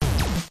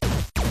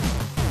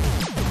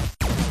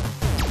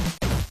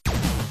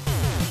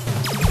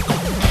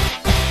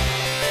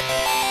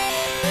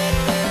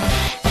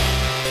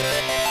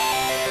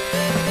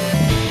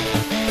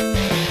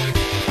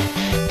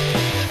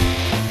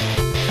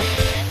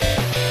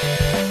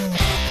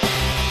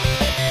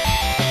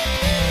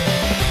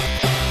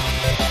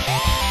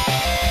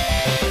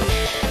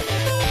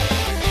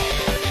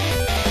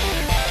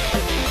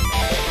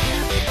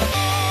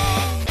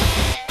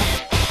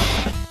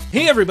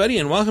everybody,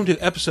 and welcome to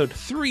episode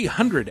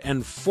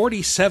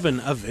 347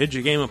 of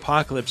Vidjagame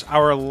Apocalypse,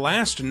 our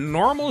last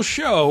normal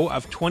show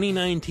of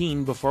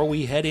 2019 before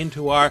we head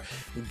into our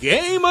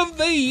Game of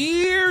the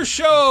Year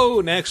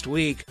show next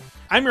week.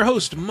 I'm your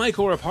host,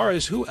 Michael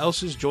Raparez. Who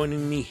else is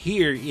joining me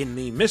here in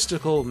the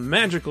mystical,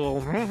 magical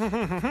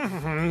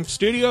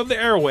studio of the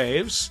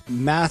airwaves?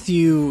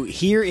 Matthew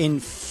here in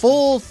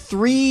full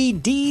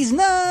 3D's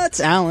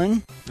nuts,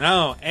 Alan.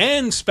 Oh,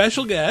 and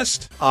special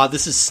guest.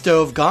 This is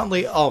Stove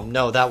Gauntlet. Oh,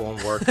 no, that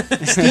won't work.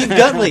 Steve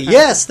Gauntlet.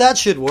 Yes, that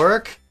should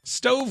work.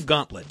 Stove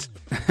Gauntlet.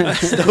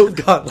 Stove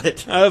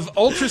Gauntlet. Of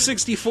Ultra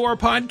 64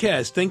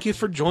 Podcast. Thank you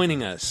for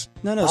joining us.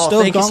 No,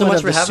 Stove Gauntlet so much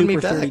of for the having me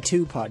Super back.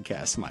 32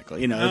 podcast, Michael.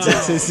 You know,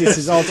 this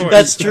is all.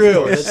 That's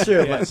true. That's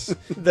true. Yes.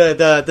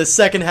 The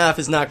second half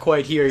is not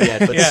quite here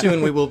yet, but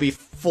soon we will be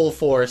full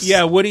force.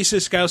 Yeah, Woody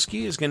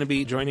Siskowski is going to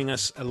be joining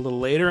us a little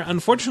later.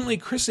 Unfortunately,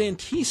 Chris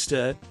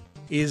Antista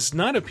is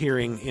not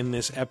appearing in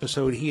this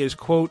episode. He is,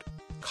 quote,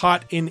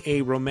 caught in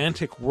a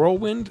romantic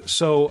whirlwind.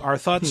 So our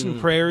thoughts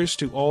and prayers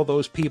to all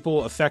those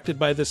people affected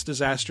by this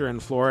disaster in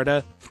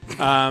Florida.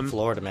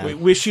 Florida, man. We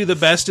wish you the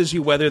best as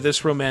you weather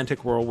this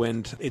romantic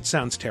whirlwind. It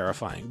sounds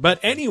terrifying. But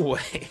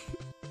anyway...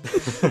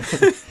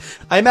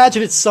 I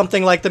imagine it's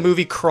something like the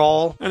movie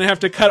Crawl. And I have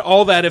to cut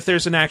all that if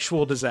there's an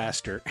actual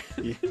disaster.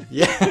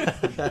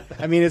 Yeah.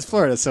 I mean, it's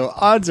Florida, so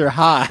odds are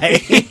high.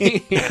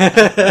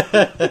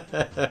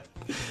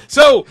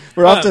 So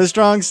We're off to a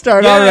strong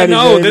start yeah, already.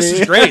 No, baby. this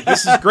is great.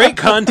 This is great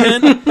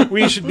content.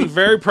 We should be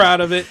very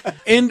proud of it.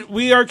 And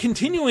we are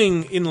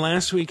continuing in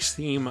last week's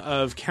theme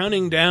of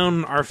counting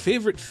down our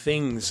favorite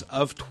things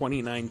of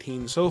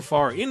 2019 so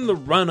far in the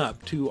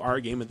run-up to our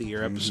Game of the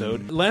Year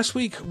episode. Last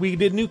week, we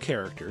did new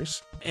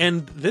characters.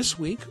 And this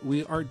week,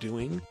 we are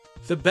doing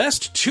the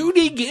best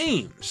 2D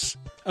games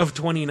of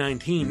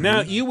 2019.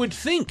 Now, you would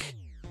think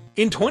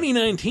in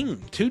 2019,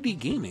 2D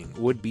gaming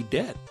would be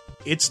dead.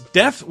 Its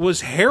death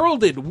was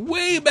heralded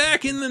way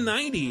back in the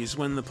 90s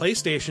when the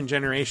PlayStation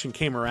generation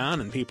came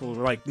around and people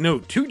were like, no,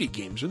 2D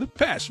games are the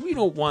best. We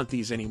don't want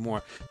these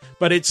anymore.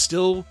 But it's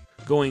still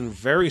going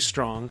very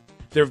strong.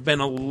 There have been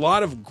a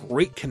lot of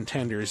great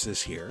contenders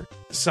this year,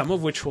 some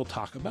of which we'll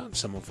talk about,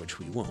 some of which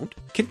we won't.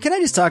 Can I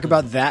just talk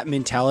about that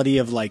mentality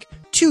of like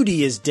 2D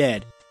is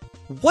dead?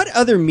 What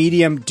other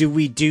medium do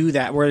we do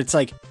that where it's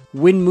like,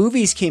 when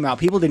movies came out,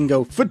 people didn't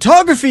go,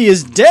 photography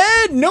is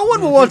dead! No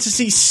one will want to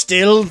see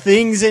still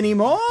things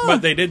anymore!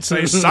 But they did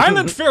say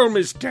silent film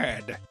is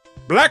dead.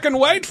 Black and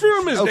white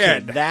film is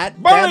dead. That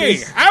Bully!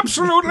 is,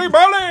 Absolutely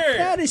bully!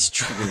 that is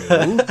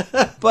true.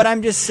 But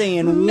I'm just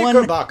saying,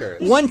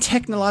 Knickerbockers. one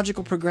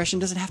technological progression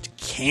doesn't have to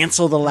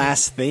cancel the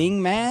last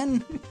thing,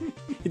 man.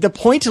 The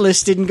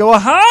Pointillist didn't go,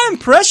 aha,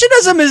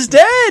 Impressionism is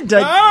dead!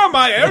 Ah,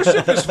 my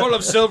airship is full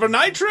of silver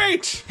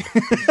nitrate!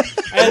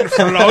 And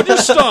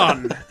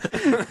phlogiston!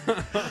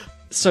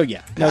 So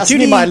yeah. No, Pass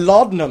me my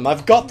laudanum.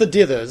 I've got the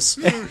dithers.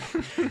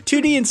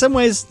 2D in some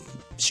ways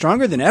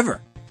stronger than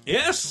ever.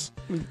 Yes,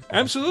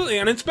 absolutely.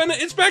 And it's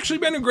actually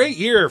been a great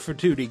year for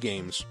 2D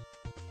games.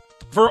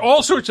 For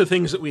all sorts of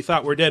things that we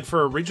thought were dead.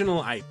 For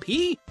original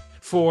IP,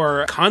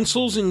 for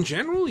consoles in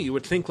general, you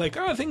would think like,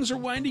 oh, things are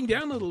winding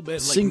down a little bit.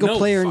 Like,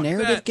 Single-player no,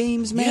 narrative that.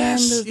 games, man.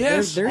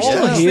 Yes, They're all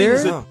still those here.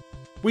 things that-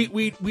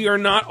 We are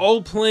not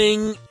all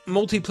playing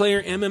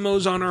multiplayer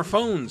MMOs on our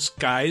phones,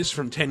 guys,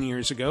 from 10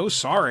 years ago.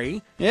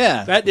 Sorry.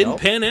 Yeah. That didn't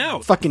pan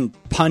out. Fucking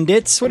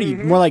pundits. What are you,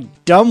 more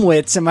like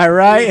dumbwits, am I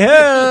right?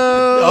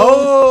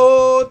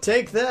 Oh,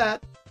 take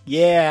that.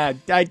 Yeah,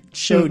 I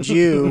showed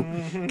you.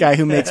 Guy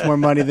who makes more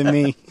money than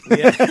me.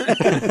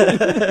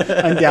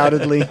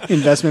 Undoubtedly.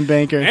 Investment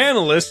banker.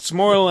 Analysts,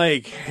 more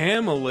like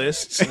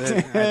hamalists. I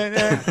don't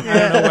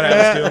know what I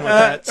was doing with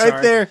that. Sorry.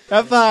 Right there.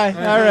 Up high.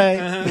 All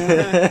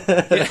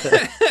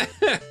right.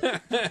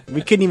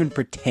 We couldn't even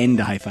pretend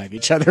to high-five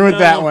each other with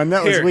that one.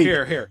 That was weak.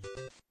 Here.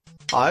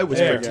 I was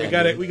There,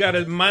 pretending. we got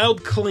a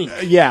mild clink.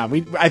 Yeah,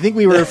 I think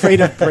we were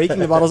afraid of breaking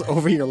the bottles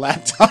over your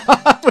laptop.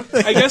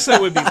 I guess that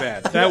would be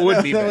bad. That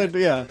would be bad.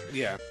 Yeah.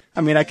 Yeah.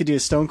 I mean, I could do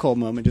a Stone Cold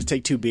moment. Just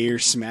take 2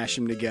 beers, smash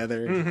them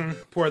together.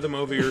 Pour them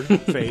over your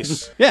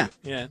face. Yeah.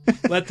 Yeah.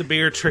 Let the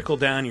beer trickle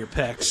down your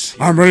pecs.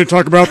 I'm ready to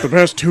talk about the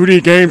best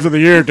 2D games of the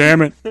year,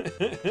 damn it.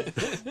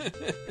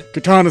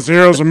 Katana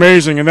Zero's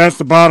amazing, and that's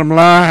the bottom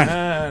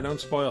line. Don't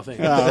spoil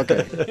things. Oh,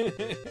 okay.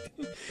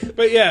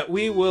 But yeah,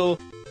 we will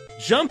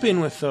jump in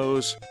with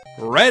those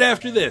right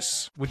after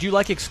this. Would you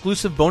like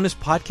exclusive bonus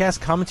podcast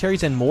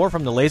commentaries and more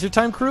from the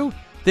LaserTime crew?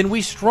 Then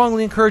we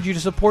strongly encourage you to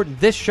support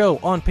this show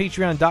on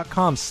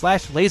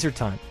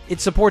patreon.com/lasertime.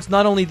 It supports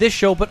not only this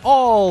show, but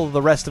all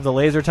the rest of the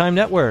LaserTime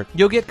network.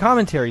 You'll get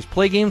commentaries,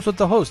 play games with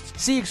the hosts,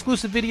 see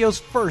exclusive videos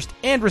first,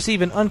 and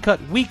receive an uncut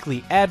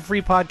weekly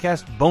ad-free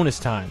podcast bonus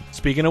time.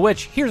 Speaking of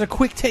which, here's a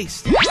quick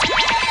taste.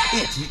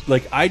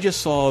 Like, I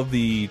just saw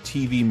the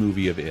TV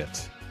movie of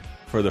It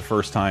for the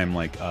first time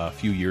like a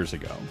few years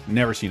ago.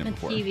 Never seen it A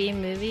before. TV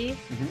movie?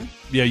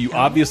 Yeah, you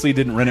obviously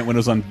didn't rent it when it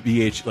was on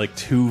like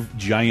 2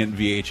 giant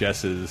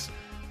VHSs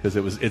because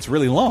it's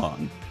really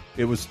long.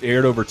 It was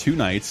aired over 2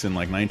 nights in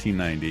like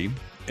 1990,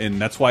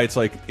 and that's why it's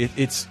like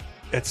it's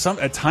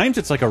at times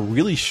it's like a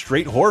really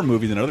straight horror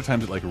movie, then other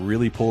times it like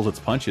really pulls its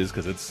punches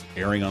because it's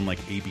airing on like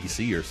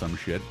ABC or some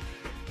shit.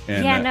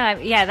 And,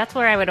 that's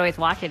where I would always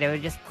watch it. It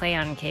would just play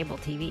on cable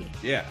TV.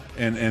 Yeah,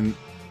 and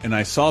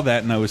I saw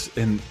that, and I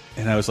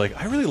was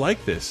like, I really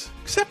like this,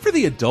 except for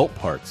the adult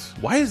parts.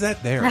 Why is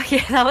that there?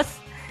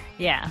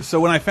 Yeah. So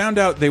when I found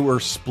out they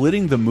were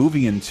splitting the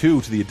movie in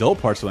two to the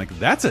adult parts, I'm like,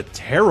 that's a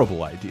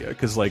terrible idea,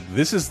 because like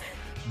this is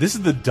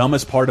the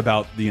dumbest part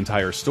about the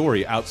entire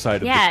story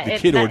outside of the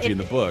kid orgy in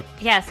the book.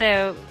 Yeah.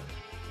 So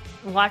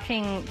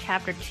watching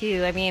chapter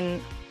 2, I mean,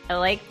 I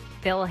like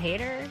Bill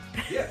Hader.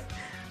 Yeah.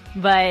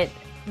 But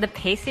the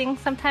pacing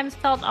sometimes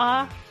felt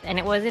off, and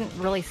it wasn't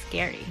really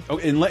scary. Oh,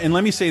 and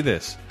let me say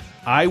this.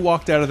 I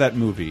walked out of that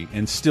movie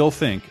and still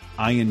think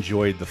I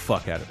enjoyed the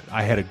fuck out of it.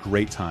 I had a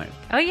great time.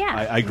 Oh,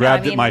 yeah. I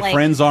grabbed my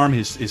friend's arm,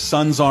 his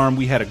son's arm.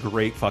 We had a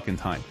great fucking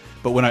time.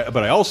 But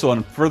I also,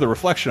 on further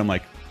reflection, I'm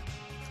like,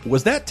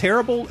 was that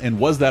terrible? And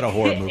was that a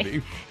horror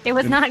movie? It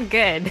was not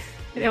good.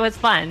 It was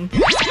fun.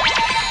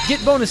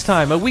 Get Bonus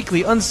Time, a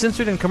weekly,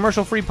 uncensored, and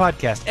commercial-free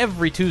podcast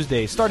every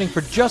Tuesday, starting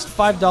for just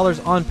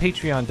 $5 on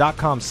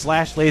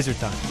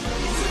patreon.com/lasertime.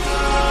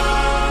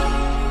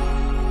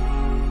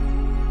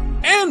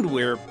 And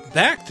we're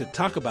back to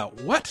talk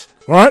about what?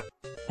 What?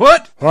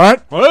 What?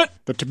 What? What?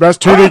 The best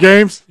 2D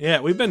games?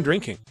 Yeah, we've been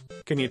drinking.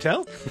 Can you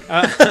tell?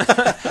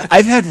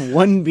 I've had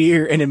one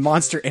beer and a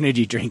Monster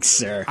Energy drink,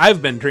 sir.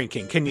 I've been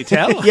drinking. Can you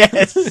tell?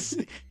 Yes.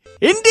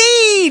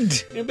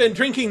 Indeed! You've been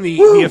drinking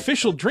the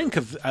official drink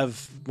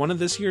of one of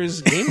this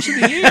year's Games of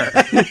the Year.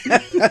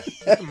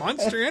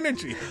 Monster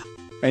Energy.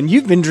 And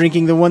you've been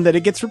drinking the one that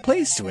it gets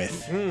replaced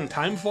with.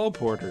 Timefall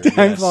Porter.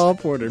 Timefall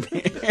Porter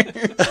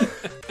beer.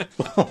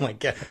 Oh my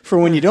god. For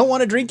when you don't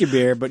want to drink your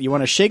beer, but you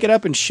want to shake it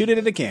up and shoot it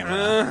at the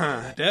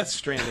camera. Death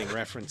Stranding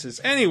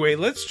references. Anyway,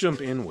 let's jump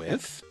in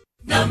with...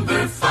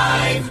 Number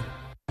 5.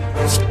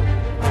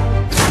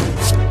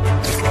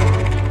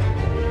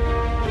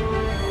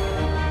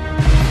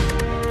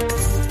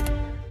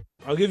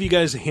 I'll give you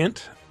guys a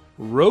hint.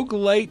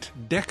 Roguelite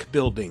deck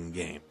building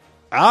game.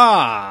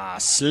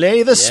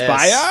 Slay the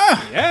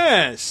Spire?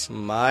 Yes.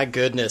 My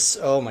goodness.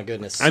 Oh my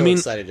goodness. So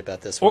excited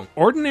about this one.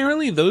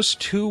 Ordinarily, those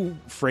two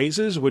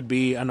phrases would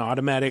be an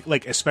automatic,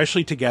 like,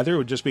 especially together,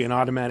 would just be an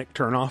automatic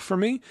turnoff for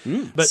me.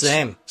 But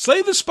Same.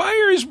 Slay the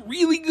Spire is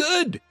really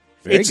good.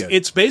 Very good.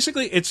 It's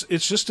basically, it's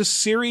just a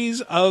series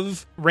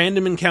of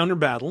random encounter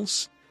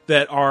battles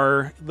that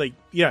are like,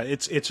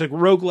 it's a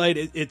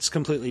roguelite. It's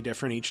completely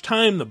different each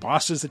time. The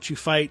bosses that you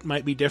fight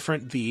might be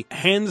different. The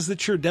hands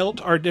that you're dealt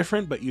are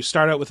different, but you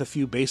start out with a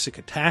few basic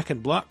attack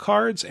and block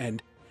cards,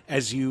 and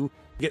as you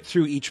get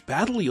through each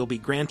battle, you'll be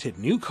granted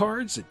new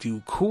cards that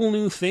do cool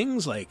new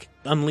things, like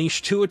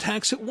unleash 2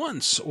 attacks at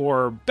once,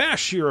 or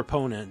bash your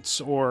opponents,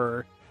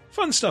 or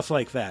fun stuff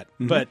like that.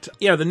 But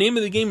the name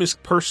of the game is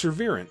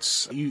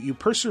Perseverance. You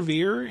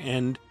persevere,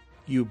 and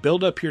you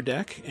build up your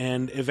deck,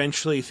 and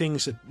eventually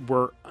things that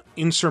were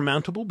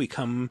insurmountable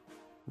become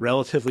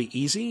relatively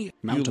easy.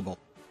 Mountable.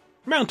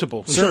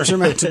 Mountable.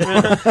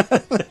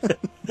 Surmountable.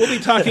 We'll be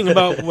talking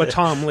about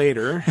Watam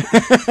later.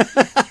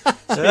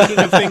 Speaking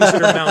of things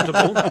that are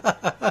mountable.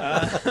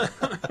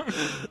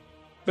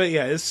 But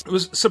yeah, it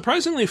was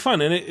surprisingly fun,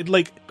 and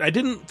I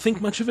didn't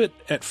think much of it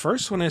at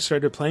first when I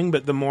started playing,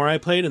 but the more I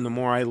played and the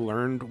more I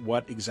learned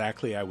what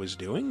exactly I was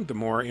doing, the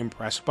more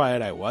impressed by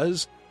it I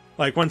was.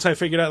 Like, once I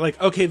figured out, like,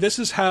 okay, this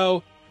is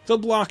how the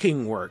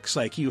blocking works.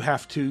 Like, you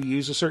have to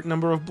use a certain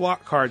number of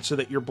block cards so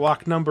that your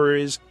block number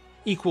is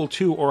equal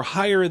to or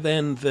higher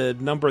than the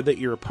number that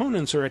your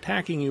opponents are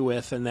attacking you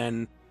with, and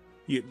then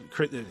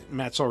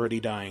Matt's already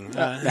dying.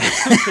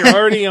 You're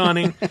already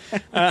yawning.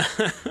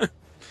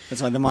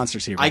 That's why the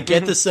monster's here. I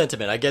get the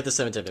sentiment,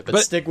 but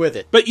stick with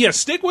it. But yeah,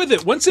 stick with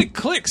it. Once it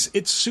clicks,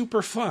 it's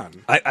super fun.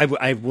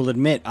 I will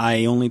admit,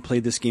 I only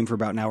played this game for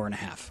about an hour and a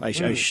half.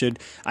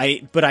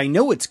 But I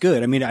know it's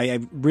good. I mean, I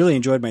really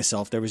enjoyed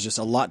myself. There was just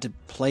a lot to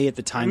play at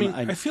the time. I mean,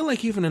 I feel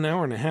like even an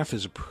hour and a half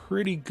is a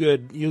pretty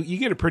good. You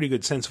get a pretty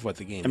good sense of what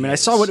the game is. I mean, I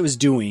saw what it was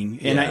doing,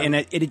 and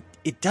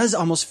it does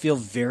almost feel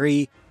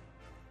very.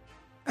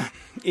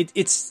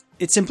 It's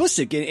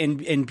simplistic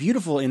and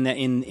beautiful in that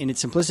in its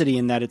simplicity,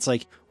 in that it's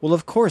like, well,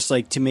 of course,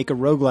 like, to make a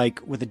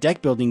roguelike with a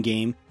deck building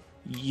game,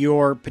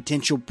 your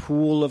potential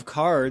pool of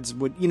cards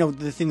would,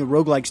 the thing the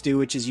roguelikes do,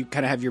 which is you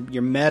kind of have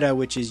your meta,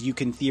 which is you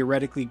can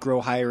theoretically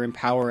grow higher in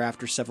power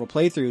after several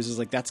playthroughs, is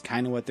like, that's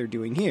kind of what they're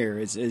doing here,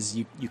 is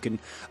you can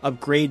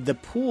upgrade the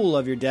pool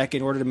of your deck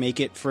in order to make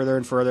it further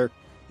and further.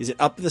 Is it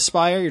up the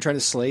spire? You're trying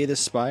to slay the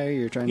spire?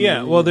 You're trying to...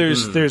 Yeah, well,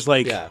 there's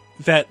like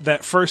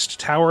that first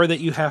tower that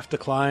you have to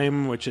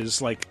climb, which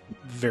is like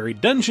very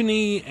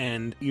dungeony,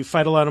 and you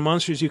fight a lot of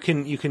monsters. You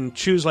can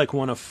choose like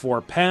one of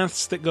 4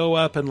 paths that go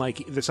up, and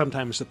like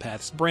sometimes the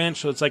paths branch.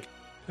 So it's like,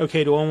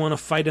 okay, do I want to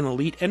fight an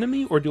elite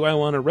enemy, or do I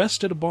want to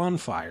rest at a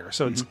bonfire?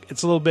 So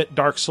it's a little bit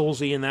Dark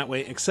Soulsy in that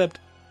way, except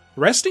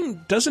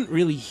resting doesn't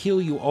really heal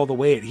you all the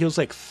way. It heals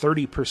like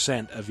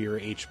 30% of your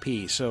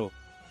HP. So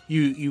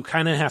you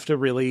kind of have to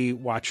really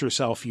watch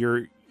yourself.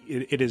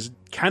 It is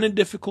kind of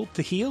difficult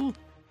to heal,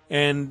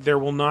 and there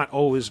will not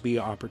always be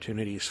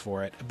opportunities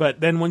for it. But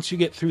then once you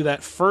get through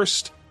that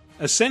first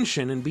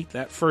ascension and beat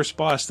that first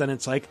boss, then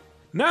it's like,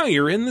 now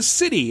you're in the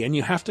city and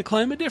you have to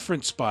climb a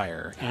different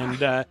spire. And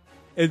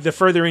the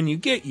further in you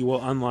get, you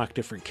will unlock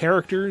different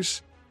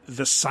characters.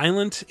 The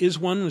Silent is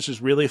one, which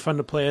is really fun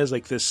to play as,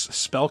 like this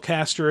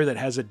spellcaster that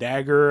has a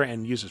dagger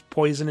and uses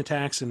poison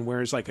attacks and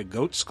wears like a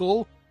goat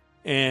skull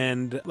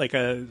and like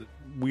a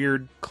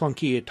weird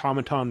clunky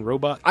automaton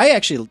robot. I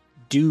actually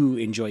do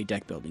enjoy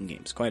deck building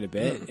games quite a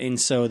bit.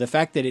 And so the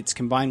fact that it's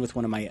combined with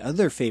one of my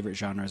other favorite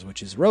genres,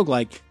 which is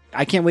roguelike,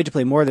 I can't wait to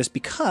play more of this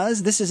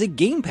because this is a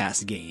Game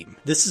Pass game.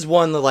 This is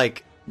one that,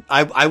 like,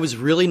 I was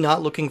really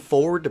not looking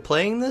forward to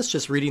playing this,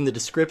 just reading the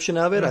description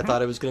of it. I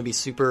thought it was going to be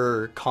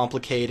super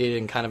complicated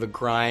and kind of a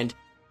grind.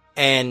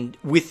 And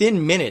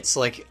within minutes,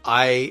 like,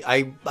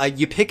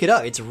 you pick it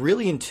up. It's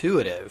really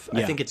intuitive.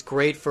 Yeah. I think it's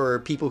great for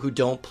people who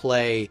don't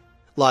play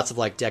lots of,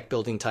 like, deck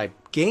building type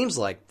games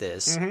like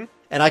this.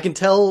 And I can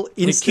tell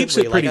instantly, keeps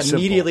it pretty like,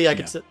 immediately,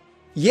 simple.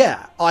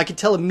 I could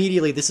tell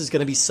immediately this is going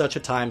to be such a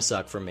time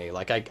suck for me.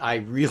 Like, I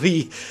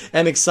really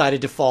am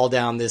excited to fall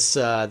down this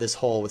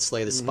hole with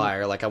Slay the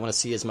Spire. Like, I want to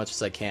see as much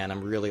as I can.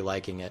 I'm really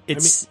liking it.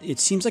 It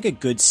seems like a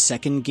good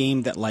second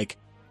game that, like,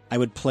 I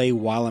would play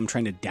while I'm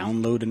trying to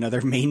download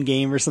another main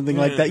game or something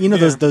like that. You know,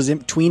 those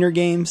tweener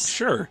games?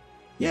 Sure.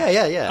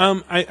 Yeah.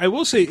 I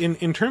will say,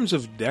 in terms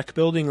of deck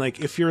building,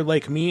 like, if you're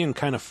like me and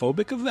kind of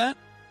phobic of that,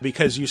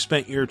 because you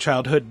spent your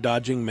childhood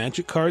dodging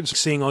magic cards,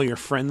 seeing all your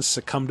friends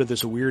succumb to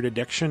this weird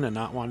addiction and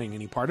not wanting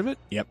any part of it.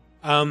 Yep.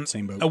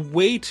 Same boat. A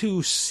way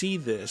to see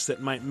this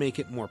that might make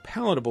it more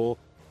palatable,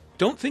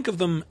 don't think of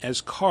them as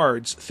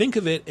cards. Think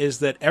of it as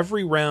that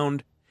every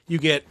round you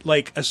get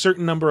like a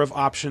certain number of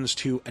options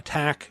to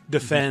attack,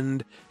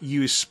 defend,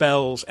 use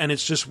spells, and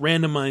it's just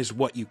randomized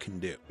what you can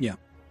do. Yeah.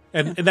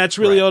 And that's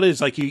really all it is.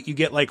 Like you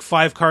get like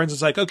 5 cards.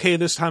 It's like, okay,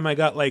 this time I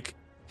got like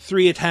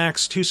 3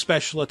 attacks, 2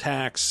 special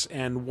attacks,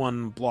 and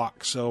 1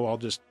 block. So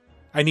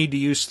I need to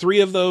use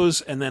 3 of those,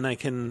 and then I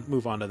can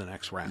move on to the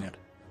next round.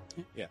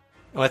 Yeah.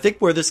 Well, I think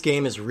where this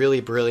game is really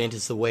brilliant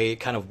is the way it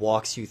kind of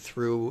walks you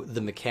through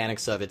the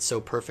mechanics of it so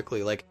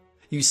perfectly. Like,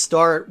 you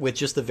start with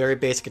just the very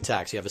basic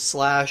attacks. You have a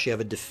slash, you have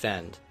a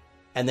defend.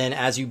 And then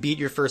as you beat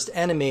your first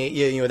enemy,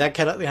 you know that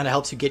kind of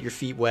helps you get your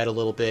feet wet a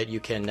little bit. You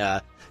can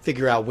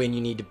figure out when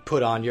you need to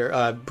put on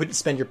your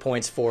spend your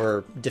points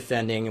for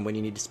defending and when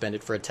you need to spend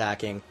it for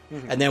attacking.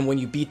 And then when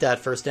you beat that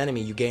first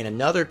enemy, you gain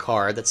another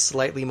card that's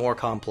slightly more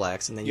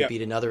complex, and then you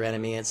beat another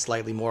enemy and it's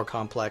slightly more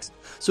complex.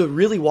 So it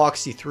really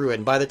walks you through it.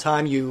 And by the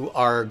time you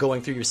are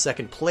going through your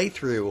second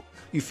playthrough,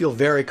 you feel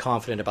very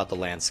confident about the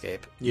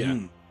landscape. Yeah.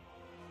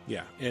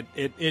 Yeah,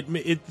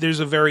 there's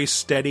a very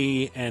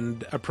steady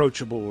and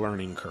approachable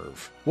learning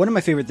curve. One of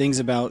my favorite things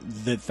about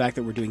the fact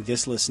that we're doing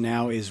this list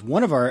now is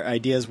one of our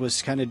ideas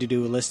was kind of to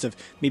do a list of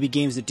maybe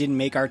games that didn't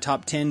make our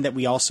top 10 that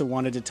we also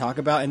wanted to talk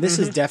about. And this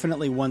is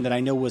definitely one that I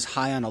know was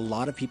high on a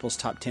lot of people's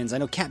top 10s. I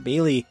know Kat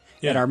Bailey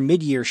at our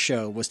mid-year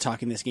show was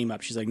talking this game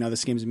up. She's like, no,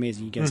 this game's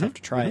amazing. You guys have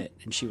to try it.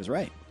 And she was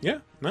right. Yeah,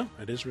 no,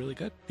 it is really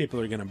good. People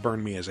are going to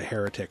burn me as a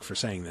heretic for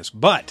saying this.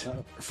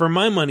 But for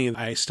my money,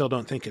 I still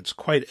don't think it's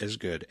quite as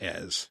good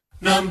as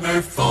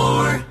Number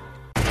 4.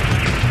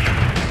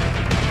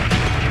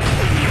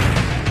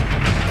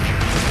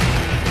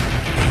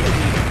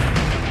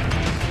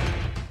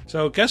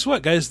 So guess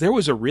what, guys? There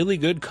was a really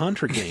good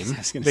Contra game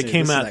that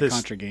came out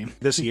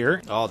this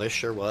year. Oh, there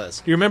sure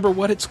was. Do you remember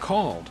what it's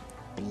called?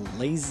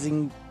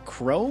 Blazing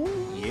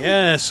Chrome?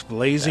 Yes,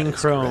 Blazing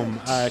Chrome.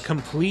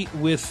 Complete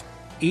with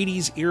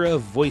 80s era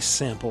voice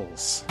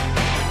samples.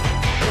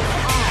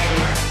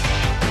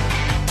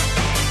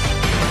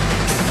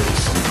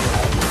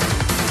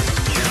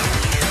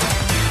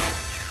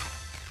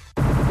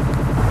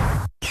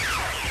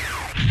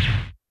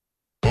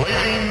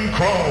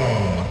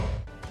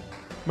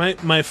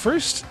 My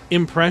first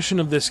impression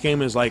of this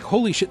game is like,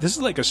 holy shit, this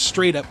is like a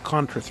straight up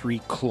Contra 3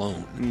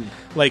 clone.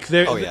 Like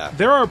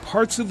there are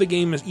parts of the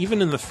game,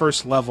 even in the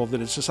first level,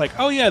 that it's just like,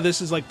 oh yeah, this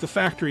is like the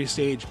factory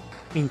stage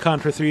in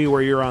Contra 3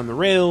 where you're on the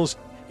rails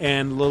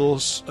and little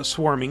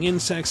swarming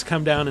insects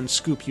come down and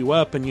scoop you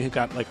up, and you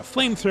got like a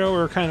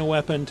flamethrower kind of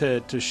weapon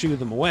to shoo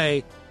them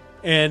away.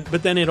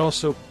 But then it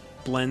also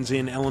blends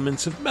in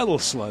elements of Metal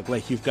Slug,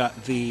 like you've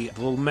got the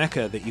little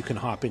mecha that you can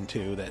hop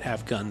into that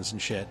have guns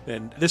and shit.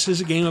 And this is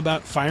a game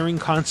about firing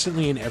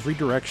constantly in every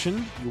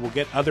direction. You will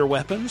get other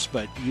weapons,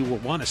 but you will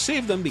want to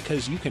save them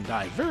because you can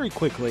die very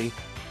quickly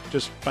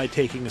just by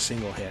taking a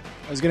single hit.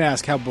 I was going to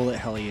ask, how bullet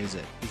helly is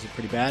it? Is it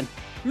pretty bad?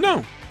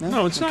 No,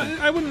 it's not.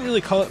 I wouldn't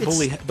really call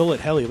it bullet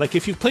helly. Like,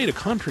 if you've played a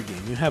Contra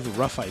game, you have a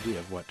rough idea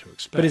of what to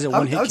expect. But is it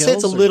one hit kills? I would say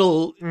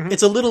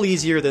it's a little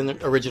easier than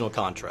the original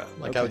Contra.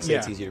 Like, I would say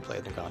it's easier to play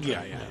than Contra.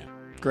 Yeah.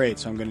 Great,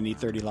 so I'm going to need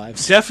 30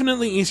 lives.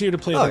 Definitely easier to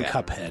play than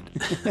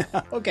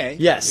Cuphead. Okay.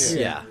 Yes,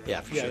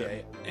 for sure.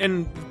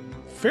 And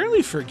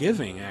fairly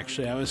forgiving,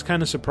 actually. I was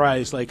kind of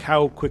surprised, like,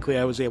 how quickly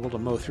I was able to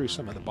mow through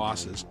some of the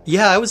bosses.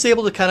 Yeah, I was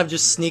able to kind of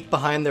just sneak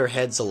behind their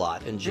heads a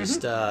lot and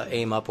just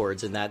aim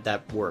upwards, and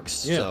that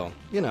works. Yeah. So,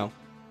 you know.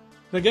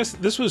 I guess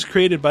this was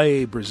created by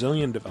a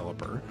Brazilian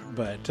developer,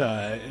 but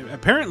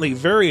apparently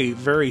very,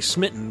 very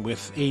smitten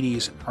with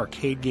 80s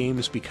arcade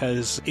games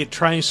because it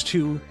tries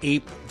to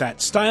ape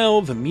that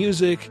style, the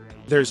music.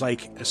 There's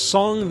like a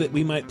song that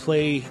we might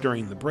play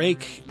during the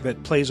break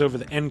that plays over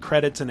the end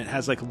credits, and it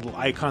has like a little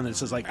icon that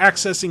says like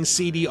accessing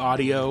CD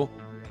audio,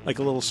 like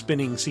a little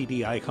spinning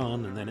CD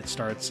icon, and then it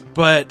starts.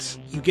 But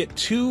you get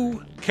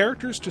 2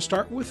 characters to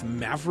start with,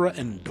 Mavra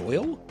and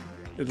Doyle.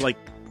 Like,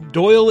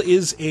 Doyle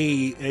is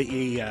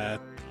a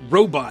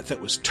robot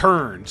that was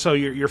turned. So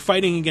you're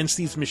fighting against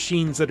these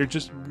machines that are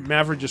just...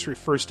 Mavra just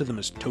refers to them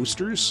as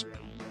toasters.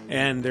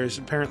 And there's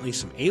apparently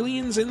some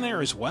aliens in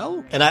there as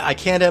well. And I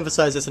can't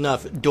emphasize this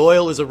enough.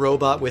 Doyle is a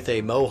robot with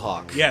a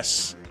mohawk.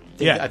 Yes.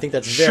 I think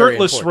that's very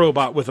shirtless important.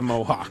 robot with a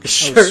mohawk.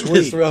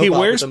 Shirtless robot He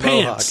wears with a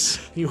pants.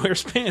 mohawk. He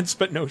wears pants,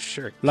 but no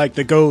shirt. Like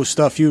the ghost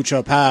of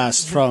future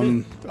past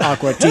from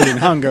Aqua Teen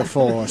Hunger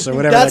Force, or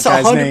whatever that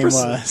guy's name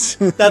was.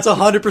 That's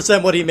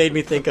 100% what he made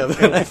me think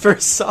of when I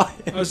first saw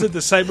him. Was it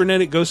the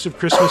cybernetic ghost of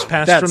Christmas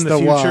past That's from the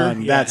future?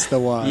 One. Yeah. That's the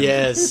one.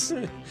 Yes.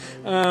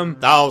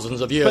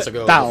 Thousands of years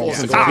ago.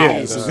 Thousands of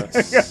years.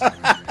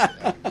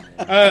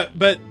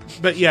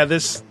 But yeah,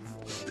 this...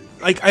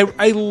 Like,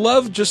 I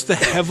love just the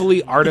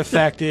heavily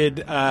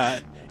artifacted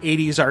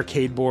 80s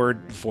arcade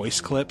board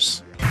voice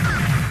clips.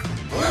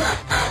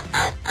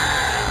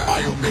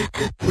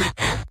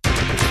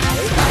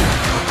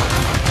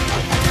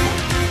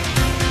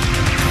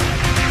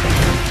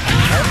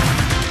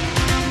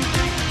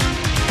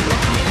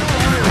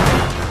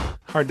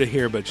 Hard to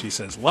hear, but she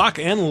says lock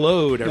and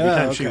load every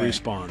time she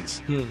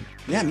respawns.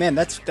 Yeah, man,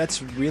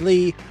 that's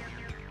really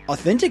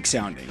authentic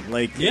sounding.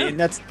 Like, yeah. And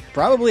that's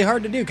probably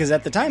hard to do because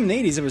at the time in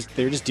the 80s,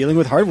 they were just dealing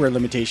with hardware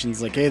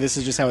limitations. Like, hey, this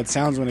is just how it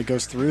sounds when it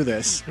goes through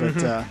this.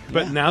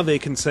 But now they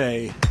can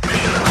say.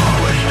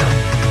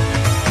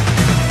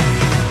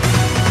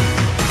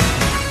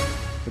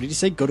 What did you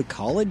say? Go to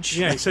college?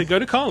 Yeah, he said go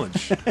to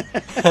college. You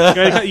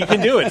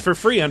can do it for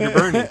free under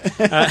Bernie.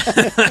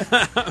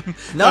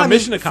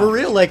 Mission accomplished. For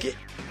real, like,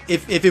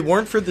 if it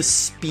weren't for the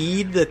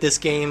speed that this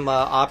game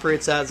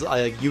operates as,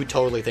 you would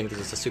totally think this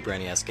is a Super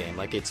NES game.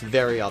 Like, it's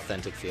very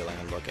authentic feeling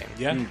and looking.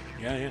 Yeah,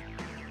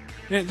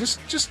 yeah,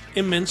 just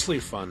immensely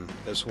fun,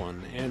 this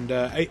one. And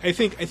I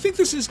think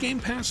this is Game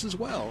Pass as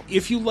well.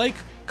 If you like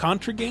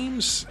Contra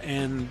games,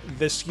 and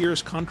this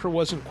year's Contra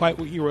wasn't quite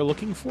what you were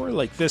looking for,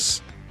 like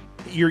this,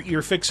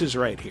 your fix is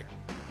right here.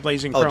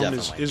 Blazing Chrome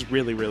is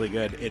really, really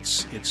good.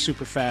 It's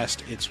super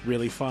fast, it's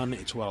really fun,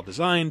 it's well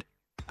designed.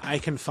 I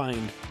can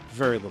find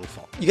very little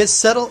fault. You guys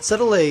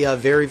settle a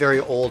very, very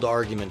old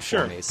argument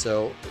for me.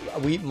 So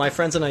my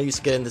friends and I used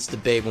to get in this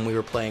debate when we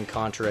were playing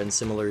Contra and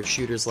similar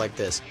shooters like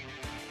this.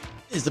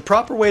 Is the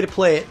proper way to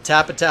play it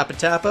tappa, tappa,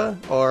 tappa,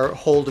 or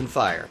hold and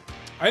fire?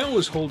 I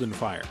always hold and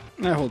fire.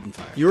 I hold and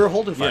fire. You were a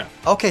hold and fire?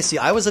 Yeah. Okay, see,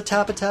 I was a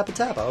tappa, tappa,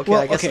 tappa.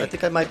 Okay, I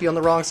think I might be on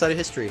the wrong side of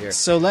history here.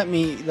 So let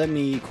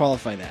me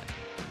qualify that.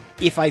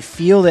 If I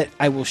feel that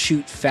I will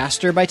shoot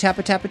faster by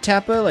tappa, tappa,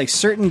 tappa, like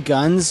certain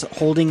guns,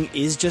 holding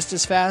is just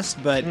as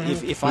fast, but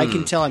if I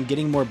can tell I'm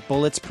getting more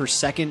bullets per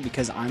second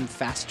because I'm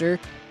faster,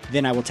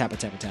 then I will tappa,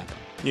 tappa, tappa.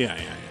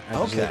 Yeah.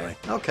 Absolutely.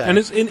 Okay. And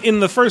it's in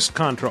the first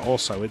Contra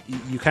also,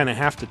 you kind of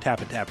have to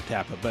tappa, tappa,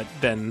 tappa, but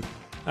then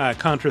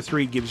Contra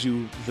 3 gives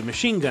you the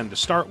machine gun to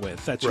start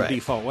with. That's your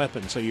default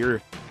weapon, so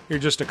you're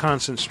just a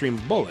constant stream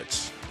of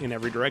bullets in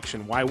every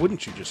direction. Why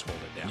wouldn't you just hold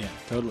it down? Yeah,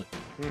 totally.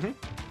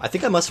 I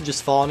think I must have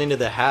just fallen into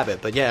the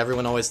habit, but yeah,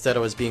 everyone always said I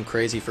was being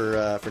crazy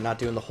for not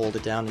doing the hold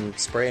it down and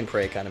spray and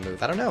pray kind of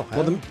move. I don't know.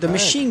 Well, the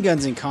machine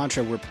guns in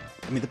Contra were,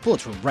 the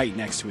bullets were right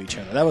next to each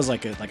other. That was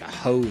like a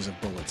hose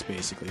of bullets,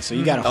 basically. So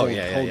you got to hold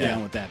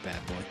down with that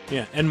bad boy.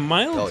 Yeah, and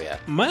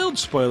mild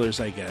spoilers,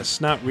 I guess.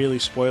 Not really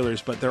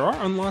spoilers, but there are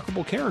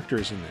unlockable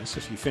characters in this.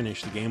 If you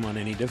finish the game on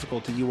any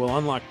difficulty, you will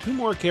unlock 2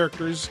 more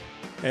characters,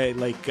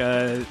 like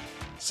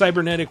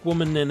cybernetic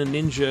woman and a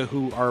ninja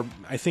who are,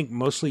 I think,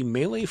 mostly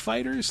melee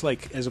fighters,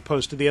 like as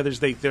opposed to the others.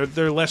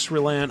 They're less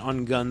reliant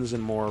on guns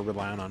and more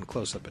reliant on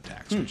close-up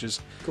attacks, which is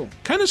cool.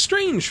 Kind of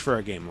strange for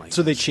a game like this.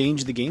 So they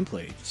changed the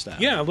gameplay style.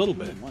 Yeah, a little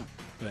bit. Wow.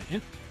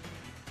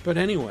 But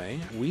anyway,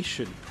 we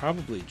should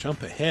probably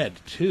jump ahead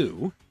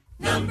to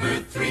number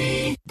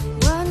 3.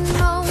 One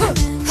moment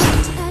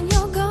and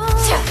you're gone.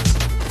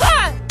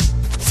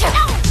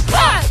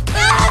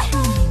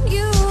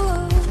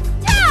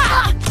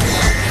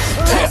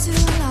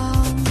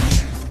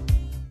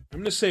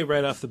 I'm going to say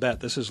right off the bat,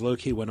 this is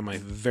low-key one of my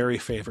very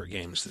favorite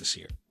games this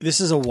year.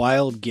 This is a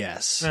wild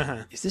guess.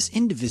 Uh-huh. Is this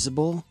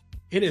Indivisible?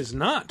 It is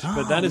not,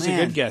 but that is a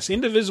good guess.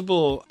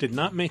 Indivisible did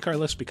not make our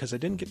list because I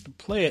didn't get to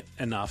play it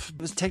enough. It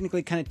was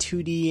technically kind of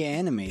 2D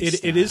anime style.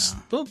 It is.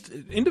 Well,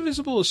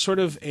 Indivisible is sort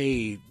of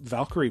a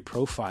Valkyrie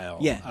profile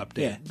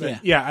update.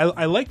 Yeah,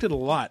 I liked it a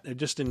lot. I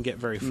just didn't get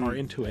very far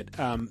into it.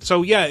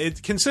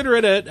 Consider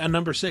it a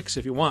number 6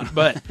 if you want.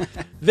 But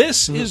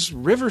this is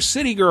River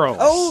City Girls.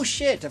 Oh,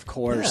 shit. Of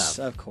course.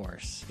 Yeah. Of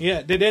course.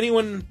 Yeah. Did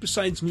anyone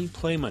besides me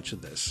play much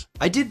of this?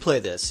 I did play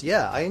this.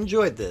 Yeah, I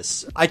enjoyed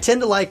this. I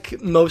tend to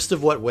like most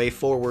of what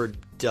WayForward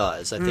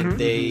does. I think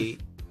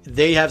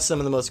they have some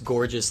of the most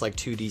gorgeous like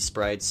 2D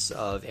sprites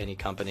of any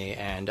company,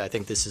 and I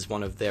think this is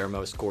one of their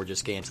most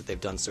gorgeous games that they've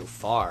done so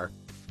far.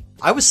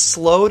 I was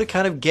slow to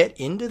kind of get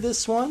into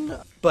this one,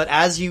 but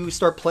as you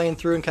start playing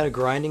through and kind of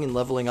grinding and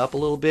leveling up a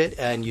little bit,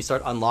 and you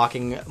start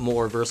unlocking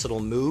more versatile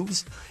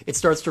moves, it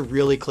starts to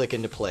really click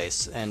into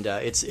place, and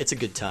it's a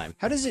good time.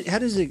 How does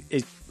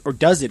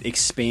it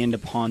expand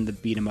upon the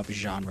beat 'em up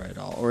genre at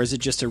all, or is it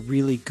just a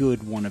really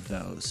good one of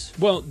those?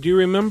 Well, do you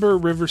remember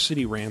River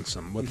City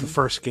Ransom with the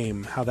first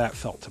game, how that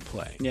felt to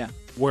play? Yeah.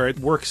 Where it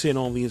works in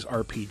all these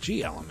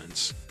RPG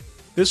elements.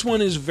 This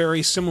one is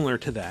very similar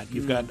to that.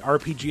 You've got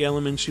RPG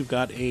elements, you've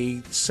got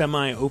a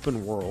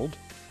semi-open world,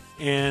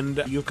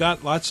 and you've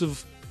got lots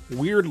of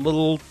weird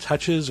little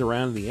touches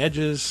around the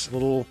edges,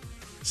 little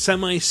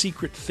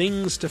semi-secret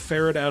things to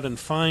ferret out and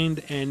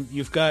find, and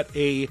you've got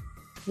a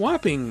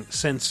whopping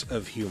sense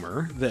of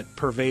humor that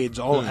pervades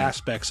all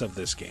aspects of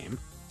this game.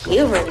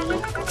 Puberty?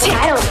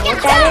 I don't know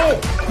what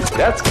that is.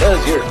 That's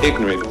because you're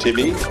ignorant,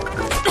 Timmy.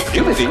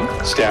 Puberty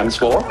stands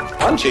for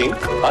punching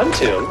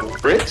until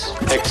bricks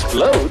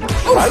explode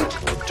right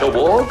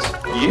towards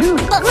you.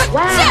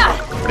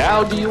 Wow.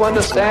 Now do you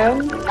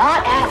understand?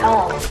 Not at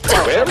all.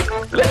 Well,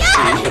 let's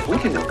see if we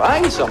can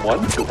find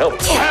someone to help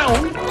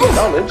pound the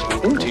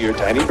knowledge into your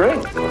tiny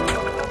brain.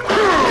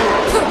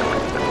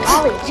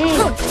 Golly gee,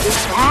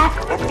 is that?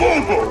 A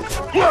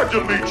Bobo! Glad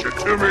to meet you,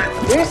 Timmy!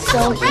 You're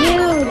so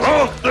huge!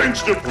 All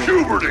thanks to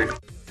puberty!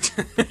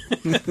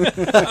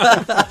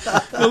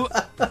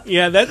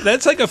 Yeah,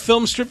 that's like a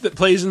film strip that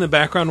plays in the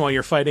background while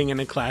you're fighting in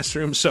a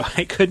classroom, so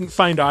I couldn't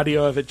find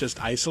audio of it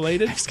just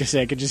isolated. I was gonna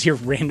say I could just hear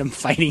random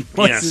fighting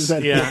voices.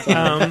 Yes,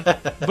 yeah.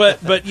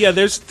 But yeah,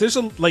 there's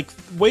a like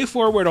Way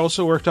Forward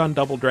also worked on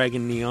Double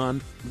Dragon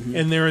Neon,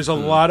 and there is a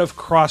lot of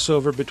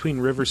crossover between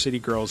River City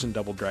Girls and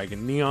Double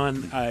Dragon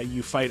Neon.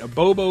 You fight a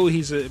Bobo;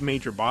 he's a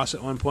major boss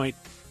at one point.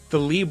 The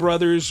Lee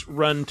brothers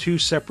run two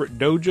separate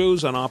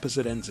dojos on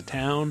opposite ends of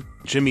town.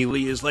 Jimmy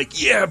Lee is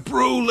like, yeah,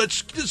 bro,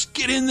 let's just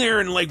get in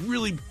there and like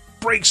really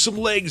break some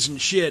legs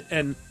and shit.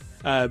 And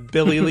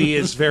Billy Lee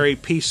is very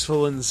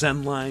peaceful and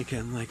zen-like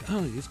and like,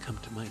 oh, you've come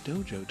to my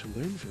dojo to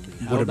learn from me.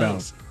 What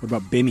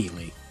about Bimmy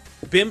Lee?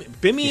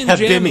 Bimmy and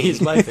Jammy. Bimmy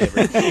is my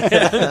favorite.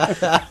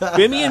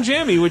 Bimmy and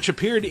Jammy, which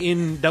appeared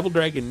in Double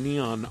Dragon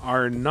Neon,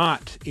 are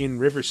not in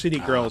River City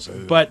Girls.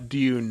 But do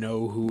you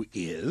know who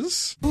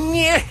is?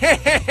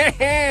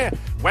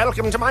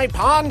 Welcome to my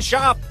pawn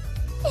shop.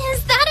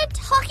 Is that a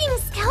talking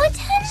skeleton?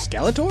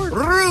 Skeletor?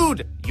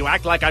 Rude! You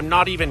act like I'm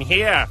not even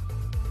here.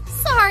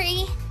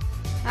 Sorry.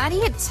 How do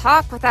you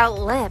talk without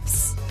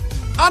lips?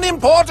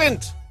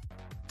 Unimportant!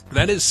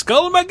 That is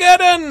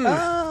Skullmageddon!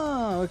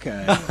 Oh,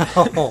 okay.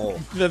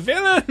 The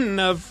villain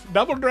of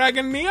Double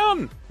Dragon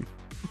Neon.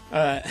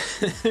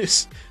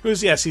 He's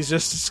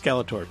just a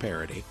Skeletor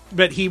parody.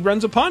 But he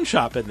runs a pawn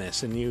shop in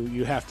this, and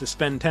you have to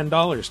spend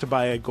 $10 to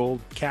buy a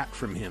gold cat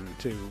from him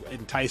to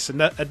entice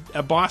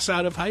a boss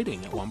out of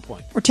hiding at one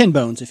point. Or 10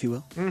 bones, if you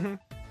will. Mm-hmm.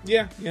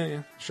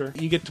 Yeah, sure.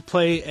 You get to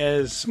play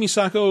as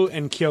Misako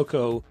and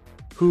Kyoko,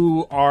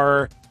 who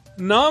are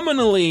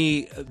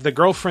nominally the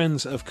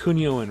girlfriends of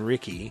Kunio and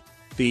Riki,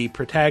 the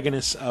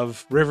protagonists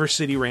of River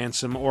City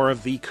Ransom or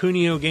of the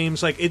Kunio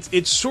games. Like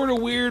it's sort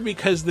of weird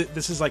because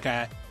this is like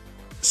a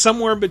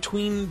somewhere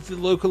between the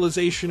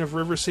localization of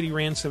River City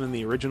Ransom and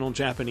the original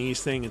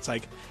Japanese thing. It's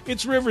like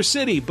it's River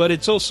City, but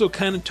it's also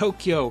kind of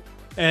Tokyo,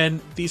 and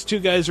these two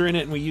guys are in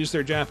it, and we use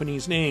their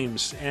Japanese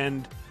names.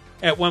 And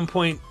at one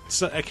point,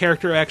 a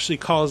character actually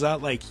calls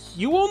out like,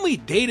 "You only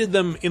dated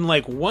them in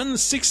like one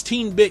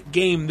 16-bit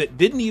game that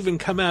didn't even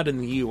come out in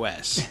the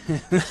U.S."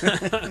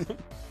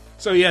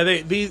 So yeah,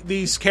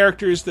 these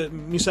characters that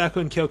Misako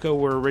and Kyoko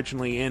were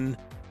originally in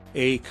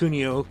a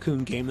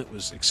Kunio-kun game that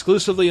was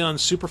exclusively on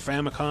Super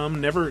Famicom,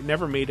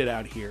 never made it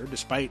out here,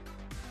 despite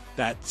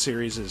that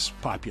series'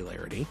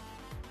 popularity.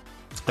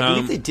 I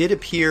believe they did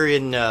appear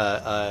in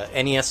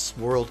NES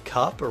World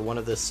Cup or one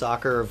of the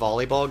soccer or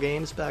volleyball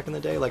games back in the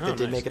day. Like they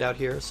did make it out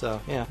here, so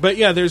yeah. But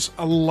yeah, there's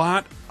a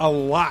lot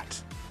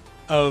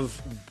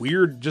of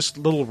weird, just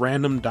little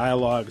random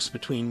dialogues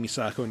between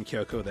Misako and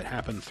Kyoko that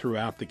happen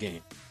throughout the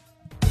game.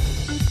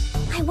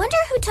 I wonder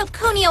who took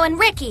Kunio and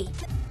Riki.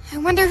 I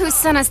wonder who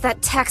sent us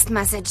that text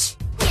message.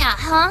 Yeah,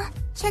 huh?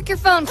 Check your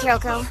phone,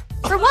 Kyoko.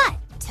 For what?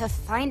 To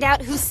find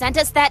out who sent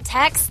us that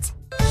text.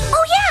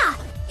 Oh yeah!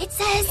 It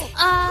says,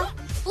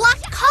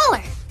 blocked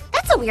caller.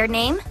 That's a weird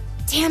name.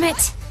 Damn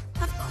it.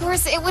 Of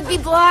course it would be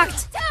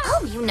blocked.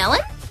 Oh, you know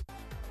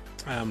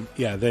him?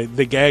 Yeah,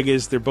 the gag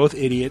is they're both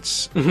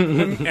idiots.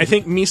 I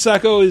think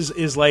Misako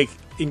is like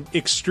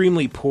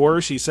extremely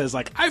poor. She says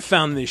like, I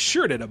found this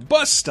shirt at a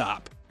bus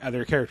stop.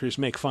 Other characters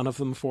make fun of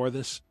them for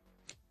this.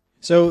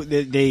 So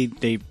they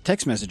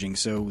text messaging.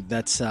 So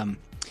that's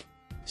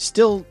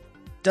still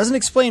doesn't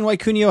explain why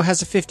Kunio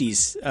has a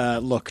 50s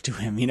look to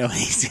him. You know,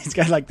 he's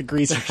got like the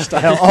greaser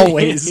style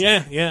always.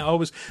 yeah,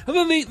 always.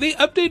 Although they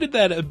updated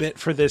that a bit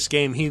for this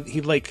game.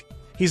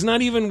 He's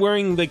not even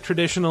wearing like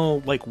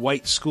traditional like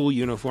white school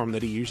uniform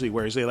that he usually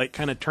wears. They like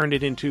kind of turned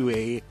it into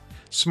a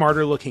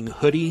smarter looking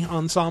hoodie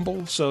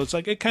ensemble. So it's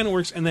like, it kind of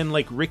works. And then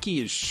like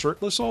Ricky is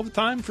shirtless all the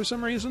time for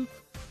some reason.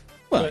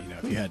 Well,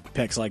 if you had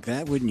pecs like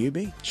that, wouldn't you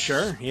be?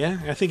 Sure, yeah.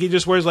 I think he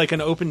just wears like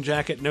an open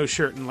jacket, no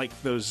shirt, and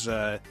like those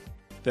the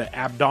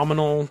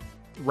abdominal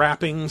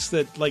wrappings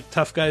that like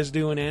tough guys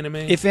do in anime.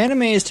 If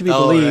anime is to be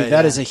believed,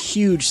 that is a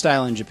huge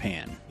style in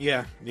Japan.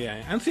 Yeah.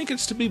 I think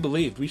it's to be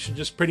believed. We should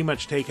just pretty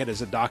much take it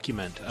as a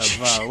document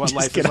of what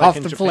life get is off like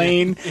in the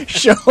Japan. plane,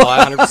 show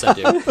I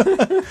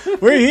 100% do.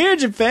 We're here,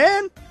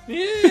 Japan.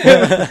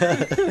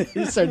 Yeah.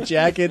 Here's our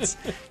jackets,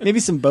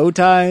 maybe some bow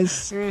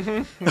ties.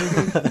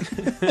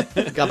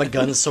 Got my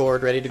gun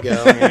sword ready to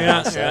go.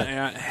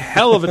 Yeah.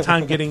 Hell of a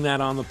time getting that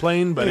on the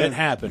plane, but it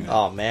happened.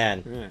 Oh,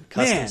 man.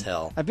 Customs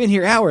hell. I've been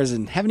here hours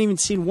and haven't even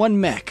seen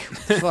one mech.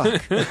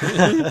 Fuck.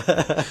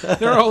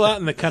 They're all out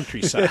in the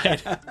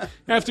countryside. I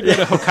have to go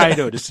to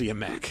Hokkaido to see a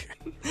mech.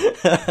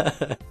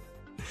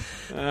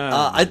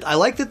 I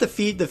like that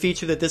the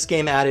feature that this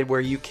game added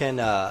where you can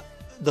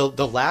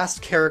the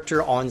last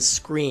character on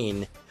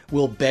screen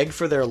will beg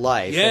for their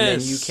life,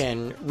 and then you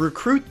can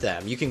recruit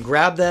them. You can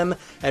grab them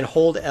and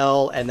hold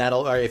L, and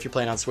or if you're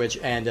playing on Switch,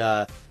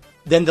 and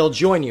then they'll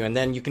join you, and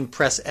then you can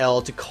press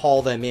L to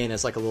call them in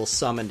as like a little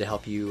summon to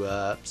help you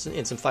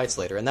in some fights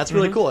later. And that's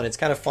really cool, and it's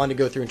kind of fun to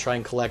go through and try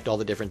and collect all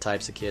the different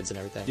types of kids and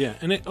everything. Yeah,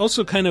 and it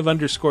also kind of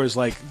underscores,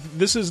 like,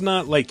 this is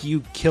not like you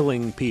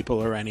killing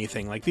people or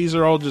anything. Like, these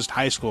are all just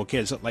high school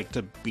kids that like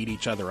to beat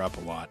each other up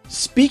a lot.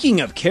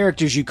 Speaking of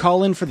characters you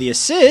call in for the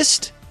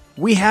assist,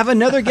 we have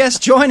another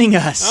guest joining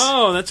us.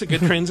 Oh, that's a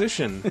good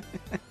transition.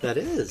 That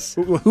is.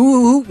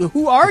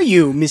 Who are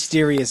you,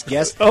 mysterious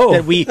guest?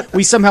 That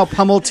we somehow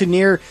pummeled to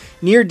near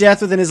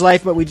death within his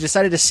life, but we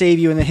decided to save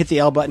you and then hit the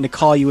L button to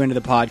call you into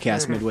the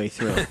podcast midway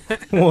through.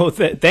 Well,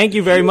 thank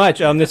you very much.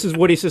 This is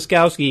Woody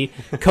Siskowski,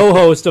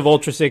 co-host of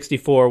Ultra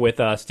 64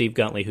 with Steve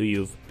Guntley, who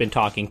you've been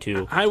talking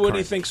to. Hi,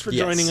 Woody. Thanks for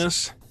joining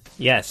us.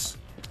 Yes.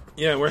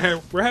 Yeah, we're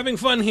having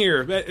fun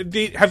here.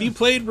 Have you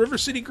played River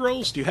City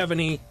Girls? Do you have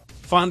any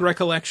fond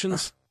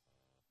recollections?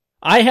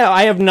 I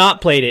have not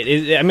played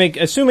it. I'm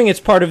assuming it's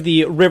part of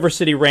the River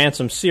City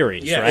Ransom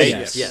series, right?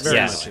 Yes,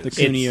 very much. The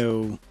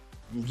Kunio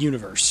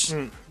universe.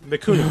 The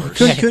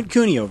Kunioverse.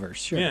 Kunioverse,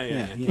 sure.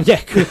 Yeah.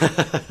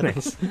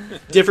 Nice.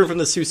 Different from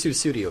the Susu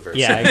Studioverse.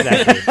 Yeah,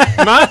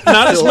 exactly.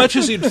 not as much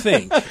as you'd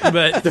think,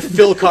 but the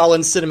Phil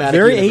Collins cinematic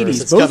very universe.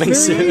 80s. It's Both coming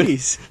very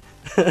soon.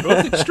 80s.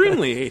 Both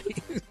extremely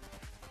 80s.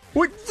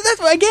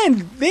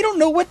 Again, they don't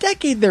know what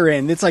decade they're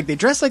in. It's like they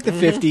dress like the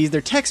 50s, they're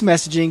text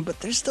messaging, but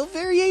they're still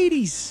very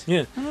 80s.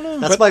 Yeah. I don't know.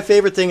 That's my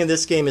favorite thing in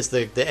this game is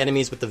the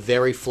enemies with the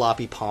very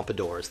floppy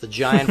pompadours. The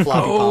giant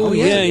floppy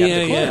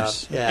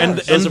pompadours. Yeah. And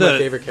those are my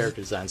favorite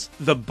character designs.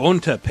 The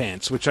Bonta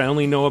pants, which I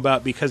only know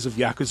about because of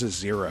Yakuza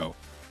 0.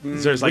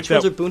 There's like Which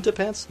ones are Bunta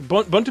pants?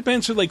 Bunta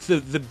pants are like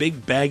the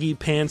big baggy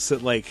pants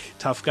that like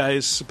tough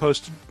guys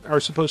are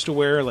supposed to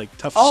wear, like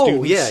tough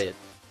students. Yeah.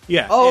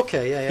 Yeah. Oh,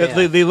 okay.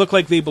 Yeah. They look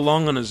like they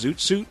belong on a zoot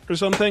suit or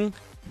something.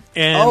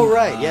 And,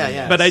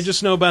 Yeah. But I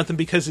just know about them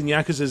because in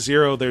Yakuza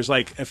 0, there's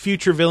like a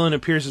future villain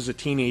appears as a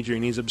teenager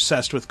and he's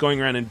obsessed with going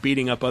around and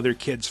beating up other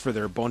kids for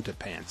their Bonta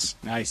pants.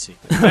 I see.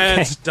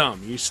 That's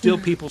dumb. You steal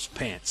people's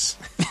pants.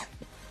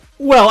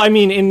 Well, I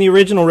mean, in the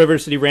original River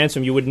City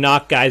Ransom, you would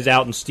knock guys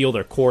out and steal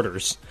their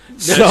quarters.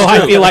 So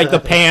I feel like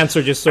the pants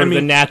are just sort of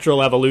the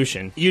natural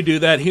evolution. You do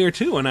that here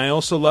too, and I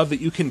also love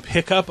that you can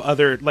pick up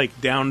other like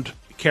downed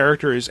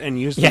characters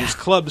and use them as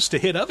clubs to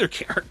hit other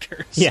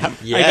characters. Yeah.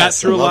 I got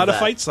through a lot of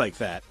fights like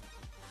that.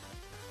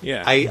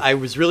 Yeah, I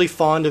was really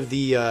fond of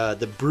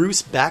the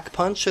Bruce back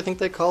punch. I think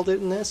they called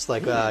it in this.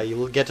 Like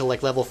you get to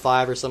like level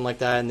 5 or something like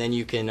that, and then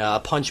you can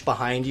punch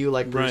behind you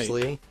like Bruce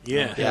Lee.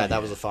 Yeah,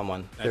 that was a fun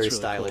one. That's Very really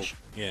stylish.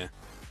 Cool. Yeah,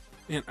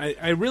 and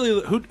I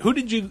really who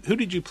did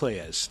you play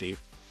as, Steve?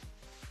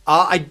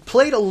 I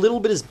played a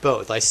little bit as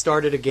both. I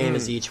started a game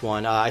as each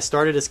one. I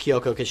started as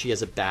Kyoko because she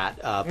has a bat,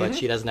 but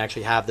she doesn't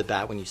actually have the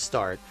bat when you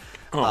start.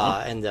 But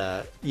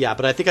I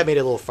think I made it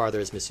a little farther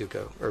as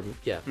Misako.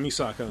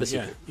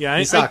 Misako. Yeah.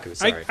 Misaku,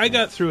 sorry. I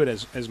got through it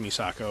as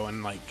Misako,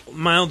 and like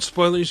mild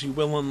spoilers, you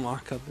will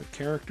unlock other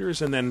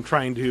characters, and then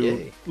trying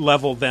to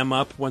level them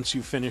up once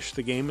you finish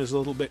the game is a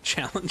little bit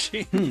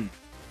challenging.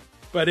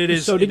 But it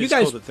is. So did you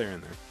guys cool that they're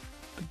in there?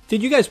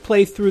 Did you guys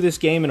play through this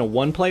game in a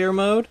one-player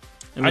mode?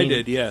 I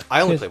did, yeah.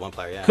 I only play one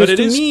player, yeah. But it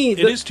is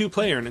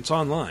 2-player, and it's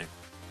online.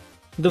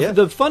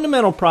 The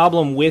fundamental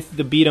problem with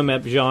the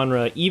beat-em-up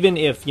genre, even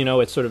if,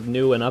 it's sort of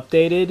new and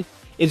updated,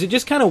 is it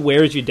just kind of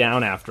wears you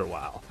down after a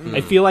while.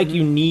 I feel like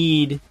you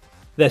need,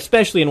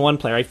 especially in one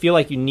player, I feel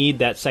like you need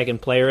that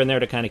second player in there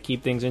to kind of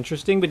keep things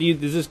interesting. But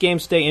does this game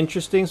stay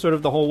interesting sort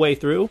of the whole way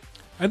through?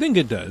 I think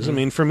it does. I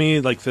mean, for me,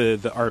 like the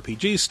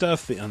RPG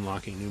stuff, the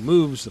unlocking new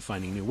moves, the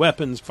finding new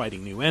weapons,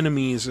 fighting new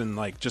enemies, and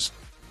like just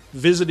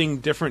visiting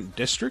different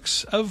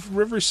districts of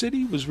River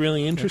City was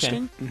really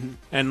interesting. Okay.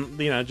 And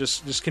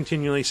just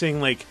continually seeing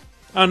like,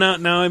 oh,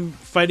 now I'm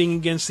fighting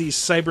against these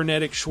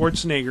cybernetic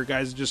Schwarzenegger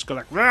guys that just go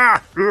like,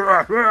 rah,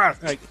 rah, rah.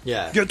 Like,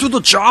 get to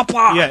the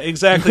chopper. Yeah,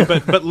 exactly.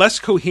 but less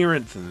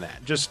coherent than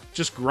that.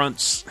 Just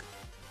grunts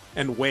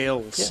and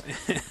wails.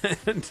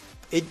 Yeah.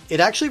 It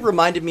actually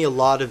reminded me a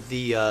lot of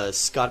the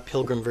Scott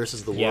Pilgrim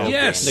versus the World.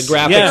 Yes, game. The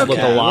graphics look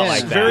a lot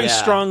like that. Very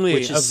strongly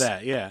which is, of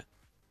that. Yeah.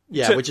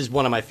 Yeah, So- which is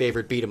one of my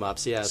favorite beat 'em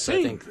ups. Yeah, so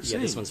I think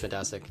Same. this one's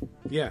fantastic.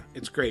 Yeah,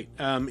 it's great.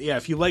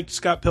 If you liked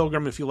Scott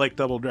Pilgrim, if you like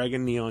Double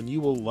Dragon Neon,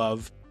 you will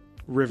love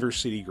River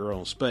City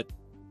Girls. But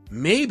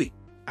maybe,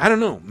 I don't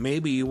know,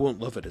 maybe you won't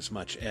love it as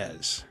much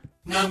as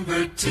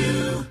Number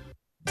 2.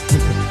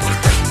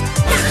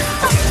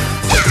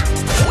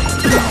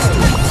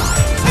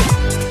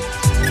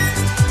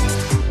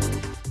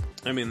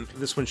 I mean,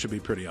 this one should be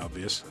pretty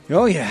obvious.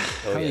 Oh yeah.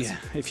 Oh, Oh, yes. yeah.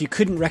 If you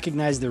couldn't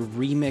recognize the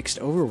remixed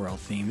Overworld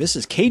theme, this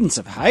is Cadence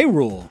of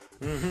Hyrule.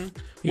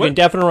 You can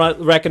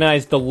definitely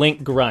recognize the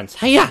Link grunts.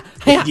 Hiya!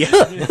 Hiya!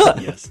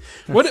 Yes.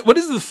 What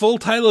is the full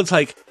title? It's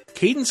like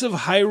Cadence of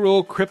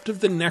Hyrule, Crypt of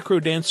the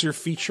Necrodancer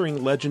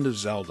featuring Legend of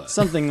Zelda.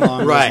 Something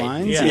along Right. those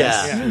lines. Yeah.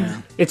 Yes.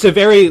 Yeah. It's a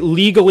very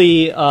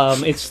legally,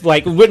 it's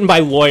like written by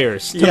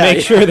lawyers to Yeah,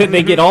 make sure that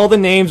they get all the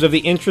names of the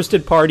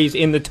interested parties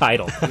in the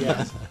title.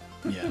 Yeah.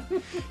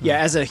 Yeah,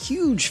 as a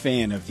huge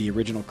fan of the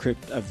original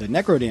Crypt of the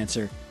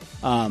Necrodancer,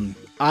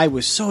 I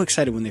was so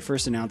excited when they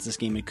first announced this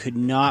game and could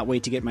not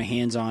wait to get my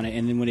hands on it.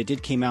 And then when it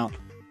did came out,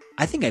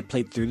 I think I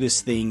played through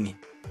this thing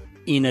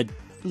in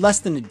less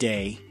than a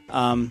day.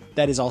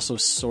 That is also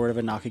sort of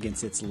a knock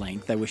against its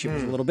length. I wish it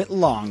was a little bit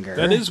longer.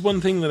 That is one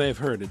thing that I've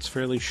heard. It's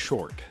fairly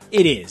short.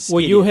 It is.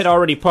 Well, It you is. had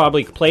already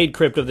probably played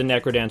Crypt of the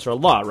Necrodancer a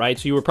lot, right?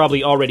 So you were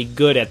probably already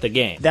good at the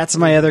game. That's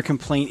my other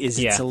complaint is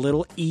it's Yeah. a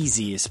little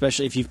easy,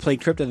 especially if you've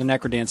played Crypt of the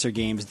Necrodancer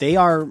games. They're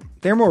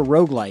more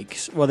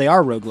roguelikes. Well, they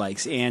are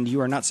roguelikes, and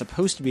you are not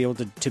supposed to be able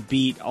to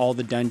beat all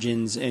the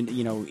dungeons and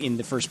in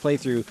the first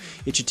playthrough.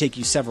 It should take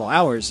you several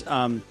hours.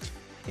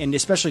 And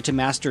especially to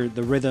master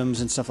the rhythms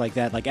and stuff like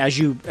that. Like as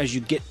you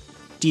get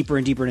deeper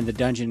and deeper into the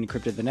dungeon,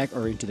 Crypt of the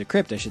or into the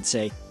crypt, I should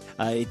say,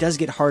 it does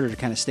get harder to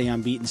kind of stay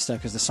on beat and stuff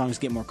because the songs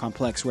get more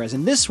complex. Whereas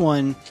in this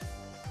one,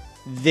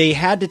 they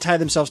had to tie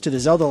themselves to the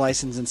Zelda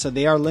license, and so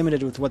they are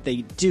limited with what they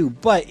do.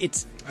 But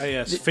it's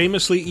Yes,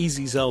 famously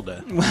easy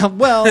Zelda.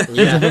 well,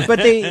 but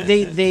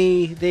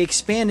they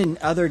expand in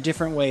other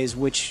different ways,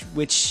 which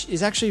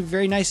is actually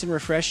very nice and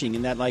refreshing.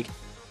 In that, like,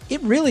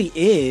 it really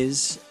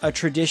is a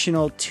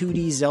traditional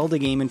 2D Zelda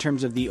game in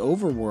terms of the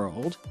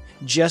overworld.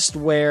 Just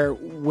where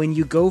when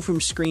you go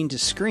from screen to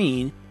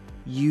screen,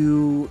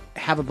 you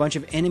have a bunch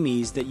of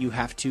enemies that you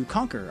have to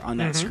conquer on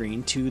that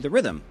screen to the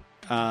rhythm.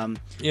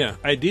 Yeah,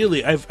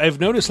 ideally, I've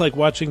noticed, like,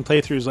 watching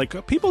playthroughs,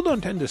 like, people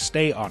don't tend to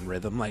stay on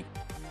rhythm. Like,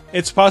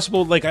 it's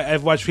possible, like,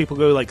 I've watched people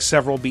go, like,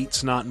 several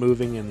beats not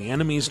moving, and the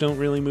enemies don't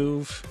really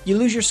move. You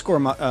lose your score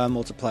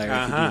multiplier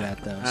if you do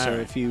that, though. So All right.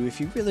 if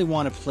you really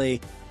want to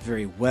play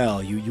very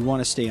well, you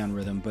want to stay on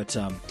rhythm. But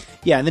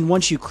yeah, and then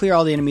once you clear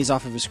all the enemies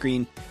off of a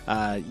screen,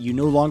 you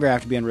no longer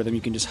have to be on rhythm.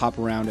 You can just hop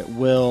around at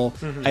will.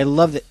 I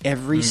love that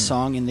every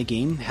song in the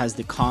game has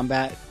the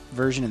combat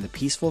version and the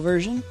peaceful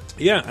version.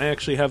 Yeah, I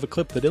actually have a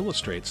clip that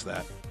illustrates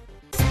that.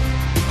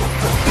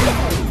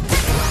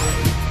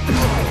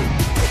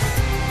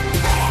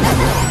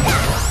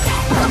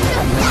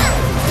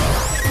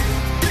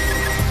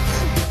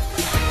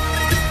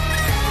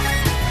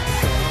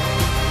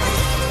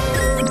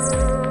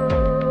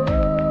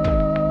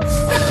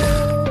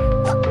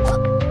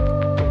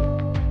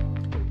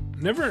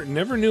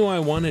 Never knew I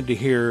wanted to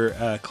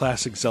hear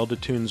classic Zelda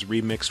tunes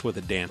remixed with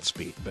a dance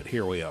beat, but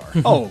here we are.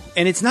 Oh,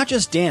 and it's not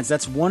just dance.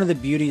 That's one of the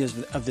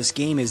beauties of this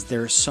game is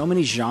there are so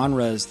many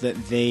genres that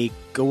they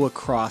go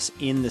across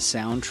in the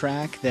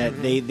soundtrack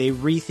that they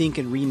rethink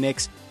and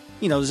remix.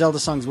 You know, Zelda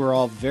songs we're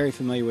all very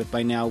familiar with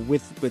by now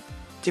with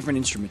different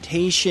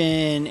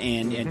instrumentation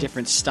and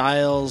different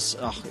styles.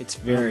 Oh, it's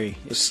very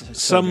it's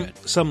so good.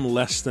 Some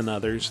less than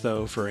others,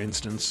 though. For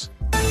instance,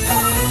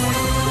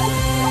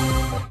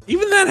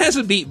 even that has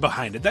a beat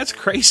behind it. That's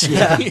crazy.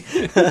 Yeah.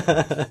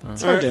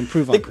 It's hard to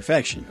improve on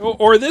perfection.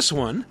 Or this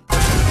one.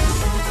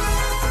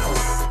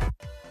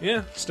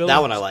 Yeah, still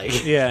That one I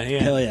like. Yeah,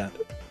 Hell yeah.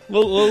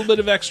 Little bit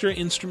of extra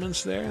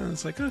instruments there, and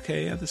it's like,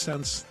 okay, yeah, this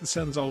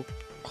sounds all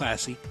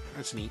classy.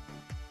 That's neat.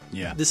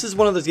 Yeah. This is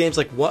one of those games,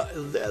 like, what?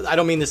 I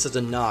don't mean this as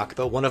a knock,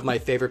 but one of my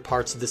favorite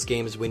parts of this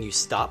game is when you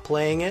stop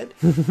playing it,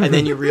 and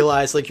then you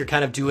realize, like, you're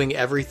kind of doing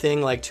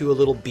everything, like, to a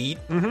little beat.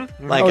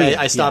 Like,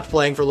 I stopped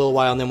playing for a little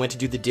while and then went to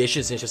do the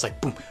dishes, and it's just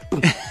like, boom,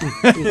 boom,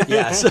 boom, boom.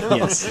 Yeah, so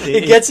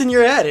it gets in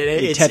your head.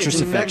 It's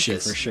Tetris infectious. affection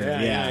for sure.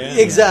 Yeah.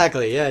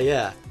 Exactly,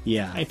 yeah.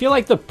 Yeah. I feel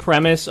like the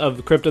premise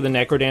of Crypt of the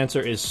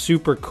Necrodancer is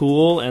super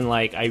cool, and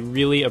like I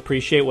really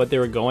appreciate what they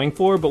were going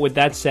for. But with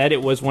that said,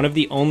 it was one of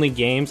the only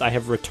games I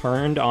have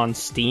returned on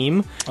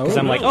Steam because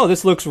I'm like, oh,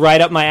 this looks right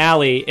up my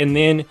alley. And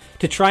then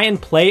to try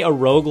and play a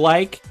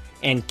roguelike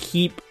and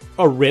keep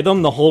a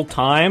rhythm the whole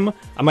time,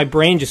 my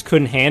brain just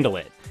couldn't handle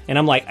it. And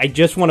I'm like, I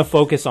just want to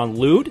focus on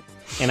loot,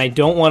 and I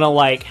don't want to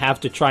like have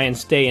to try and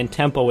stay in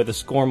tempo with a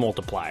score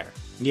multiplier.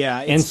 Yeah,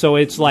 and so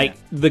it's like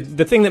the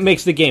thing that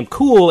makes the game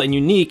cool and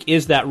unique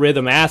is that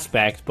rhythm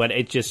aspect, but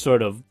it just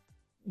sort of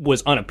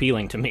was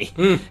unappealing to me.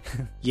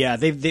 Yeah,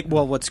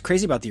 well, what's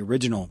crazy about the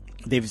original,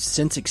 they've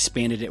since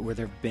expanded it where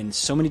there have been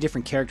so many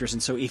different characters,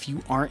 and so if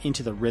you aren't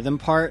into the rhythm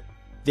part,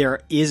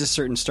 there is a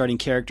certain starting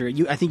character.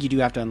 I think you do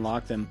have to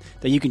unlock them,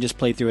 that you can just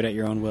play through it at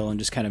your own will and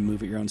just kind of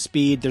move at your own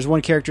speed. There's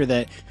one character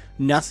that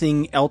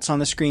nothing else on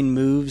the screen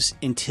moves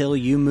until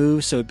you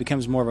move, so it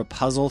becomes more of a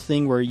puzzle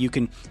thing where you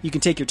can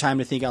take your time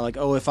to think out, like,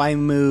 oh, if I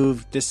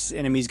move, this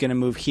enemy's going to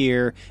move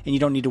here, and you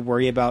don't need to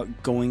worry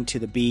about going to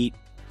the beat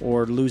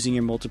or losing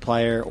your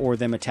multiplier or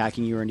them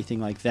attacking you or anything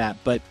like that.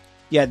 But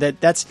yeah,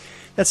 that's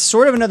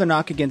sort of another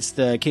knock against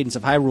the Cadence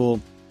of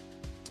Hyrule,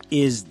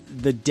 is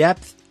the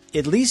depth.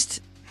 At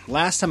least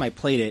last time I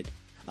played it,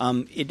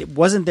 it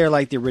wasn't there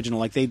like the original.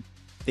 Like they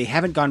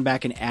haven't gone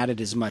back and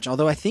added as much.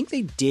 Although I think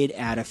they did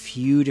add a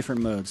few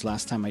different modes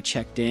last time I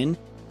checked in.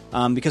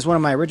 Because one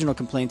of my original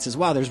complaints is,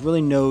 wow, there's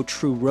really no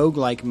true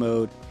roguelike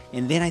mode.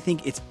 And then I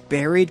think it's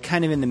buried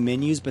kind of in the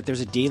menus, but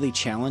there's a daily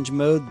challenge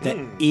mode that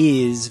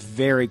is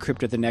very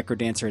Crypt of the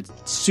Necrodancer. It's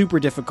super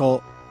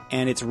difficult,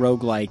 and it's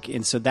roguelike.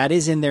 And so that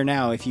is in there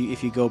now if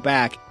you go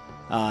back.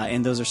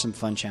 And those are some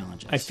fun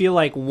challenges. I feel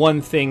like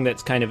one thing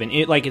that's kind of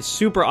it's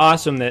super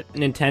awesome that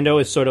Nintendo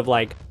is sort of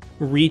like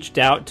reached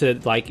out to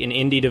like an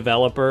indie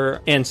developer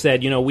and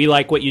said, we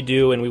like what you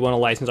do and we want to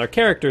license our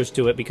characters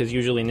to it, because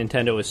usually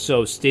Nintendo is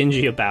so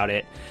stingy about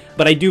it.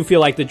 But I do feel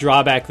like the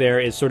drawback there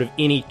is sort of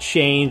any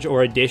change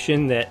or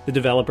addition that the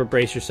developer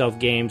Brace Yourself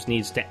Games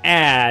needs to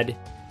add,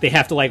 they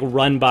have to like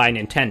run by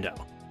Nintendo.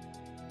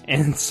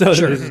 And so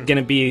There's going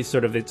to be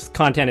sort of, its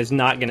content is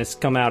not going to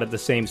come out at the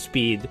same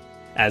speed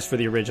as for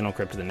the original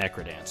Crypt of the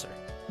Necrodancer.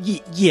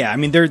 Yeah, I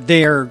mean, they're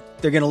going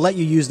to let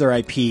you use their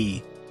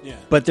IP,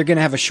 but they're going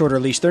to have a shorter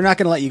leash. They're not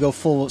going to let you go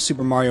full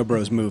Super Mario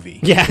Bros. Movie.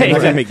 Yeah, they're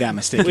not going to make that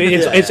mistake.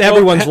 It's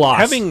everyone's loss.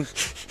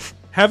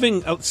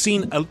 Having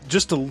seen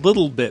just a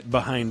little bit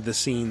behind the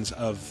scenes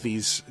of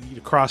these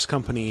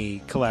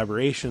cross-company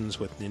collaborations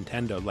with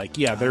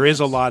Nintendo, there is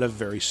a lot of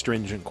very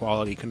stringent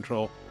quality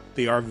control.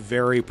 They are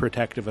very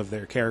protective of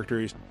their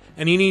characters.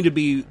 And you need to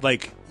be,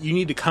 you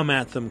need to come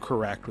at them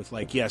correct with,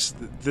 yes,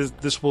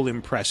 this will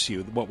impress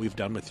you, what we've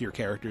done with your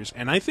characters.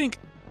 And I think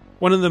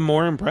one of the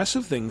more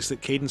impressive things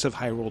that Cadence of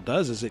Hyrule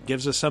does is it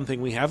gives us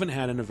something we haven't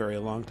had in a very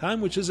long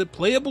time, which is a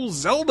playable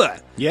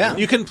Zelda. Yeah.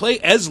 You can play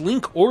as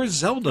Link or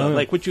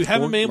Zelda, which you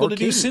haven't been able to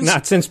do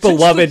since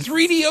beloved the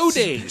 3DO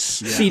days.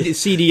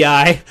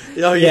 CDI.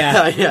 Oh,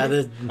 yeah.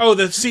 The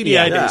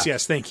CDI days,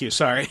 yes, thank you,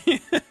 sorry.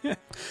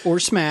 Or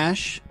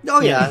Smash.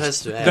 Oh, yeah,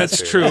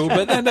 that's true,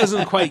 but that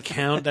doesn't quite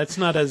count. That's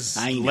not as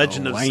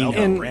Legend of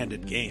Zelda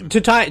branded game. To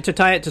tie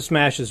it to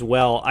Smash as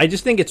well, I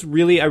just think I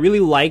really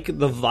like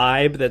the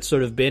vibe that's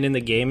sort of been in the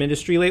game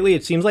industry lately.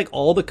 It seems like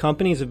all the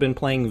companies have been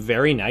playing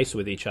very nice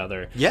with each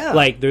other. Yeah.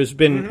 Like, there's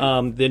been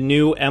the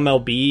new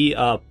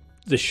MLB,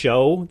 the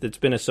show that's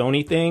been a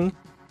Sony thing,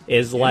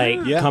 is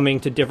coming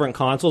to different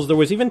consoles. There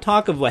was even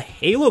talk of a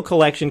Halo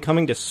collection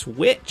coming to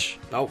Switch.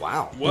 Oh,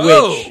 wow.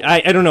 Whoa. Which,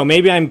 I don't know,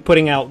 maybe I'm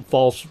putting out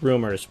false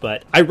rumors,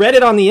 but I read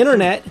it on the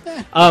internet.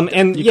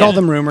 And you call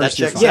them rumors.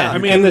 Yeah,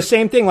 and the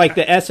same thing, like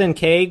the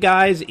SNK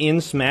guys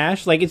in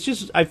Smash, it's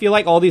just, I feel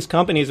like all these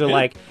companies are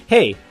like,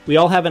 hey, we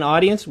all have an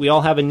audience, we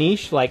all have a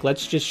niche,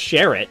 let's just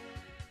share it.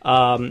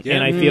 And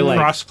I feel like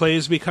crossplay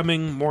is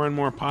becoming more and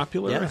more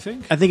popular. I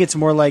think it's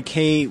more like,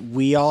 hey,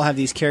 we all have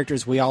these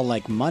characters, we all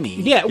like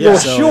money. Yeah, well,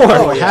 so sure.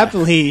 We'll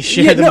happily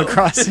share them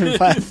across the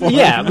platform.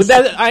 Yeah, but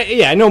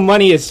I know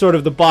money is sort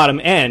of the bottom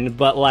end,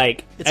 but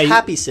it's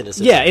happy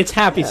cynicism. Yeah, it's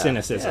happy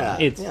cynicism.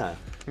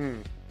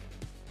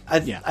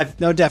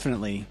 No,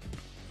 definitely.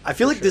 I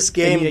feel like this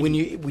game, when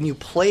you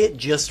play it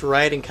just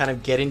right and kind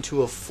of get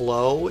into a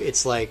flow,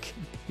 it's like.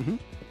 Mm-hmm.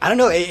 I don't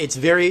know, it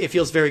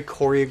feels very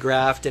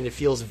choreographed, and it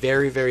feels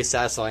very, very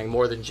satisfying,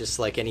 more than just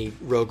any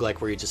roguelike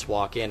where you just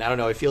walk in. I don't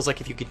know, it feels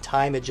like if you could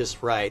time it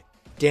just right,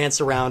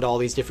 dance around all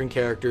these different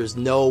characters,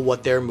 know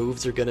what their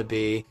moves are going to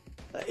be,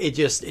 it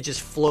just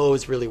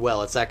flows really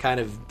well. It's that kind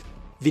of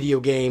video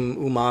game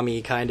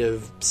umami kind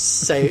of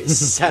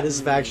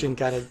satisfaction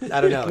kind of, I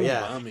don't know,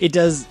 yeah. It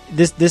does,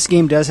 this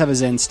game does have a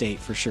zen state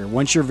for sure.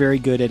 Once you're very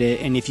good at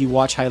it, and if you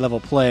watch high level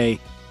play,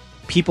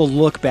 people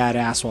look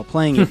badass while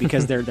playing it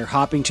because they're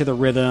hopping to the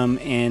rhythm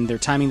and they're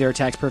timing their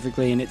attacks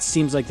perfectly, and it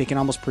seems like they can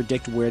almost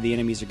predict where the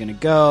enemies are going to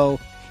go.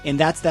 And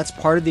that's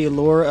part of the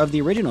allure of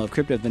the original of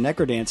Crypt of the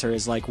Necrodancer,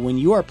 is when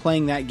you are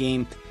playing that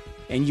game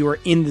and you are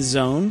in the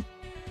zone,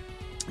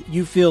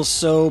 you feel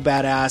so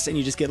badass and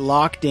you just get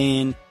locked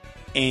in,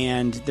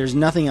 and there's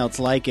nothing else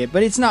like it.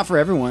 But it's not for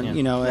everyone,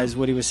 as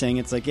Woody was saying.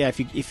 It's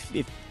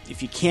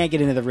if you can't get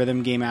into the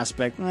rhythm game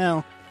aspect,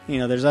 well,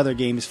 there's other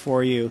games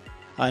for you.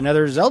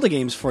 Another Zelda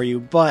games for you,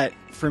 but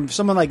from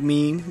someone like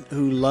me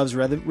who loves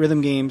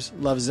rhythm games,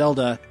 loves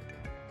Zelda,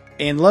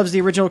 and loves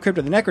the original Crypt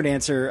of the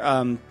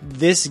Necrodancer,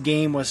 this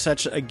game was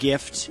such a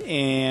gift,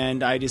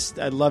 and I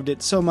loved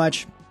it so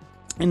much.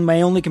 And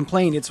my only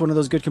complaint, it's one of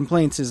those good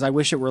complaints, is I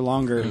wish it were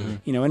longer.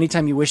 Mm-hmm.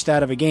 Anytime you wish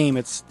that of a game,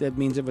 that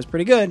means it was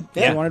pretty good.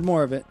 Yeah. I wanted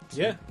more of it.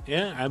 Yeah,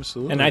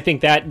 absolutely. And I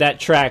think that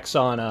tracks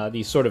on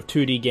these sort of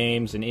 2D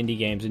games and indie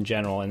games in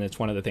general, and it's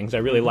one of the things I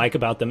really like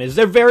about them, is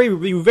you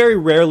very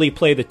rarely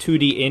play the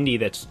 2D indie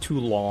that's too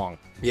long.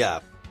 Yeah.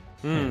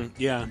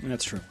 Yeah,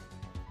 that's true.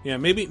 Yeah,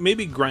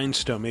 maybe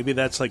Grindstone. Maybe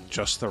that's like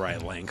just the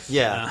right length.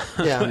 Yeah.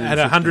 At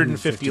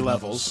 150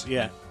 levels.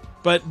 Yeah.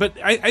 But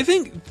I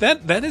think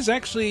that is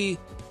actually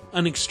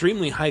an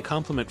extremely high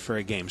compliment for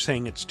a game,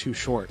 saying it's too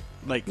short.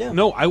 Like,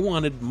 no, I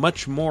wanted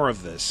much more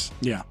of this.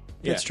 Yeah,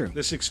 that's true.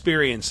 This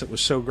experience that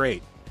was so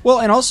great. Well,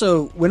 and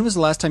also, when was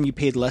the last time you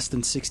paid less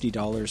than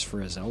 $60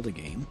 for a Zelda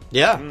game?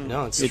 Yeah,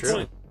 no, it's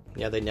true.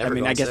 Yeah, they never. I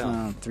mean, go I guess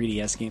 3DS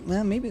 3DS game.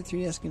 Well, maybe the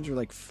 3DS games are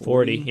like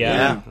 40.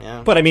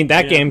 Yeah. But I mean,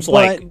 that game's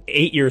like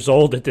 8 years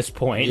old at this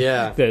point.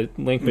 Yeah. The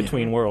Link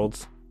Between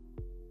Worlds.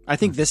 I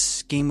think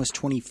this game was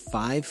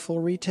 $25 full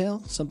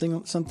retail,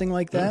 something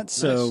like that.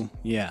 So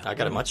yeah, I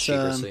got it much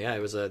cheaper. So yeah, it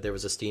was there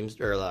was a Steam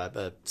or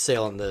a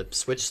sale on the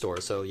Switch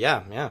store. So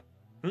yeah.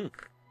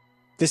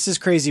 This is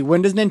crazy.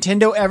 When does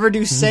Nintendo ever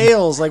do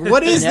sales? Like,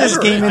 what is this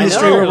game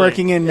industry we're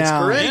working in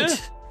now? It's great. Yeah.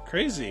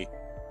 Crazy.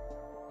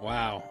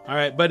 Wow. All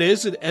right, but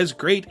is it as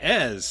great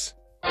as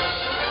Number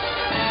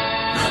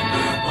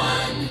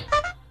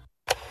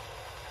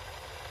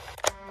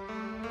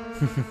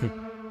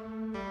 1?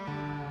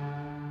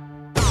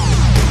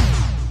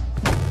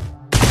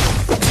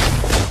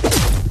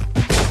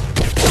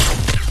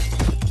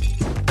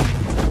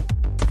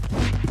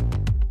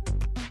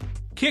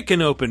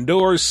 kicking open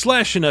doors,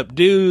 slashing up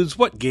dudes?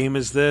 What game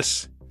is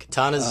this?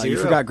 Katana Zero. You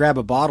forgot grab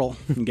a bottle.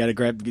 You got to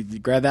grab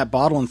that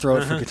bottle and throw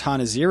it for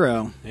Katana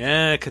Zero.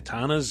 Yeah,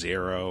 Katana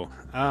Zero.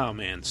 Oh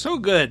man, so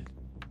good.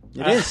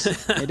 It is.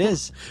 It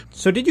is.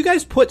 So did you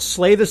guys put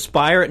Slay the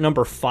Spire at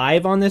number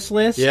 5 on this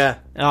list? Yeah.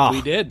 Oh,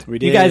 We did.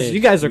 You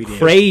guys are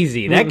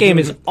crazy. That game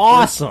is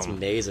awesome. It's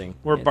amazing.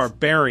 We're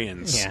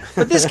barbarians. Yeah.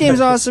 But this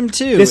game's awesome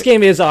too. This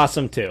game is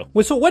awesome too.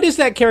 Well, so what is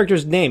that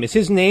character's name? Is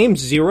his name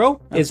Zero?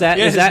 Is that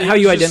his name how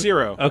is you just identify?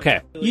 Zero. Okay.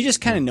 You just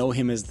kind of know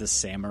him as the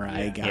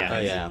samurai guy. Yeah. Oh,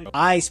 yeah.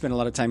 I spent a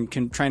lot of time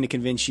trying to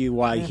convince you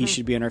why he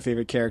should be on our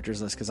favorite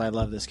characters list because I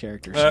love this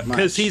character so much.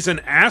 Because he's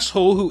an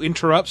asshole who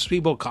interrupts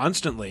people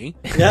constantly.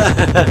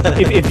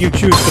 if you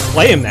choose to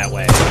play him that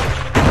way.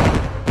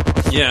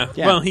 Yeah.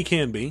 Well, he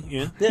can be.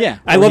 Yeah.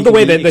 I love the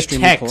way that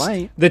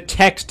the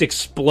text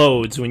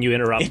explodes when you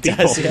interrupt people.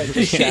 Does,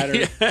 just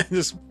shatter.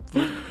 Just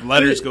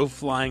letters go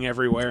flying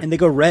everywhere. And they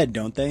go red,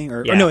 don't they?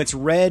 Or no, it's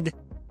red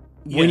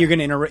when you're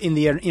going to in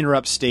the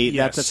interrupt state.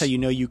 Yes. That's how you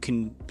know you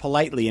can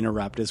politely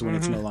interrupt is when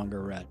it's no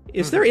longer red.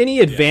 Is there any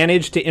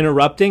advantage to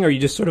interrupting, or you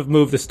just sort of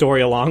move the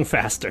story along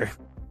faster?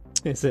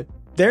 Is it?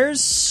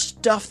 There's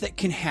stuff that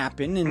can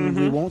happen, and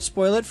we won't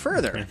spoil it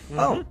further.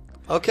 Oh,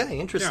 okay,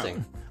 interesting.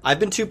 Yeah. I've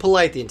been too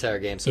polite the entire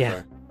game so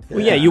far.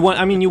 Well, yeah, you want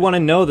to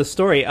know the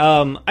story.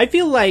 I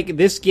feel like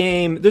this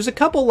game, there's a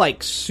couple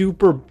like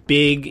super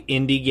big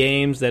indie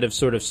games that have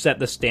sort of set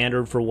the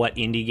standard for what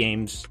indie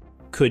games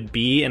could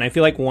be, and I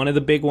feel like one of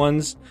the big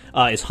ones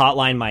is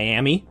Hotline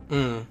Miami.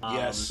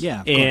 Yes.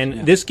 Yeah.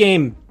 This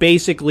game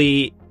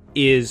basically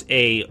is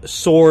a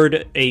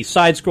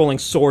side-scrolling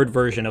sword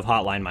version of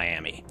Hotline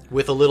Miami.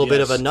 With a little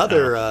bit of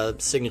another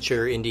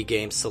signature indie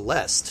game,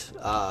 Celeste.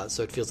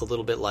 So it feels a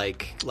little bit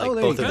like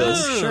both of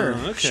those. Sure.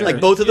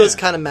 Like both of those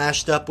kind of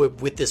mashed up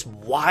with this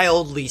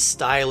wildly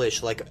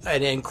stylish, like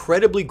an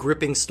incredibly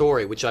gripping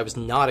story, which I was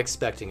not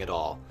expecting at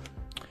all.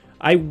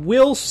 I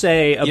will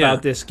say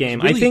about this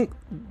game, I think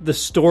the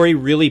story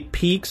really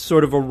peaks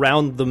sort of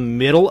around the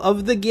middle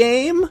of the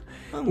game,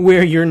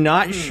 where you're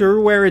not sure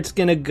where it's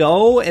going to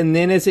go, and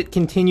then as it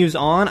continues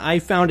on, I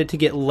found it to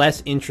get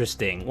less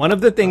interesting. One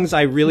of the things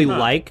I really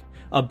like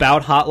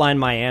about Hotline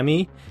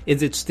Miami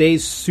is it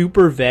stays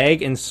super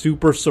vague and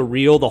super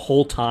surreal the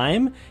whole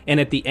time, and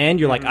at the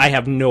end, you're like, I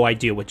have no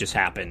idea what just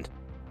happened.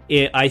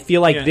 I feel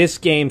like this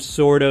game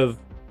sort of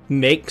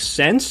makes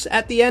sense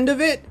at the end of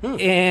it,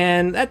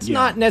 and that's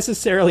not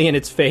necessarily in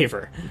its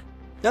favor.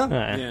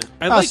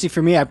 See,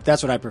 for me,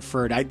 that's what I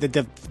preferred.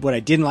 What I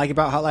didn't like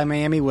about Hotline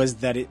Miami was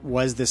that it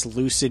was this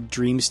lucid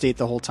dream state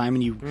the whole time,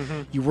 and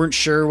you weren't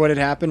sure what had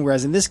happened.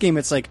 Whereas in this game,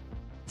 it's like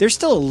there's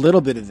still a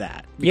little bit of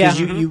that because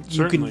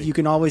you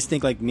can always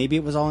think like maybe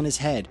it was all in his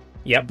head.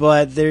 Yep.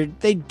 But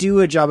they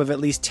do a job of at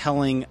least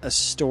telling a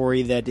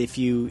story that if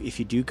you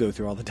do go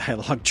through all the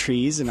dialogue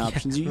trees and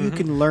options, you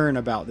can learn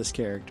about this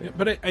character. Yeah,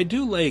 but I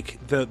do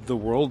like the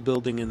world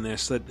building in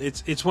this. That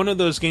it's one of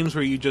those games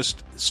where you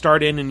just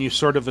start in and you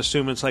sort of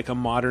assume it's like a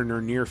modern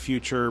or near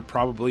future,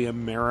 probably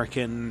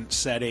American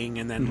setting,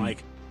 and then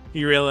like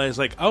you realize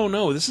like, oh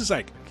no, this is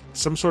like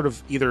some sort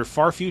of either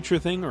far future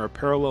thing or a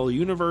parallel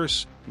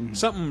universe.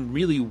 Something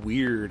really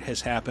weird has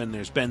happened.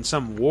 There's been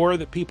some war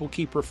that people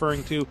keep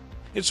referring to.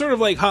 It's sort of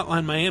like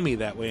Hotline Miami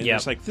that way. And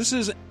it's like, this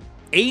is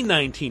a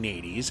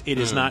 1980s. It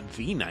is not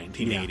the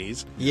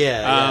 1980s.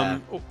 Yeah.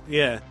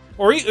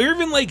 Or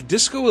even like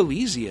Disco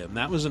Elysium.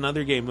 That was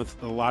another game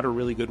with a lot of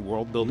really good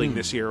world building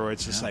this year where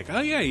it's just like,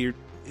 oh yeah, you're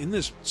in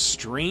this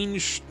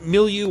strange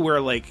milieu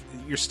where like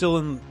you're still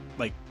in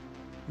like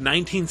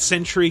 19th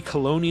century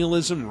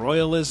colonialism,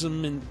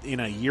 royalism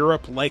in a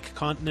Europe-like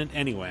continent.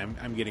 Anyway,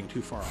 I'm getting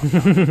too far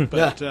off.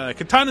 But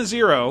Katana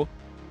Zero...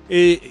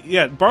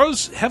 it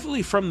borrows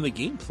heavily from the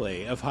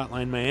gameplay of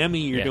Hotline Miami.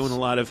 You're doing a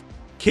lot of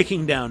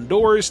kicking down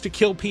doors to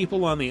kill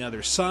people on the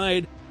other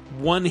side.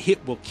 one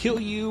hit will kill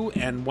you,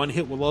 and one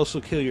hit will also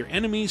kill your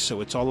enemies,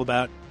 so it's all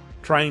about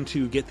trying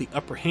to get the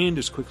upper hand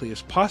as quickly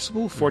as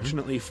possible.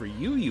 Fortunately for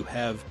you, you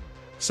have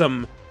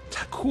some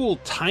cool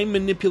time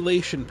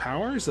manipulation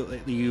powers that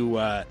let you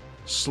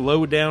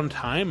slow down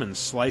time and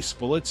slice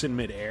bullets in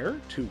midair,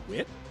 to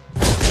wit.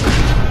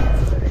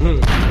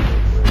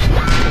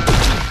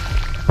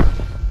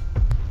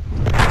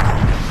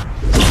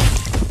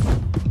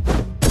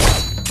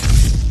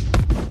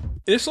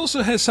 This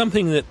also has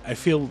something that I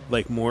feel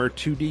like more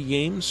 2D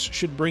games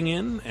should bring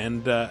in,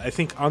 and I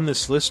think on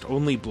this list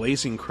only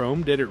Blazing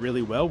Chrome did it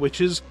really well,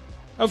 which is,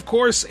 of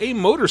course, a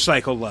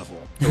motorcycle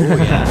level. Oh,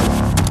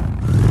 yeah.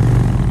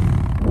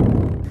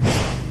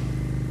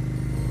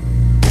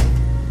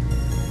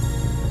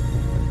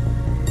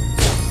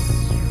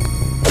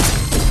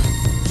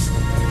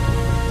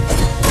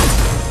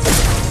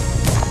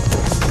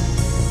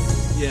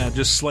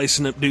 Just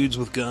slicing up dudes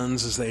with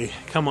guns as they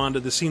come onto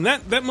the scene.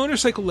 That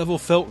motorcycle level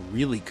felt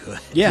really good.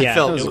 Yeah, it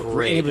felt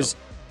great. It was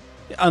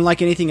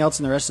unlike anything else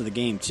in the rest of the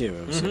game too.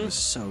 It was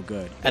so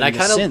good. And I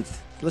kind of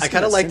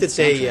like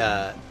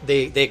that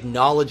they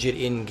acknowledge it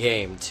in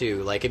game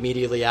too. Like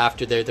immediately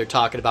after they're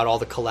talking about all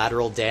the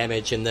collateral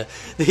damage and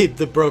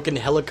the broken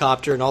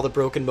helicopter and all the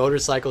broken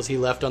motorcycles he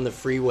left on the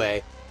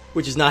freeway,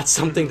 which is not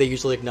something they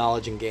usually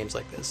acknowledge in games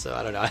like this. So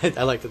I don't know.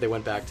 I like that they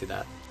went back to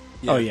that.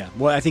 Yeah. Oh yeah.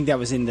 Well, I think that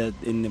was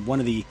in one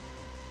of the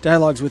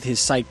dialogues with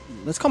his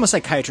let's call him a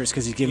psychiatrist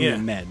because he's giving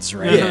him meds,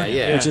 right?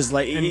 Yeah. Which is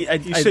like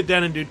you sit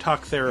down and do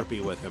talk therapy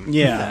with him.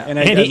 Yeah, and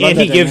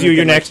he gives you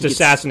your next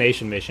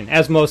assassination mission,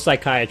 as most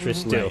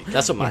psychiatrists do. Right.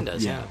 That's what mine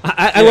does. Yeah.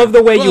 I love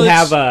the way you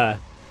have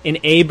an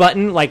A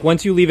button. Like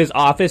once you leave his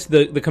office,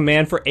 the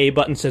command for A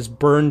button says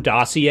 "Burn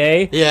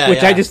Dossier,"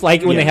 which I just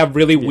like when they have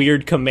really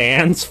weird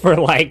commands for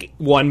like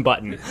one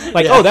button.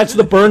 Like, oh, that's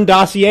the Burn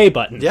Dossier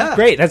button. Yeah,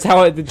 great. That's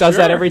how it does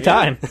that every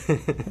time.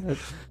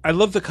 I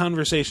love the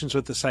conversations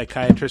with the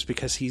psychiatrist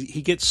because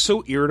he gets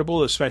so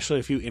irritable, especially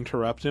if you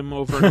interrupt him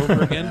over and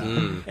over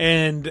again.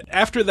 And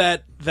after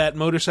that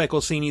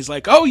motorcycle scene, he's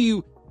like, "Oh,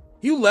 you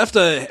left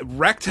a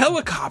wrecked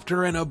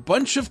helicopter and a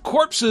bunch of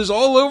corpses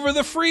all over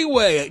the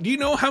freeway. Do you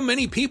know how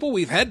many people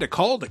we've had to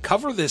call to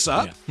cover this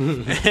up?"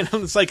 And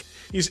it's like,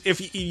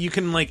 if you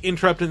can like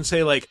interrupt and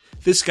say like,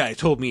 "This guy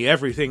told me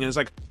everything," and it's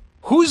like,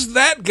 "Who's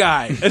that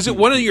guy? Is it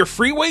one of your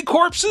freeway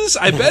corpses?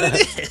 I bet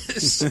it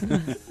is."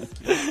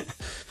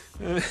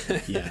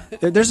 Yeah,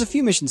 there's a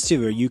few missions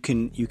too where you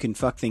can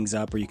fuck things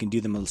up, or you can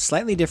do them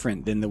slightly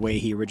different than the way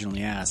he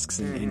originally asks,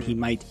 and he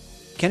might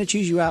kind of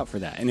choose you out for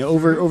that. And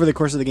over the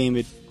course of the game,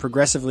 it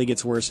progressively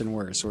gets worse and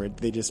worse, where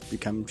they just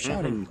become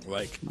shouting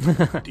like,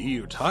 "Do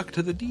you talk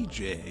to the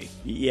DJ?"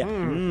 Yeah.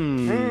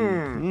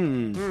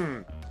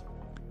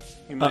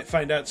 You might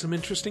find out some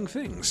interesting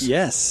things.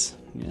 Yes.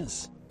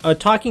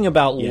 Talking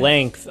about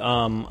length,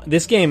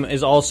 this game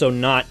is also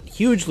not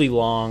hugely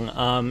long,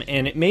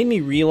 and it made me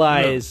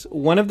realize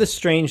one of the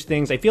strange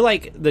things. I feel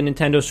like the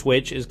Nintendo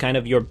Switch is kind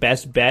of your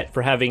best bet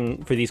for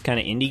these kind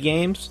of indie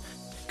games,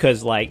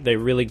 because like they're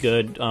really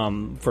good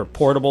for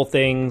portable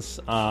things,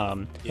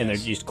 and they're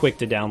just quick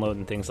to download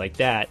and things like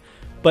that.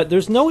 But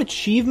there's no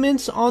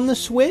achievements on the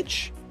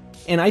Switch,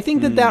 and I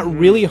think that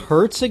really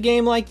hurts a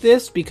game like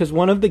this, because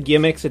one of the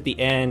gimmicks at the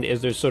end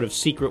is there's sort of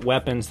secret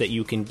weapons that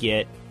you can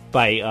get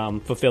by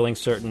fulfilling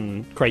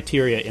certain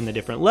criteria in the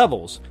different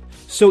levels.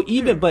 So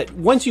but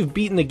once you've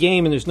beaten the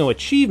game and there's no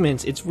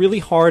achievements, it's really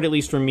hard, at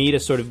least for me, to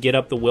sort of get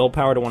up the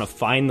willpower to want to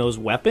find those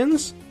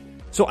weapons.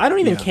 So I don't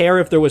even care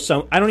if there was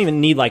I don't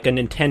even need like a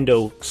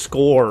Nintendo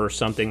score or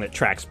something that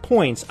tracks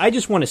points. I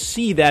just want to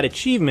see that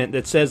achievement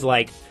that says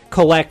like,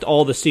 collect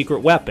all the secret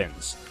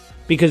weapons.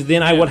 Because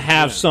then I would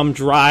have some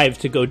drive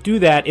to go do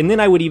that, and then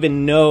I would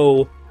even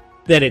know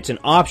that it's an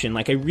option.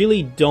 Like, I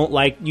really don't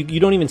like... You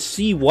don't even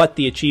see what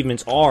the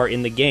achievements are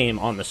in the game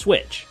on the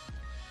Switch.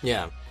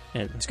 Yeah.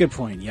 And it's a good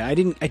point. Yeah, I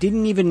didn't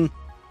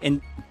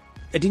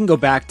go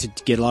back to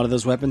get a lot of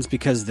those weapons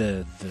because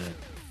the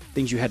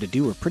things you had to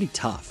do were pretty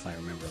tough, I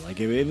remember.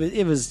 Like,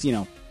 it was,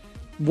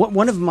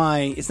 one of my...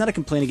 It's not a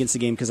complaint against the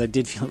game because I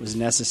did feel it was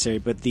necessary,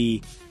 but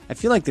I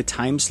feel like the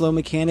time slow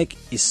mechanic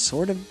is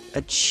sort of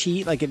a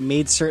cheat. Like, it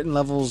made certain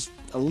levels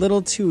a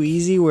little too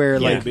easy where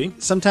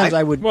sometimes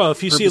I would... Well,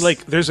 if you see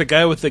like there's a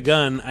guy with a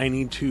gun, I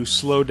need to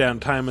slow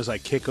down time as I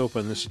kick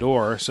open this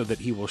door so that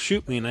he will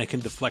shoot me and I can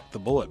deflect the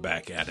bullet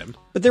back at him.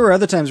 But there were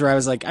other times where I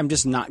was like, I'm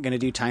just not going to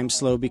do time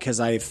slow because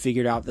I've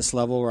figured out this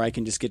level where I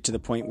can just get to the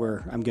point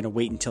where I'm going to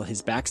wait until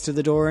his back's to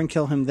the door and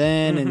kill him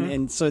then.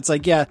 And so it's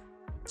like,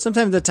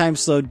 sometimes the time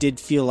slow did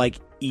feel like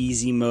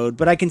easy mode,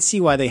 but I can see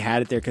why they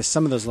had it there because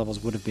some of those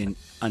levels would have been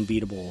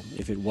unbeatable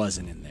if it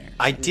wasn't in there.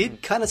 I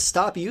did kind of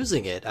stop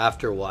using it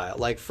after a while.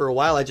 Like for a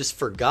while I just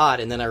forgot,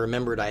 and then I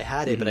remembered I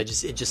had it, but it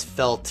just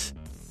felt,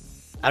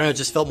 I don't know, it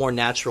just felt more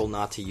natural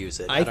not to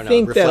use it. I don't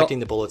know. Reflecting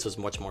the bullets was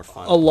much more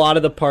fun. A lot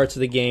of the parts of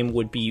the game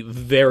would be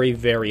very,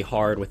 very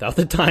hard without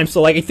the time.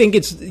 So like I think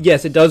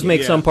it does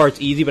make some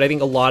parts easy, but I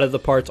think a lot of the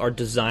parts are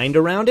designed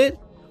around it.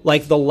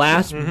 Like the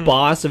last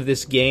boss of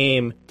this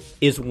game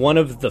is one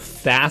of the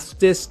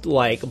fastest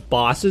like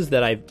bosses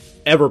that I've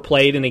ever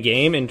played in a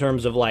game in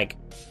terms of like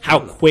how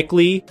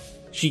quickly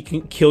she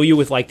can kill you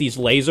with like these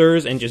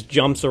lasers and just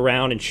jumps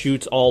around and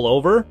shoots all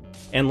over.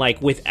 And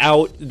like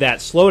without that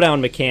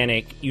slowdown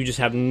mechanic, you just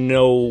have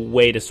no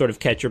way to sort of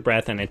catch your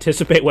breath and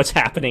anticipate what's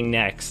happening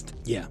next.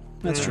 Yeah,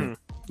 that's true.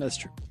 That's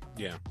true.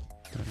 Yeah.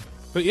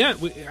 But yeah,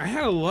 I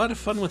had a lot of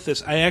fun with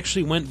this. I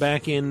actually went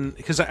back in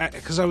because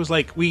I was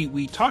like,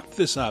 we talked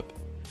this up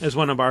as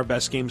one of our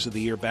best games of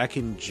the year back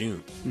in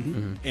June,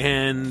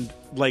 and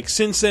like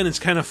since then it's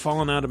kind of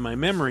fallen out of my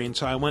memory. And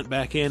so I went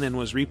back in and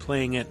was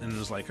replaying it and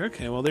was like,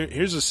 okay, well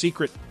here's a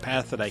secret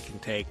path that I can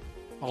take.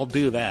 I'll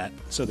do that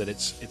so that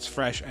it's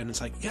fresh. And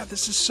it's like, yeah,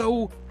 this is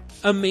so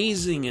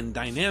amazing and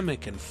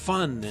dynamic and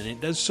fun, and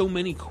it does so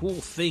many cool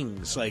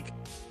things. Like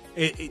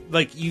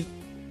like you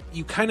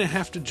kind of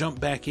have to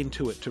jump back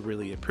into it to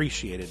really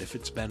appreciate it if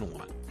it's been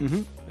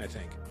one, I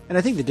think. And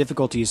I think the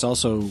difficulty is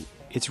also,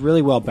 it's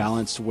really well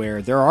balanced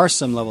where there are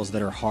some levels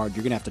that are hard.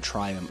 You're going to have to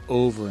try them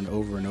over and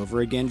over and over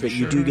again, but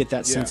you do get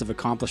that sense of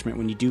accomplishment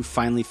when you do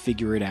finally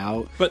figure it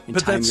out and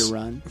time your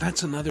run.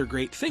 That's another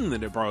great thing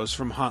that it borrows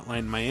from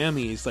Hotline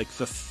Miami is like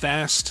the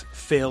fast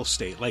fail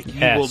state. Like you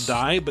will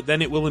die, but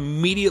then it will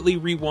immediately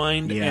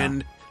rewind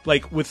and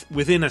like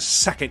within a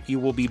second you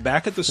will be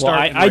back at the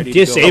start. Well, I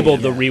disabled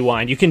the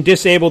rewind. You can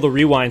disable the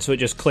rewind so it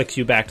just clicks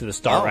you back to the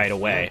start right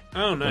away.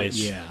 Oh, nice.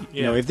 Yeah.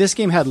 You know, if this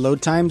game had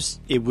load times,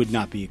 it would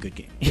not be a good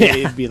game.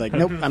 It'd be like,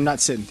 nope, I'm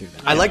not sitting through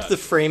that. I liked the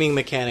framing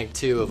mechanic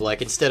too of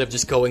like instead of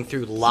just going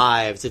through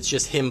lives, it's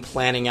just him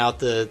planning out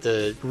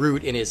the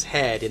route in his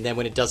head, and then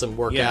when it doesn't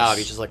work out,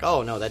 he's just like,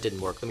 oh no, that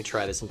didn't work. Let me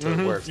try this until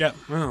it works. Yeah,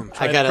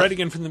 try it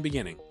again from the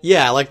beginning.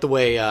 Yeah, I like the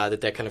way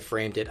that kind of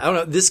framed it. I don't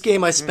know. This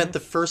game, I spent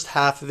the first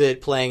half of it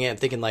playing it and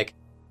thinking like,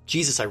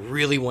 Jesus, I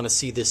really want to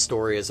see this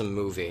story as a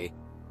movie.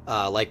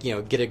 Like, you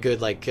know, get a good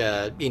like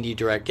indie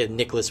direct, get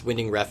Nicholas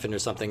Winding Refn or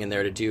something in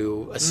there to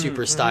do a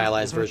super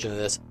stylized version of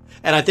this.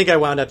 And I think I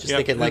wound up just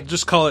thinking like,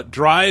 just call it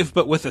Drive,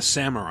 but with a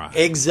samurai.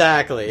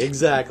 Exactly.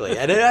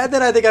 And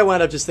then I think I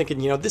wound up just thinking,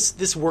 you know,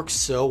 this works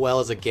so well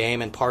as a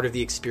game, and part of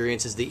the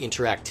experience is the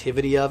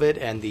interactivity of it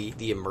and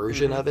the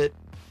immersion of it.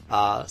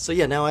 So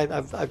yeah, now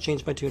I've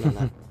changed my tune on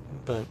that.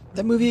 But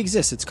that movie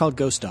exists. It's called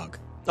Ghost Dog.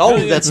 Oh,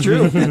 that's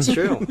true. That's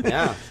true.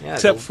 Yeah.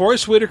 Except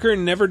Forrest Whitaker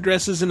never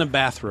dresses in a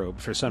bathrobe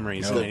for some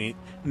reason.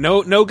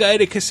 No guy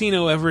at a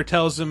casino ever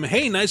tells him,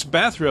 "Hey, nice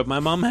bathrobe. My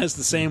mom has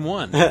the same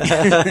one."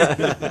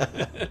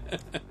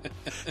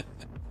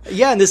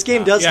 Yeah, and this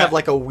game does have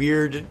like a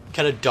weird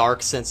kind of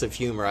dark sense of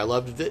humor. I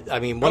loved it. I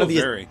mean, one of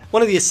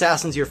the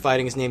assassins you're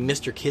fighting is named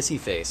Mr. Kissy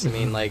Face. I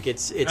mean, like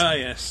it's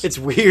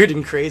weird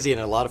and crazy and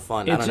a lot of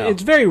fun. I don't know.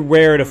 It's very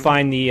rare to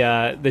find the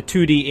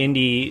 2D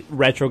indie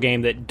retro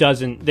game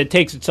that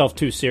takes itself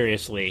too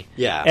seriously.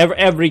 Yeah,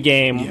 every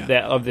game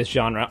of this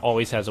genre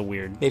always has a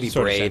weird maybe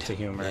sort Braid of sense of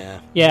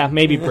humor. Yeah,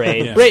 maybe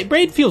Braid.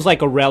 Braid feels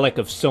like a relic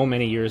of so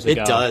many years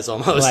ago. It does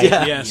almost. Like,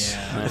 yes,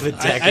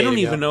 I don't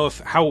even know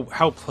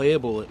how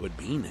playable it would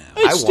be now.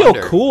 It's still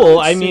cool.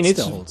 I mean,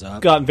 it's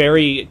got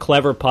very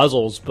clever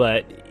puzzles,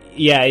 but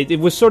yeah, it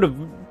was sort of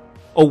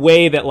a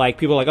way that like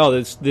people are like,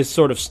 oh, this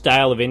sort of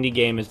style of indie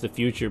game is the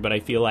future. But I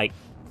feel like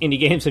indie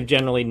games have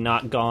generally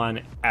not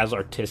gone as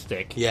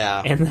artistic.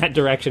 Yeah, in that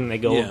direction. They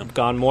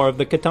gone more of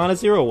the Katana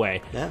Zero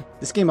way. Yeah,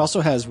 this game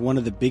also has one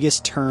of the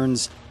biggest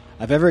turns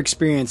I've ever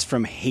experienced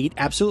from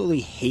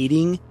absolutely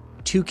hating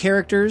two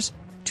characters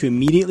to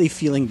immediately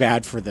feeling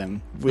bad for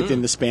them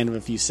within the span of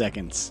a few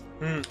seconds.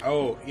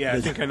 Oh, yeah,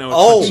 I think I know which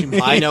one you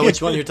mean. I know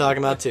which one you're talking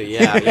about, too.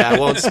 Yeah, I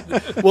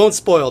won't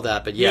spoil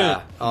that, but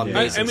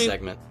amazing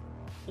segment.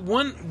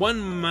 One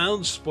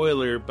mild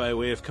spoiler by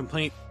way of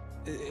complaint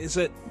is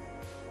that,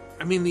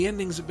 I mean, the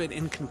ending's a bit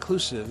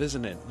inconclusive,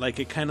 isn't it? Like,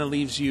 it kind of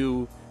leaves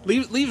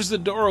the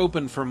door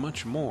open for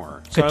much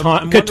more. So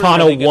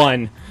Katana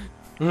 1.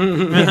 I'm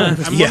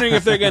wondering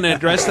if they're going to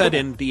address that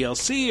in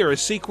DLC or a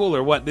sequel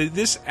or what.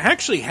 This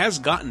actually has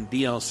gotten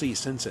DLC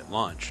since it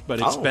launched, but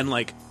it's been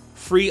like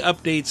free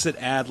updates that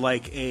add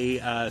like a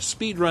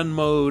speedrun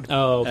mode,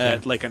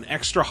 like an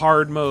extra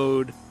hard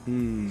mode.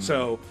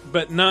 So,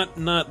 but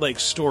not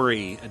like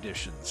story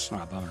additions.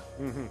 Oh, bummer.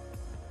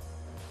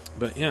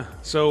 But yeah,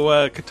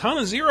 so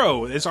Katana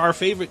Zero is our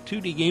favorite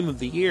 2D game of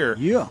the year.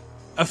 Yeah.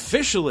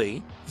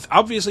 Officially,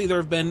 obviously there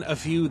have been a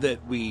few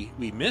that we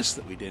missed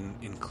that we didn't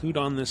include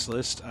on this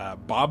list.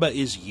 Baba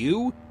Is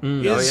You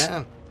is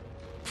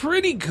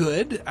pretty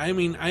good. I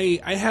mean,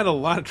 I had a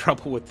lot of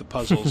trouble with the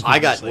puzzles. I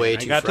got way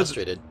too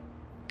frustrated.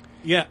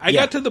 I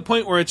got to the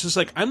point where it's just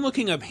like, I'm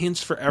looking up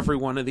hints for every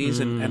one of these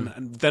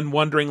and then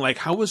wondering, like,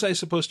 how was I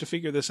supposed to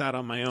figure this out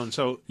on my own?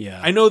 So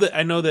I know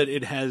that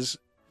it has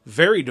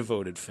very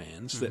devoted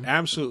fans that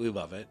absolutely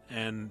love it,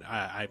 and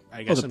I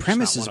guess the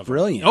premise is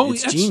brilliant.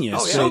 It's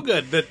genius. Oh, so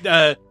good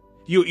that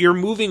you're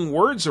moving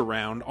words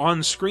around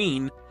on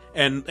screen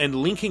and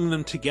linking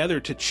them together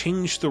to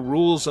change the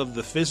rules of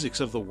the physics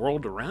of the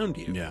world around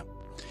you. Yeah,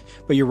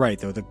 but you're right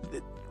though.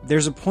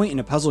 There's a point in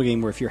a puzzle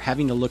game where if you're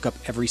having to look up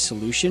every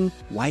solution,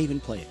 why even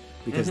play it?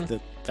 because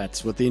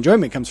that's what the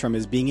enjoyment comes from,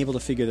 is being able to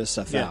figure this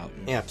stuff out.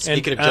 Yeah,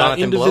 speaking of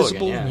Jonathan Blow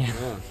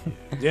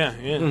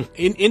again.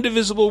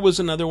 Indivisible was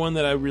another one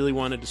that I really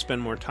wanted to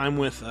spend more time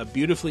with. A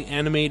beautifully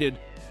animated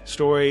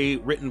story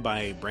written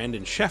by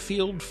Brandon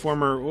Sheffield,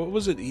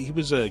 he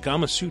was a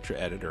Gama Sutra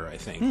editor, I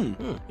think.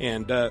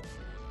 And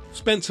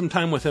spent some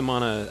time with him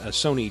on a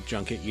Sony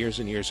junket years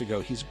and years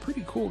ago. He's a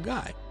pretty cool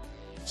guy.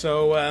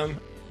 So,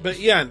 but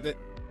yeah,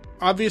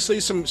 obviously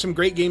some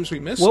great games we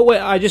missed. What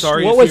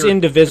was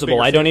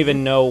Indivisible? I don't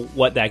even know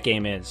what that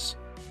game is.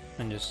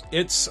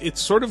 It's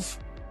sort of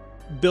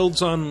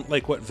builds on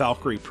like what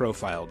Valkyrie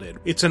Profile did.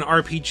 It's an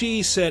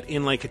RPG set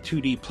in like a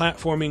 2D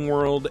platforming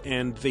world,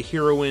 and the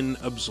heroine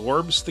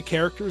absorbs the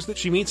characters that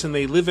she meets, and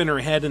they live in her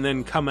head and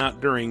then come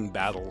out during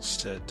battles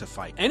to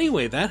fight.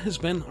 Anyway, that has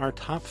been our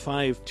top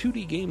 5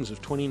 2D games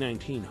of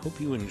 2019. Hope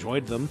you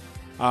enjoyed them.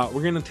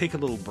 We're going to take a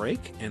little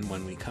break, and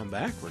when we come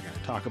back, we're going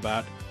to talk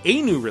about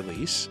a new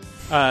release,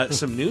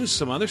 some news,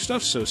 some other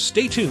stuff, so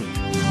stay tuned.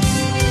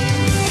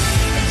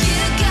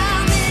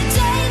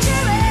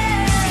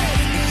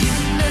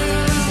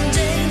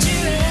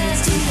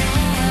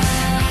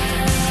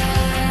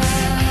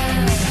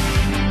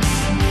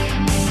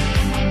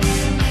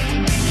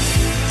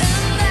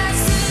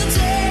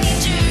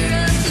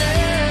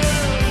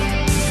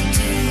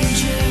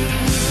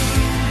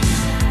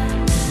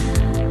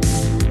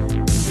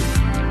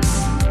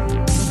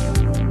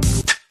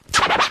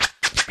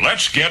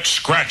 Let's get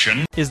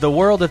scratching. Is the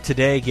world of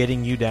today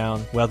getting you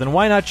down? Well, then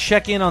why not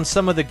check in on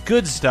some of the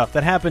good stuff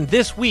that happened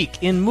this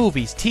week in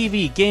movies,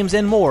 TV, games,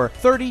 and more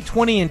 30,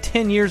 20, and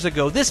 10 years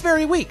ago this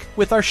very week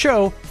with our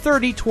show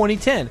 30, 20,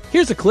 10.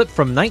 Here's a clip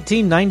from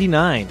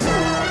 1999.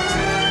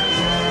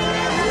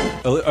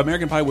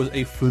 American Pie was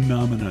a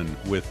phenomenon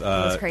with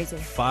was crazy.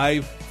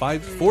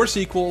 4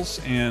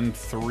 sequels and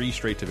 3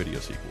 straight-to-video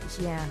sequels.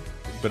 Yeah.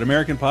 But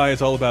American Pie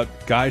is all about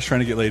guys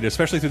trying to get laid,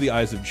 especially through the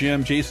eyes of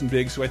Jim, Jason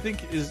Biggs, who I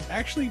think is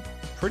actually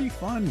pretty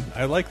fun.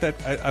 I like that.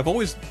 I've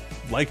always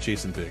liked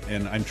Jason Biggs,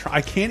 and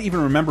I can't even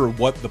remember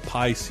what the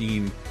pie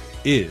scene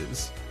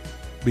is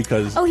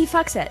because he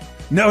fucks it.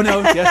 No,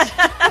 yes,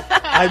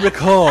 I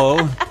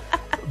recall.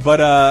 But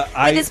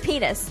with his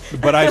penis.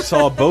 But I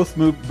saw both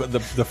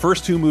the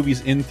first 2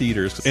 movies in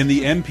theaters, and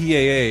the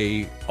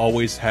MPAA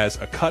always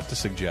has a cut to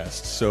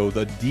suggest. So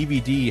the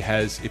DVD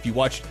has, if you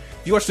watched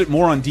it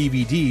more on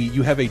DVD,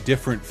 you have a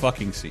different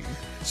fucking scene.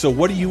 So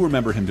what do you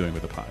remember him doing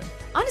with the pie?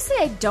 Honestly,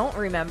 I don't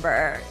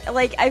remember.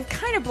 Like, I've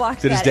kind of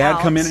blocked that out. Did his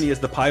dad come in and he has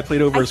the pie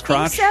plate over his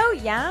crotch? I think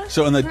so, yeah.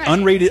 So in the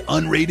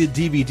unrated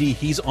DVD,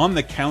 he's on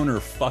the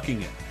counter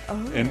fucking it.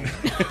 Oh. And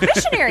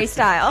missionary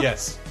style.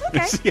 Yes.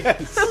 Okay.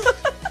 Yes.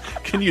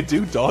 Can you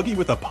do doggy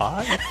with a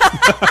pie?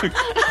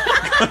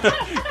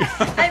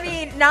 I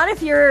mean, not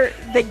if you're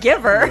the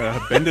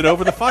giver. Bend it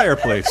over the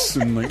fireplace.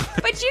 And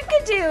but you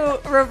could do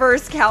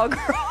reverse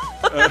cowgirl.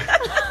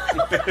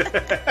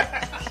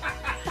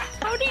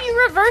 How do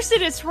you reverse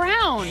it? It's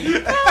round.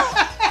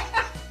 Well,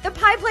 the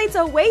pie plate's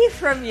away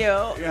from you.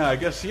 Yeah, I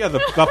guess,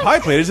 the pie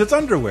plate is its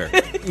underwear.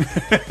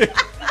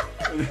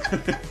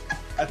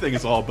 That thing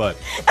is all butt.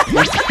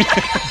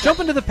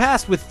 Jump into the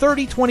past with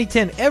 30, 20,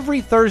 10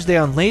 every Thursday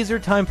on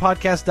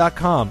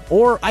LaserTimePodcast.com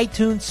or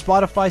iTunes,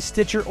 Spotify,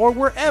 Stitcher, or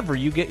wherever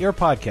you get your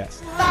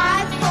podcasts.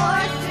 5, 4,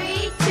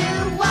 3, 2,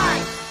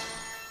 1.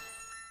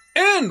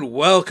 And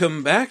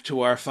welcome back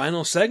to our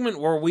final segment,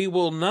 where we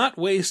will not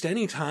waste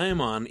any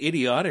time on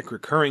idiotic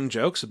recurring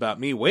jokes about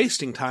me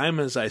wasting time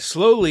as I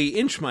slowly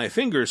inch my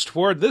fingers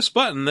toward this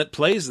button that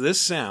plays this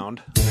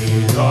sound.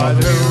 These are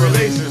the new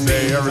releases,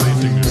 they are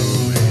releasing new.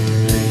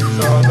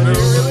 All the new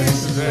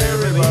releases,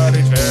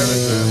 everybody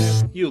cherish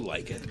them. You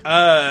like it.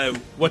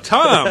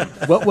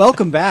 Watam. Well,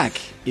 welcome back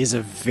is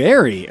a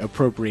very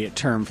appropriate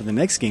term for the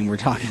next game we're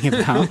talking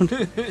about.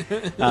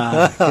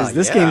 Because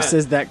this game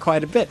says that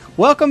quite a bit.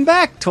 Welcome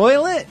back,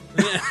 toilet.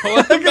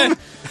 Welcome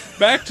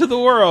back to the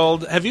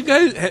world. Have you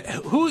guys...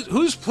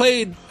 Who's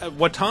played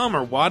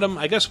Watam or Wadam?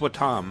 I guess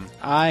Watam.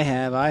 I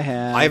have. I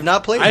have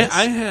not played this.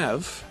 I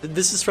have.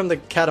 This is from the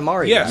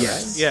Katamari yes. guy,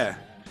 right? Yeah.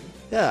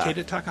 Yeah.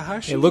 Keita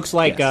Takahashi? It looks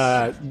like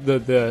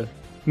the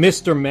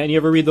Mr. Men. You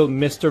ever read the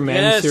Mr.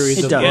 Men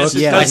series of books?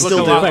 Yeah, I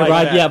still do.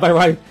 By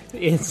Rod.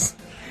 It's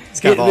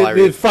kind of all I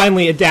read. It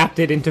finally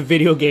adapted into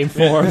video game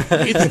form.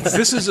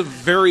 This is a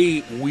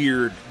very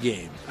weird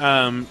game.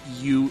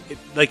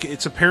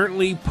 It's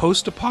apparently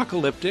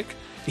post-apocalyptic.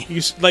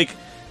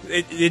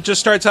 It just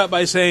starts out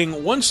by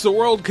saying, once the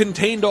world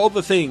contained all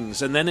the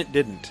things, and then it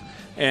didn't.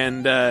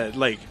 And,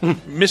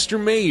 Mr.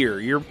 Mayer,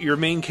 your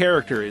main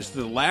character, is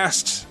the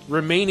last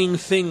remaining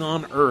thing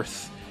on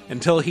Earth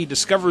until he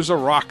discovers a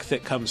rock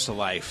that comes to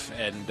life.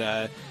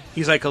 And,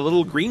 he's like a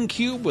little green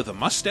cube with a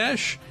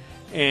mustache,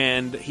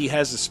 and he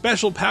has a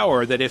special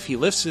power that if he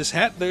lifts his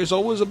hat, there's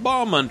always a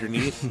bomb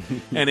underneath,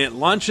 and it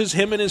launches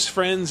him and his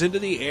friends into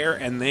the air,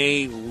 and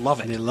they love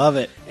it. They love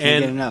it.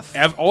 Can't get enough.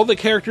 All the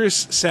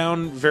characters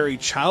sound very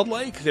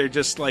childlike. They're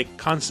just,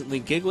 constantly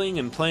giggling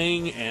and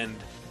playing, and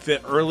the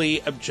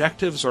early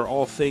objectives are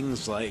all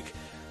things like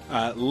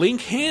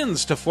Link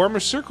hands to form a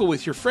circle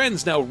with your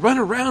friends. Now run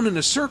around in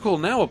a circle.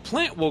 Now a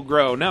plant will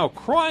grow. Now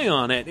cry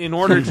on it in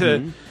order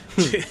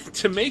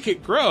to make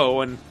it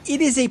grow. And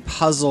it is a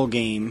puzzle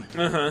game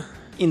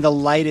in the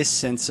lightest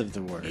sense of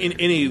the word. In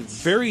a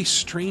very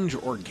strange,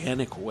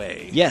 organic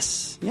way.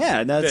 Yes.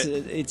 Yeah,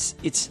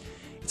 it's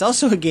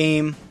also a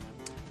game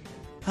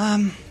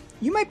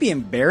you might be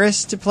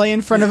embarrassed to play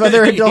in front of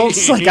other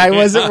adults like I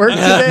was at work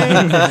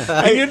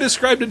today. You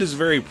described it as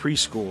very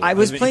preschool. I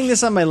was playing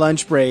this on my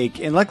lunch break,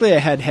 and luckily I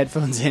had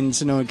headphones in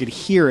so no one could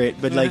hear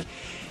it, but like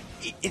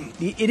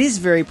it is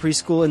very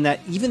preschool in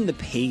that even the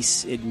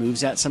pace it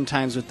moves at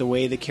sometimes with the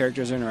way the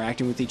characters are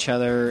interacting with each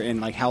other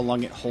and like how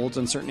long it holds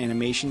on certain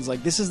animations.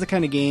 Like this is the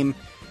kind of game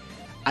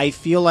I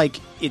feel like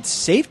it's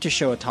safe to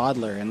show a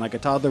toddler, and like a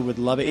toddler would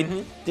love it.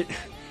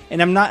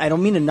 And I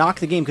don't mean to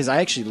knock the game because I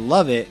actually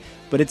love it,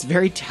 but it's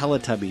very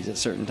Teletubbies at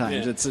certain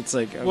times. Yeah. It's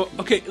like well,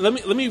 okay. Let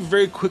me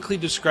very quickly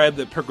describe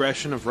the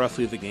progression of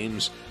roughly the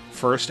game's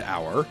first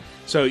hour.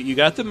 So you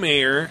got the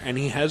mayor, and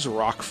he has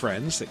rock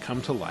friends that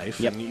come to life,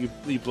 and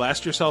you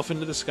blast yourself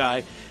into the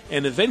sky,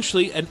 and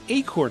eventually an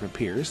acorn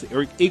appears.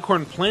 The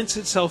acorn plants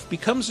itself,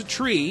 becomes a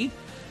tree.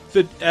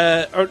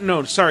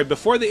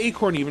 Before the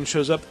acorn even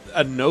shows up,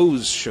 a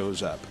nose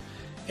shows up.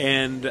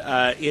 And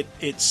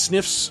it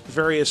sniffs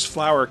various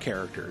flower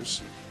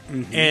characters.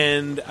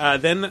 And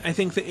then I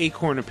think the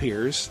acorn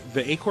appears.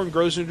 The acorn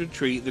grows into a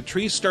tree. The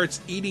tree starts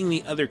eating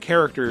the other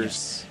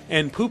characters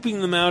and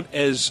pooping them out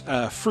as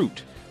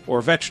fruit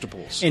or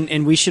vegetables.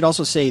 And we should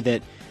also say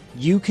that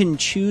you can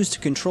choose to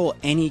control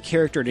any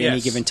character at any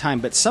given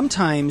time, but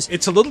sometimes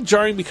it's a little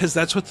jarring because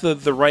that's what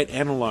the right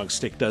analog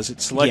stick does.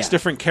 It selects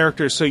different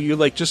characters, so you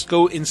like just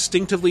go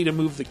instinctively to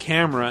move the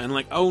camera and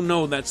like, oh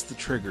no, that's the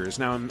triggers.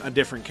 Now I'm a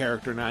different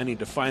character. Now I need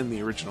to find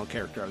the original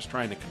character I was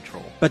trying to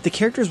control. But the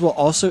characters will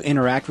also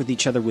interact with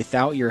each other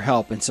without your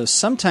help, and so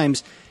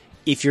sometimes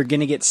if you're going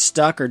to get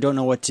stuck or don't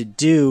know what to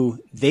do,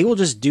 they will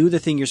just do the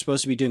thing you're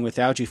supposed to be doing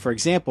without you. For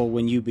example,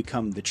 when you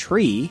become the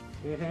tree,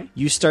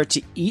 you start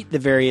to eat the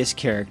various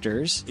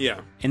characters,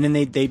 and then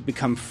they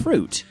become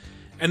fruit.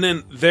 And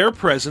then their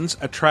presence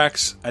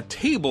attracts a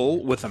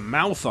table with a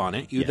mouth on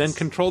it. You then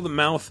control the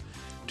mouth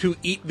to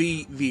eat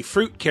the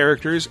fruit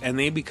characters, and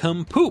they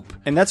become poop.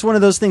 And that's one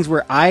of those things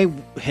where I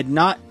had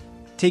not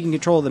taken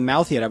control of the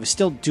mouth yet. I was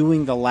still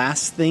doing the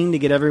last thing to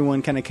get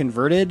everyone kind of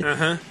converted.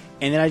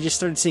 And then I just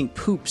started seeing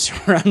poops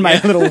around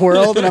my little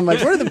world, and I'm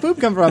like, where did the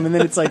poop come from? And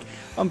then it's like,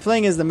 I'm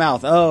playing as the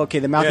mouth. Oh, okay,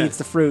 the mouth eats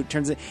the fruit,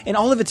 turns it, and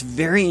all of it's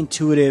very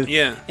intuitive.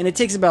 And it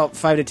takes about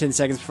 5 to 10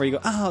 seconds before you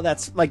go, oh,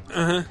 that's like,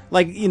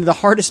 the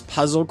hardest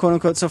puzzle, quote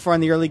unquote, so far in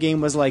the early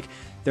game was like,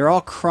 they're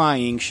all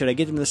crying. Should I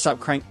get them to stop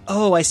crying?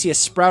 Oh, I see a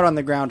sprout on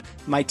the ground.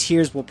 My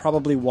tears will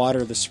probably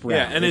water the sprout.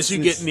 Yeah, and as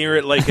you get near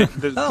it, like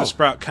the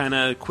sprout kind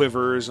of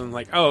quivers and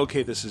like, oh,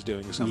 okay, this is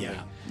doing something.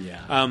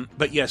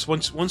 But yes,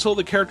 once all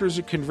the characters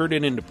are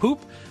converted into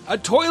poop, a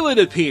toilet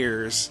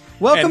appears.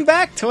 Welcome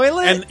back,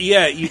 toilet.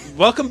 And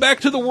welcome back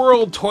to the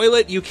world,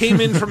 toilet. You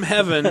came in from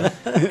heaven,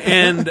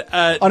 and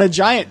on a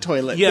giant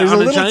toilet. Yeah, there's on a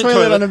little giant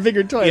toilet on a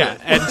bigger toilet. Yeah,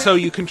 and so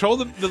you control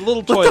the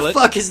little toilet. What the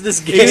fuck is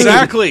this game?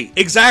 Exactly.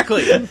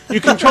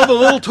 You control the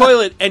little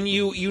toilet, and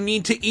you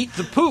need to eat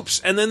the poops,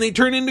 and then they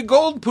turn into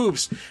gold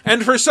poops.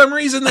 And for some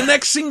reason, the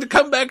next thing to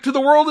come back to the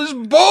world is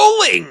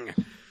bowling.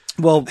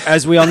 Well,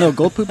 as we all know,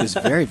 gold poop is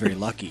very, very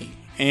lucky.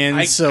 And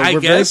we're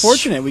very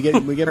fortunate. We get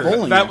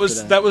bowling. That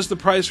was the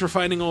prize for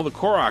finding all the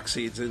Korok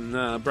seeds in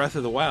Breath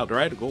of the Wild,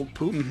 right? A gold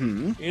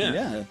poop.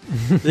 Yeah.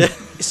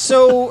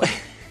 So,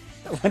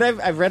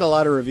 I've read a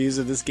lot of reviews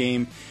of this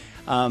game,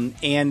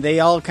 and they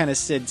all kind of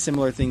said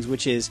similar things,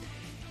 which is,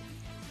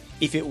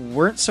 if it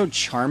weren't so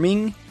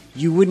charming,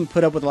 you wouldn't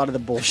put up with a lot of the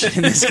bullshit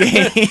in this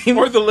game,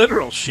 or the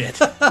literal shit.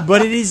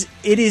 But it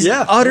is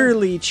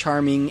utterly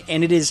charming,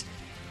 and it is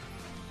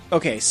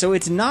okay. So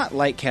it's not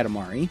like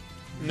Katamari.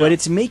 But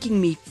it's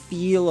making me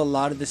feel a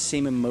lot of the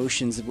same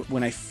emotions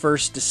when I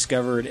first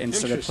discovered and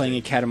started playing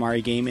a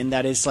Katamari game, and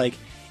that is like,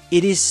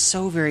 it is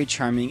so very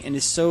charming and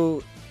is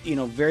so,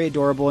 very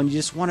adorable, and you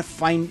just want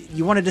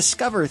to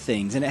discover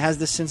things, and it has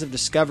this sense of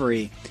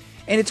discovery,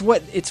 and it's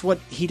what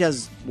he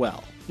does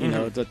well.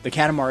 The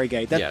Katamari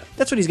guy.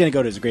 That's what he's going to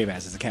go to his grave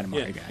as, is the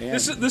Katamari guy. Yeah.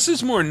 This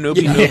is more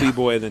Nobi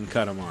Boy than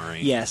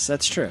Katamari. Yes,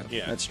 that's true.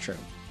 Yeah. That's true.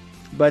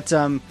 But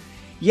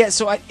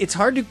so it's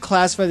hard to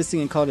classify this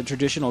thing and call it a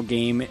traditional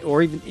game,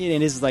 or even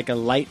it is like a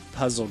light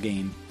puzzle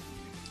game.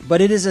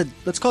 But it is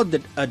let's call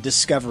it a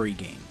discovery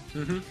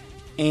game.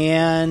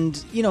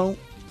 And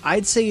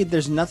I'd say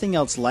there's nothing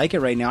else like it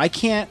right now. I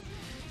can't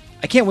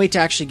wait to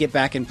actually get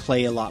back and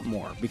play a lot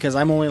more, because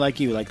I'm only like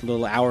you, like a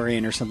little hour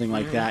in or something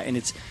like that, and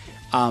it's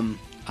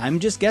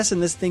I'm just guessing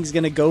this thing's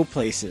going to go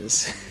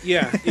places.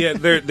 Yeah.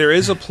 There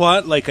is a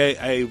plot. Like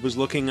I was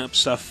looking up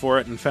stuff for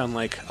it and found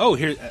like, oh,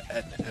 here's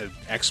an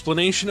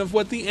explanation of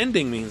what the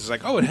ending means. It's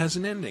like, oh, it has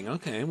an ending.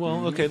 Okay,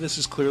 well, okay, this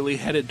is clearly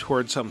headed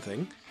towards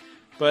something.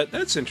 But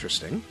that's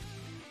interesting.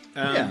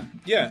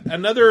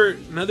 Another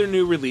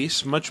new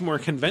release, much more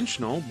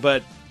conventional,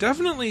 but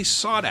definitely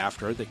sought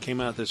after, that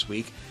came out this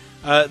week.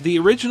 The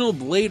original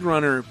Blade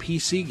Runner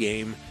PC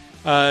game,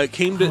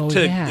 Came to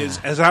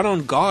is out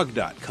on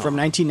GOG.com. From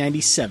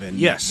 1997.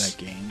 Yes.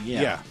 That game.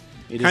 Yeah.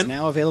 It is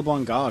now available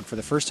on GOG for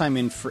the first time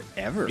in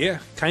forever. Yeah.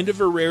 Kind of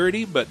a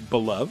rarity, but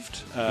beloved.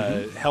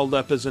 Held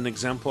up as an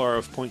exemplar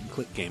of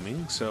point-and-click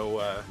gaming.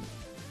 So,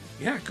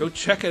 go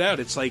check it out.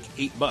 It's like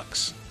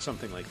 $8,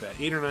 something like that.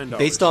 $8 or $9.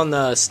 Based on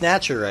the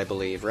Snatcher, I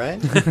believe,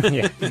 right?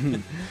 Yeah.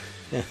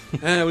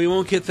 We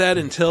won't get that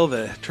until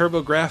the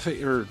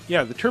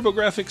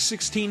TurboGrafx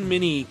 16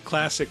 Mini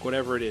Classic,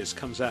 whatever it is,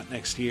 comes out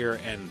next year,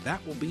 and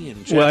that will be in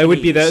Japanese. Well, it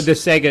would be the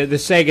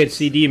Sega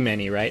CD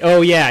Mini, right?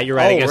 Oh yeah, you're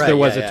right. I guess there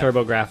was a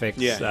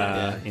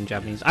TurboGrafx in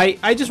Japanese.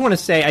 I just want to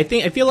say, I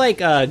feel like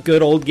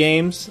Good Old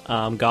Games,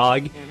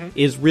 GOG,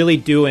 is really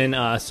doing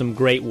some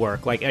great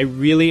work. Like, I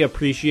really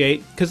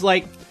appreciate, because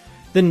like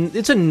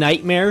it's a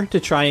nightmare to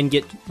try and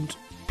get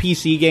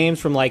PC games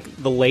from like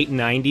the late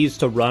 90s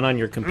to run on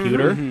your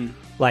computer.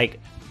 Like,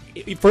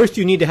 first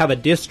you need to have a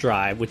disk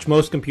drive, which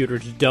most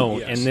computers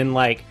don't, and then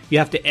like you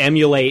have to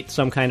emulate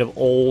some kind of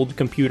old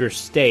computer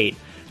state.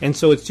 And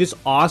so it's just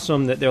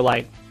awesome that they're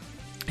like,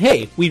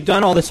 hey, we've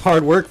done all this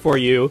hard work for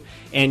you,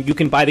 and you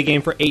can buy the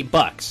game for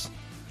 $8.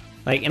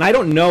 Like, and I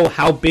don't know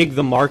how big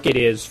the market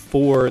is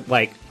for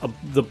like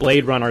the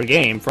Blade Runner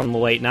game from the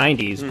late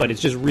 90s, but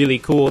it's just really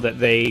cool that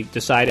they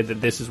decided that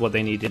this is what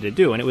they needed to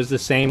do. And it was the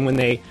same when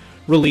they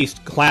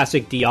released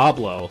classic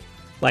Diablo,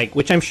 like,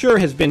 which I'm sure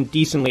has been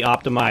decently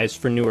optimized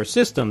for newer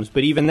systems,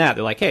 but even that,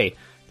 they're like, hey,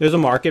 there's a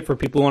market for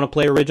people who want to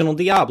play original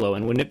Diablo,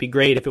 and wouldn't it be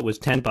great if it was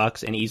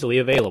 $10 and easily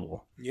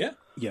available? Yeah.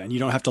 Yeah, and you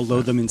don't have to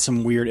load them in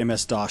some weird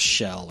MS-DOS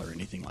shell or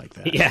anything like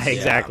that. Yeah,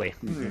 exactly.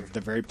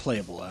 They're very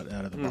playable out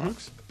of the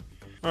box.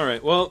 All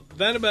right, well,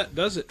 that about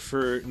does it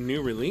for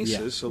new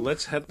releases, so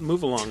let's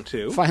move along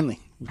to... Finally.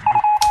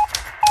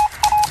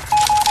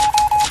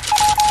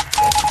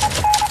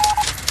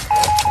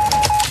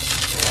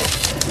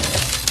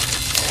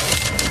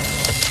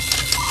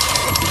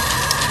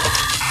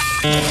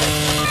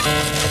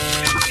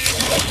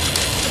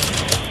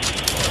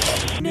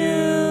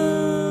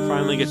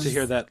 Finally get to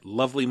hear that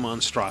lovely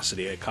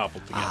monstrosity I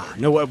cobbled together.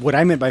 No, what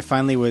I meant by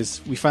finally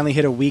was we finally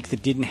hit a week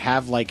that didn't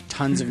have like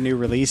tons of new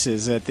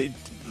releases.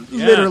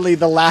 Literally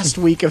the last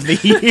week of the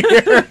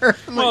year.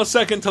 Well,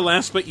 second to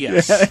last, but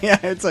yes. Yeah,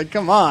 it's like,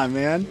 come on,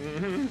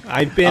 man.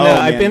 I've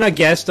been a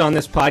guest on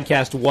this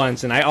podcast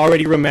once, and I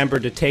already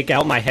remembered to take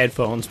out my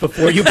headphones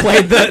before you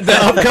played the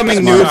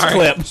upcoming news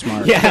clip.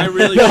 Smart. Yeah,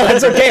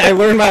 that's okay. I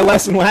learned my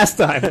lesson last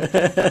time.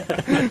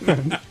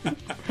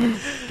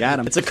 Got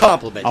him. It's a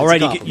compliment. All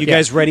right, you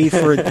guys ready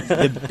for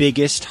the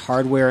biggest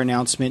hardware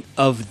announcement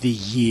of the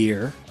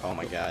year? Oh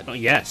my god. Oh,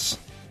 yes.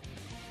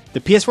 The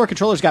PS4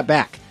 controllers got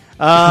back.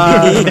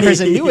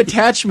 There's a new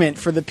attachment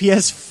for the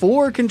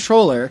PS4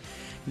 controller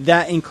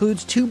that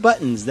includes 2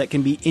 buttons that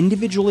can be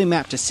individually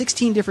mapped to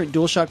 16 different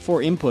DualShock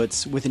 4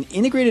 inputs with an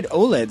integrated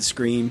OLED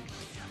screen.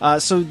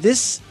 So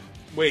the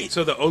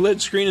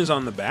OLED screen is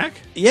on the back?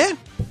 Yeah.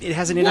 It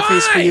has an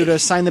interface for you to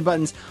assign the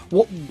buttons.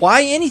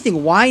 Why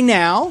anything? Why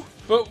now?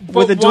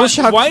 With a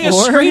DualShock 4? Why a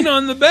screen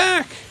on the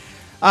back?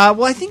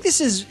 Well, I think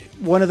this is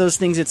one of those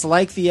things. It's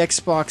like the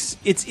Xbox.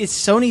 It's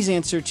Sony's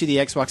answer to the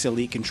Xbox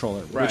Elite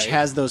controller, which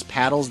has those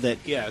paddles that.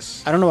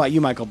 Yes. I don't know about you,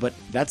 Michael, but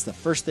that's the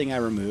first thing I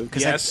remove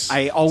because I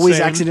same. always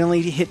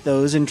accidentally hit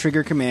those and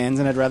trigger commands,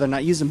 and I'd rather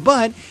not use them.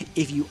 But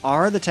if you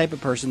are the type of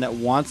person that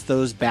wants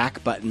those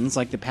back buttons,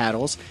 like the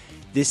paddles,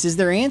 this is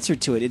their answer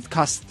to it. It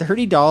costs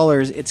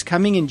 $30. It's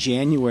coming in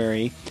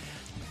January.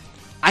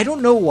 I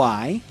don't know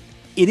why.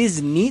 It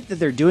is neat that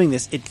they're doing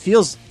this. It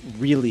feels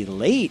really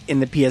late in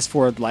the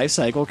PS4 life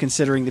cycle,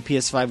 considering the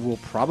PS5 will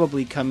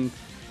probably come.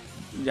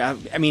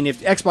 I mean,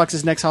 if Xbox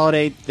is next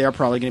holiday, they're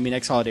probably going to be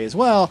next holiday as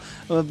well.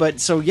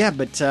 It's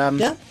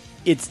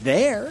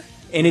there,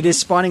 and it is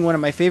spawning one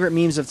of my favorite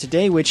memes of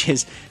today, which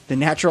is the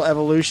natural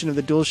evolution of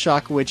the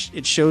DualShock, which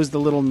it shows the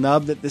little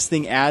nub that this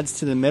thing adds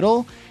to the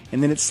middle,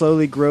 and then it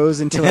slowly grows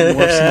until it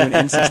morphs into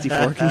an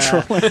N64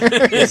 controller.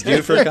 It's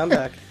due for a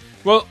comeback.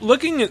 Well,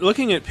 looking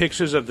at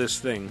pictures of this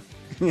thing.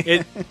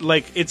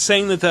 It's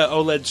saying that the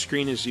OLED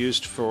screen is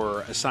used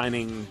for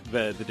assigning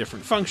the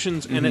different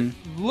functions, and it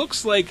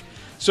looks like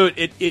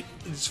it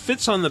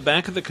fits on the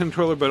back of the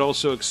controller, but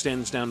also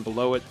extends down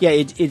below it. Yeah,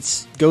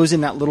 it goes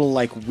in that little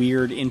like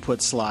weird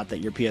input slot that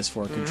your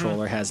PS4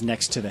 controller has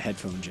next to the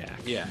headphone jack.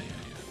 Yeah.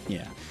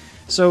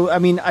 So I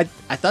mean, I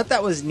thought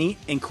that was neat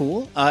and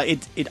cool.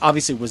 It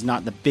obviously was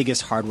not the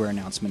biggest hardware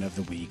announcement of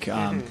the week.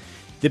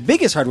 The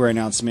biggest hardware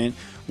announcement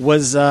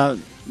was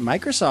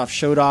Microsoft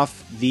showed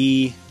off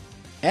the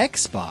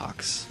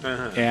Xbox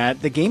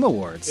at the Game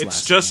Awards.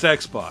 It's just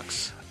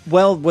Xbox.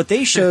 Well, what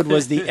they showed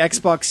was the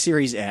Xbox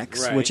Series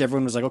X, which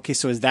everyone was like, okay,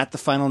 so is that the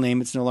final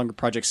name? It's no longer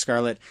Project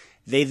Scarlet.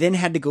 They then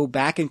had to go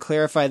back and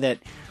clarify that,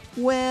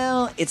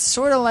 well, it's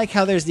sort of like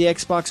how there's the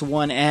Xbox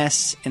One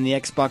S and the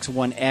Xbox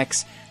One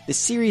X. The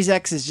Series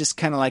X is just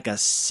kind of like a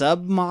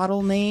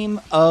sub-model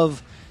name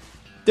of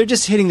They're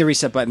just hitting the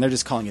reset button. They're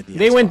just calling it the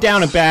They Xbox. went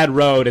down a bad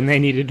road and they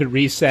needed to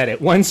reset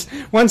it. Once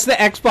the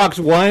Xbox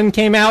One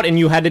came out and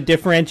you had to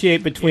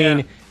differentiate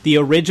between the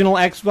original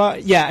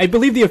Xbox. Yeah, I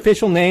believe the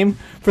official name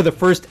for the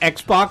first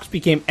Xbox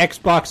became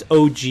Xbox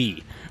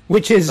OG,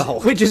 which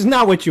is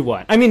not what you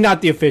want. I mean,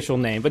 not the official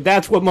name, but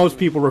that's what most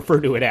people refer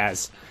to it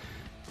as.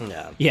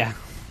 Yeah.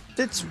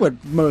 That's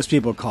what most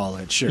people call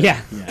it, sure.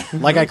 Yeah.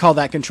 Like I call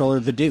that controller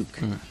the Duke.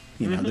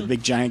 You know, the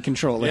big giant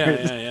controller.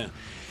 Yeah.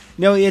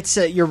 No, it's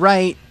you're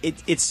right.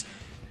 It's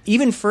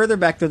even further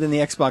back though than the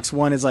Xbox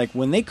One is like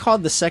when they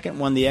called the second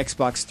one the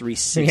Xbox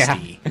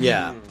 360.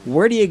 Yeah.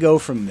 Where do you go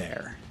from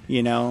there?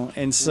 You know,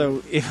 and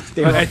so if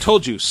they I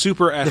told you,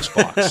 Super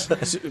Xbox,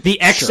 the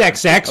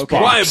XXX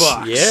Okay. Y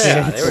box.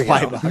 Yeah, there we go.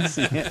 Y box.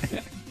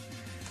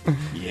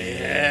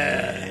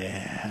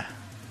 Yeah.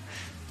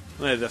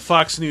 The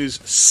Fox News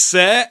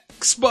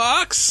sex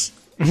box.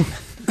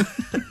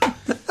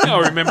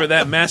 Y'all remember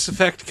that Mass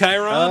Effect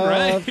Chiron,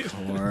 right? Of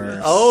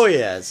course. Oh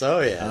yes.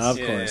 Of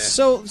course.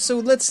 So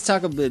let's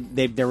talk a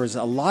bit. There was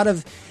a lot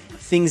of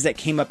things that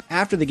came up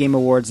after the Game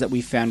Awards that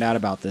we found out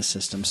about this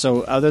system.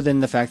 So other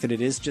than the fact that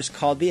it is just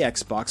called the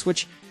Xbox,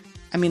 which,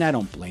 I mean, I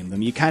don't blame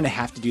them. You kind of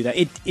have to do that.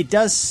 It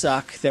does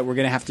suck that we're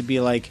going to have to be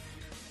like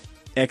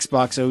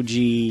Xbox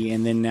OG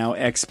and then now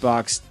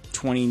Xbox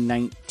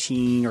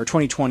 2019 or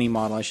 2020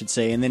 model, I should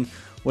say. And then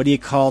what do you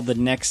call the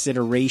next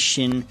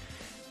iteration?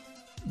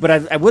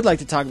 But I would like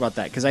to talk about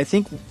that because I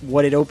think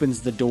what it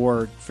opens the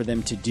door for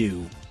them to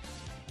do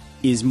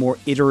is more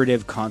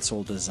iterative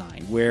console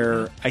design,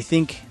 where I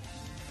think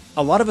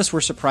a lot of us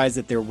were surprised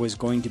that there was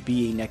going to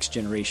be a next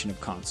generation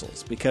of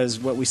consoles, because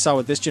what we saw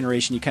with this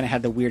generation, you kind of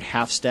had the weird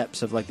half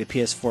steps of like the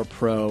PS4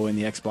 Pro and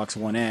the Xbox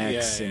One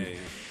X.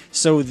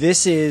 So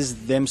this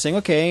is them saying,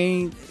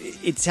 okay,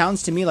 it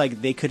sounds to me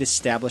like they could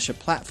establish a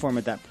platform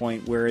at that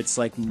point where it's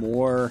like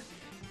more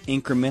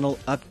incremental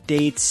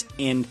updates,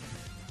 and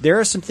there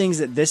are some things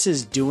that this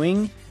is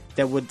doing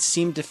that would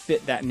seem to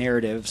fit that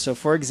narrative. So,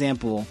 for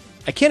example,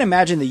 I can't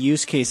imagine the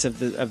use case of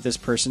this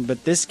person,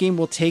 but this game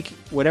will take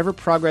whatever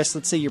progress.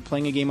 Let's say you're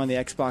playing a game on the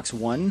Xbox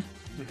One.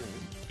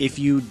 If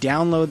you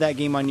download that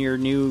game on your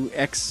new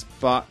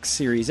Xbox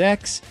Series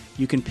X,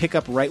 you can pick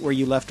up right where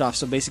you left off.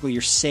 So basically,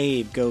 your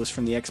save goes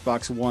from the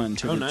Xbox One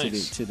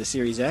to the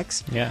Series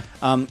X. Yeah.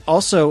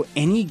 Also,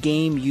 any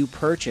game you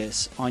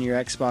purchase on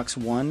your Xbox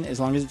One,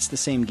 as long as it's the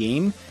same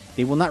game,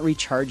 they will not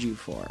recharge you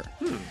for.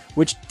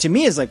 Which to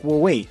me is like, well,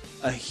 wait,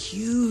 a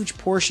huge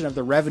portion of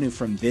the revenue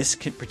from this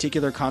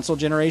particular console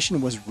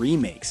generation was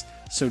remakes.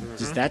 So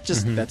does that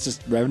that's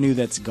just revenue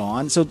that's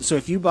gone? So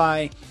if you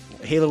buy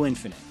Halo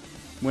Infinite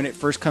when it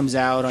first comes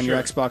out on your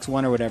Xbox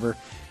One or whatever,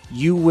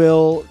 you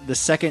will, the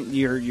second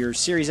your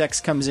Series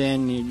X comes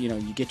in,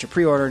 you get your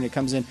pre-order and it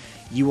comes in,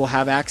 you will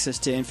have access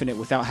to Infinite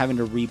without having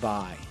to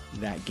rebuy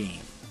that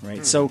game.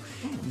 Right, so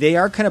they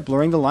are kind of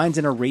blurring the lines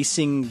and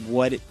erasing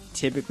what it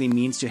typically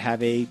means to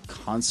have a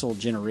console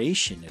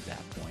generation at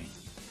that point.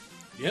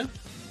 Yeah.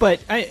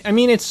 But, I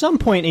mean, at some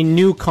point, a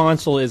new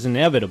console is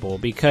inevitable,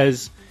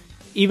 because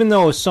even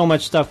though so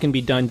much stuff can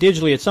be done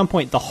digitally, at some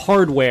point, the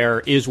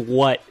hardware is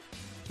what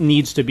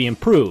needs to be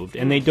improved,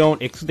 and they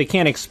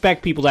can't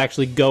expect people to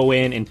actually go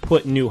in and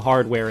put new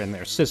hardware in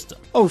their system.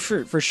 Oh,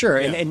 for sure.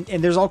 Yeah. And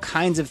there's all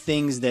kinds of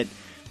things that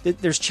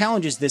there's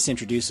challenges this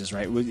introduces,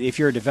 right? If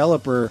you're a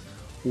developer,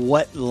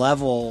 what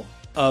level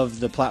of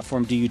the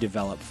platform do you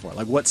develop for?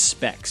 Like, what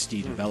specs do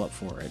you develop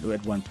for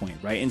at one point,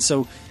 right? And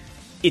so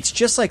it's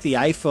just like the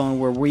iPhone,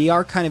 where we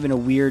are kind of in a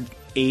weird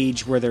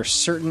age where there's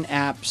certain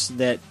apps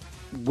that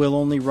will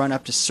only run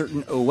up to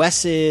certain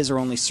OSs or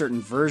only certain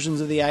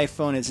versions of the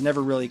iPhone. It's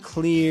never really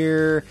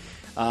clear.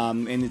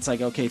 And it's like,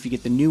 okay, if you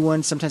get the new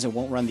one, sometimes it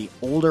won't run the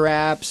older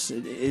apps.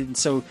 And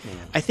so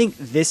I think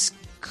this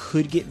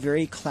could get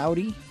very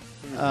cloudy.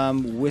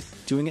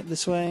 With doing it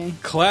this way.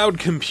 Cloud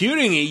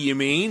computing, you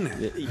mean?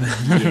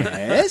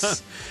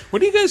 Yes. What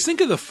do you guys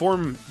think of the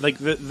form, like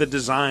the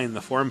design,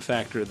 the form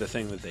factor of the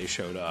thing that they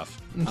showed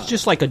off? It's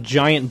just like a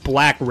giant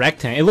black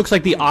rectangle. It looks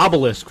like the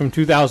obelisk from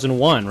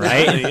 2001,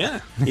 right? Yeah.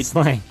 It's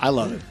like, I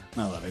love it.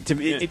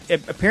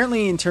 It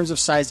apparently, in terms of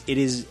size, it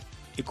is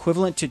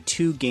equivalent to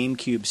 2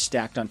 GameCubes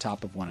stacked on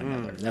top of one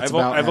another. That's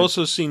I've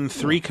also seen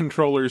 3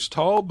 controllers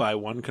tall by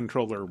 1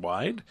 controller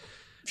wide.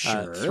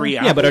 Sure. 3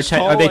 yeah, but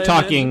tall, are they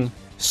talking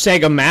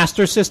Sega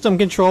Master System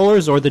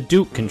controllers or the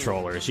Duke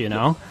controllers?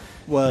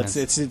 Well,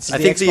 it's I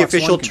think the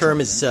official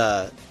term is.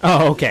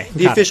 okay.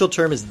 The official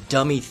term is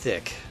dummy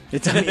thick.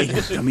 It's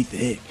dummy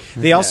thick.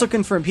 They also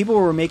confirmed people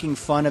were making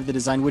fun of the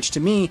design, which to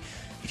me,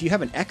 if you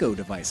have an Echo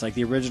device like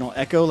the original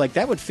Echo, like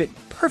that would fit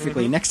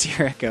perfectly next to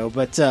your Echo.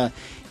 But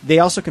they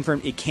also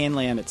confirmed it can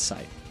lay on its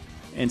side.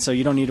 And so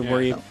you don't need to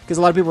worry, because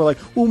a lot of people are like,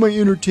 "Oh, my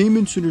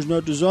entertainment center's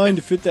not designed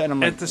to fit that." And I'm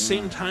like, at the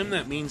same time,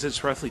 that means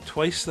it's roughly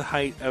twice the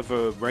height of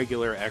a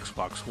regular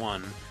Xbox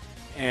One,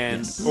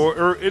 and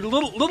or a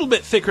little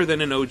bit thicker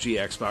than an OG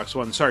Xbox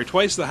One. Sorry,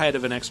 twice the height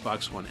of an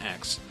Xbox One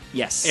X.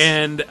 Yes,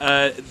 and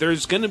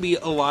there's going to be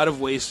a lot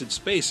of wasted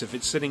space if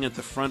it's sitting at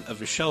the front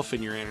of a shelf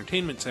in your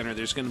entertainment center.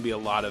 There's going to be a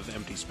lot of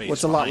empty space. Well,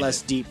 it's a lot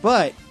less deep,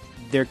 but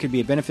there could be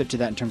a benefit to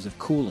that in terms of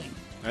cooling.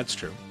 That's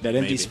true. That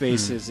empty Maybe.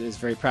 space is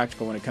very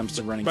practical when it comes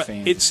to running But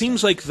fans. it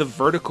seems like the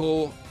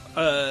vertical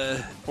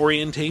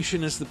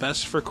orientation is the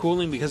best for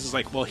cooling because it's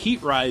like, well,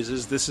 heat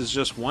rises. This is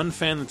just one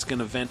fan that's going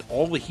to vent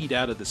all the heat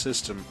out of the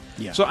system.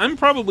 Yeah. So I'm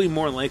probably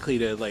more likely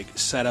to like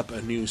set up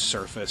a new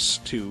surface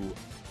to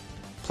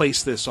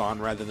place this on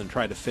rather than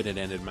try to fit it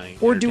in my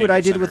Or do what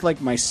I did entertainment with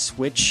like my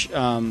Switch,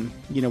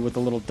 with the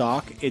little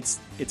dock. It's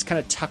kind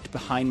of tucked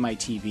behind my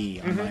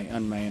TV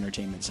on my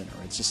entertainment center.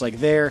 It's just like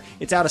there.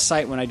 It's out of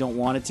sight when I don't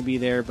want it to be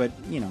there, but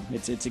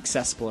it's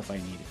accessible if I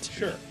need it to.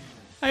 Sure.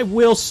 I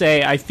will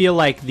say, I feel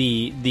like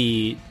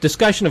the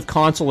discussion of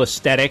console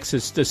aesthetics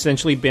has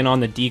essentially been on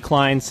the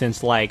decline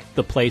since like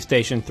the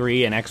PlayStation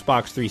 3 and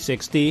Xbox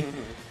 360.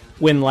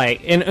 When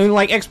like and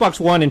like Xbox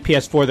One and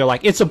PS4, they're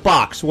like, it's a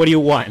box. What do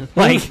you want?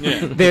 Like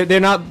they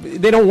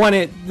don't want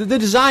it. The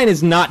design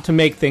is not to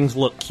make things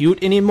look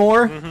cute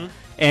anymore.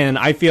 And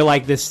I feel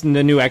like the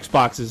new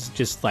Xbox is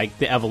just like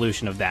the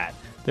evolution of that.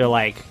 They're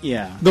like,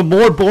 the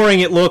more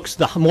boring it looks,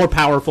 the more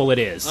powerful it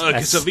is.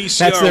 It's a VCR.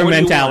 That's their What do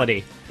you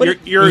mentality.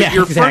 Your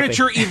exactly.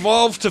 furniture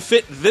evolved to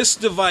fit this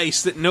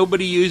device that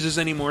nobody uses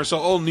anymore, so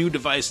all new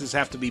devices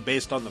have to be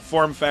based on the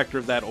form factor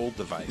of that old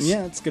device.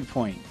 Yeah, that's a good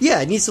point.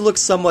 Yeah, it needs to look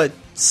somewhat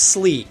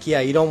sleek. Yeah,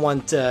 you don't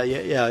want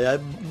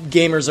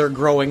gamers are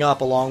growing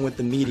up along with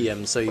the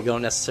medium, so you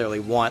don't necessarily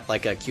want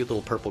like a cute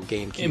little purple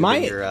GameCube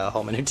in your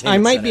home entertainment I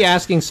might center. be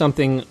asking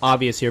something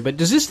obvious here, but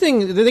does this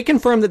thing? Did they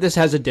confirm that this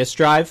has a disk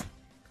drive?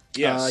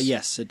 Yes.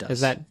 Yes, it does.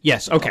 Is that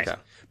yes? Okay.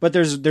 But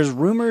there's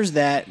rumors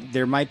that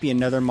there might be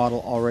another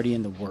model already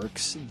in the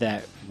works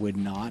that would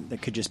not.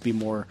 That could just be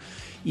more,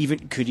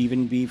 could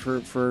even be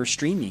for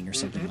streaming or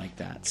something like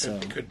that. So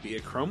Could be a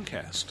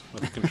Chromecast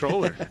with a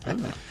controller.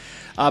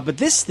 But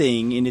this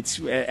thing, and it's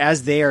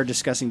as they are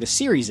discussing the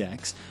Series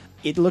X,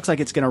 it looks like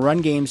it's going to run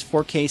games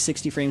 4K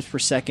 60 frames per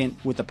second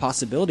with the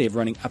possibility of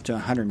running up to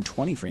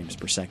 120 frames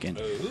per second.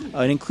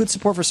 It includes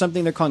support for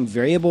something they're calling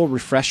variable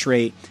refresh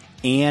rate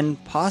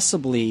and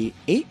possibly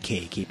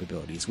 8K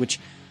capabilities, which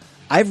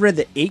I've read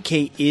that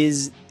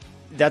 8K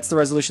that's the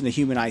resolution the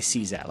human eye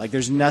sees at. Like,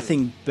 there's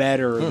nothing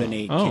better than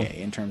 8K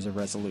in terms of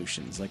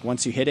resolutions. Like,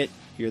 once you hit it,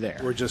 you're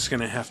there. We're just going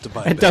to have to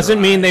buy It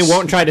doesn't mean they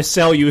won't try to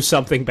sell you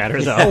something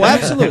better, though. Oh,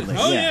 absolutely.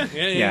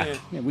 Yeah,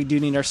 we do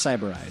need our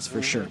cyber eyes,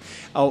 for sure.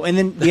 Oh, and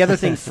then the other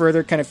thing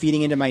further kind of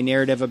feeding into my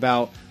narrative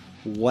about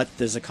what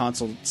does a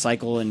console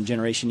cycle and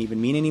generation even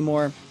mean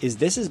anymore is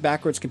this is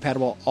backwards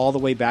compatible all the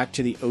way back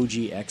to the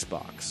OG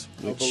Xbox.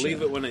 I'll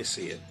believe it when I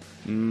see it.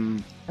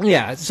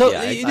 Yeah, so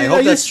I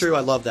hope that's true.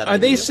 I love that. Are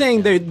they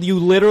saying that you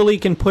literally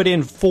can put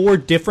in 4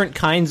 different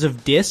kinds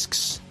of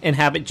discs and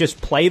have it just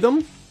play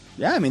them?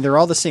 Yeah, I mean, they're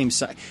all the same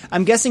size.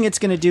 I'm guessing it's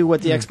going to do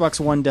what the Xbox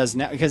One does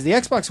now, because the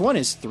Xbox One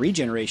is 3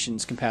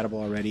 generations compatible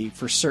already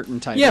for certain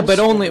titles. Yeah, but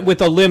only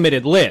with a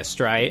limited list,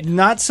 right?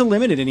 Not so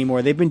limited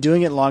anymore. They've been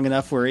doing it long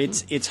enough where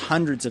it's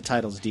hundreds of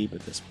titles deep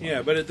at this point.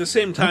 Yeah, but at the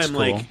same That's time,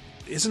 cool. like,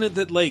 isn't it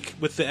that, like,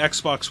 with the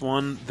Xbox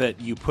One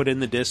that you put in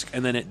the disc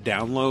and then it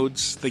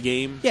downloads the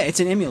game? Yeah, it's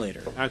an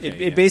emulator. Okay,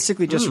 It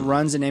basically just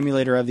runs an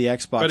emulator of the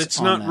Xbox. But it's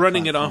on not that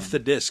running platform. it off the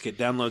disc. It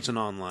downloads an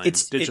online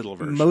digital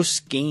version.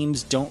 Most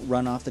games don't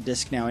run off the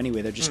disc now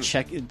anyway. They're just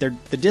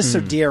the discs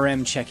are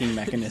DRM checking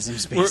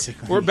mechanisms,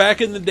 basically. We're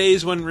back in the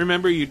days when,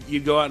 remember,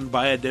 you'd go out and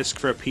buy a disc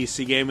for a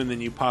PC game and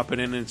then you pop it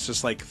in and it's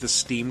just like the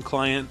Steam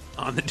client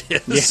on the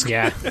disc.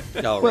 Yeah.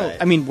 Well,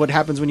 I mean, what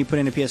happens when you put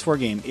in a PS4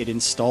 game? It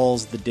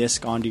installs the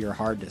disc onto your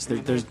hard disk.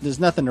 There's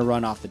nothing to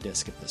run off the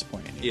disc at this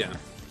point anymore. Yeah.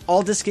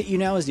 All disc get you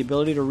now is the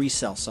ability to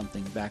resell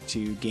something back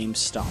to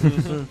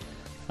GameStop.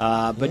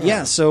 But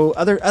yeah, so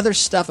other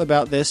stuff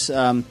about this,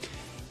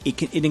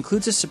 it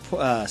includes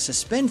a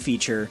suspend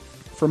feature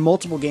for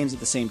multiple games at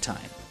the same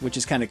time, which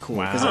is kind of cool.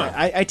 Because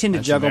I tend to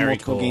That's juggle very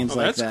multiple cool. games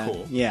like that's that.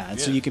 cool. Yeah,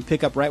 and so you can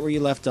pick up right where you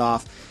left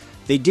off.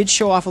 They did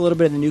show off a little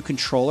bit of the new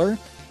controller.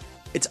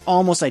 It's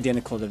almost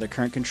identical to the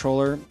current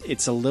controller.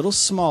 It's a little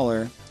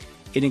smaller.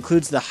 It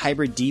includes the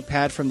hybrid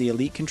D-pad from the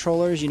Elite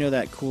controllers. You know,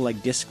 that cool,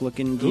 like,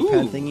 disc-looking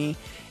D-pad thingy.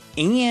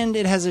 And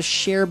it has a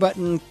share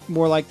button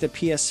more like the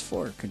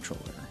PS4 controller.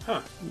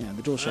 Huh. Yeah,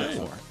 the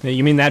DualShock 4.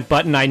 You mean that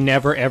button I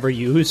never ever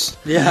use?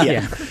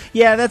 Yeah.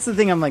 Yeah, that's the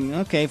thing. I'm like,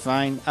 okay,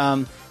 fine.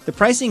 The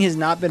pricing has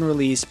not been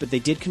released, but they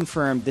did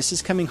confirm this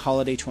is coming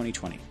holiday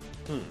 2020.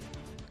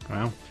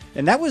 Wow.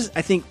 And that was,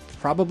 I think,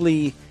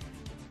 probably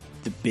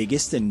the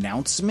biggest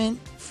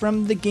announcement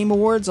from the Game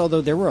Awards,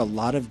 although there were a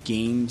lot of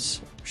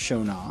games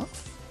shown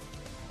off.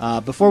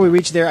 Before we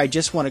reach there, I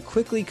just want to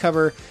quickly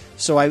cover.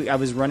 So I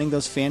was running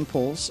those fan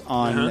polls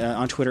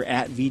on Twitter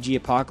at VG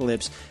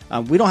Apocalypse.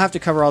 We don't have to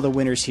cover all the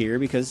winners here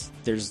because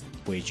there's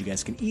ways you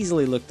guys can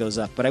easily look those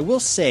up. But I will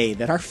say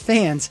that our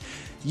fans,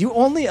 you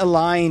only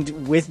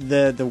aligned with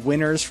the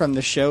winners from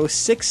the show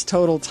 6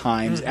 total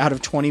times out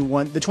of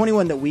 21. The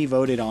 21 that we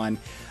voted on.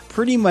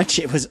 Pretty much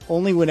it was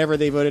only whenever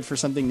they voted for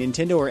something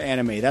Nintendo or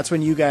anime. That's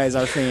when you guys,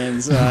 our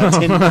fans,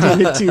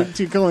 tended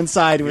to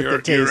coincide with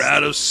the taste. You're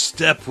out of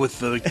step with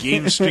the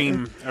game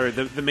stream, or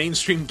the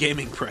mainstream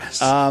gaming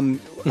press. Other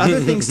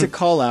things to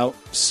call out.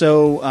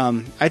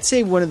 So I'd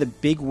say one of the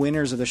big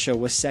winners of the show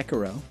was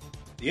Sekiro.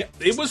 Yeah,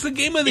 it was the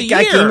game of the It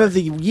year. got game of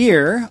the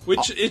year.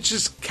 Which it's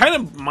just kind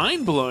of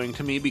mind blowing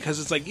to me because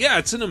it's like, yeah,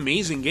 it's an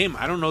amazing game.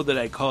 I don't know that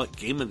I'd call it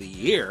game of the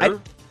year.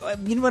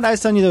 You know what I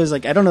was telling you though is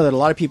like I don't know that a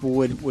lot of people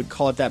would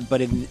call it that,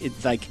 but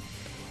it's like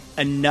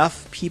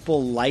enough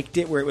people liked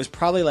it where it was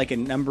probably like a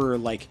number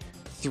like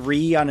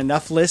 3 on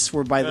enough lists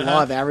where by the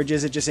law of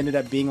averages it just ended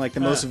up being like the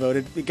most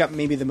voted. It got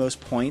maybe the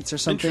most points or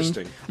something.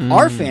 Interesting.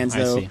 Our fans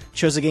though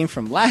chose a game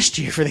from last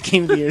year for the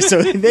game of the year,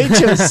 so they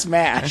chose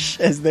Smash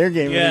as their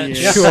game of the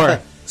year. Sure.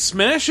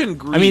 Smash and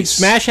Grease. I mean,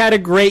 Smash had a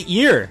great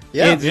year.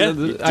 Yeah.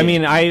 I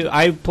mean,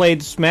 I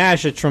played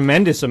Smash a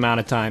tremendous amount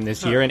of time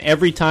this year, and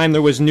every time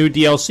there was new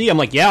DLC, I'm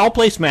like, yeah, I'll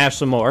play Smash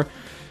some more.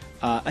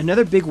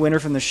 Another big winner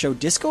from the show,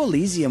 Disco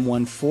Elysium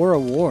won 4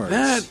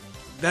 awards.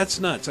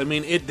 That's nuts. I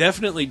mean, it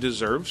definitely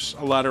deserves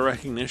a lot of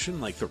recognition.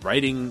 Like, the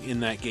writing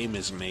in that game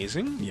is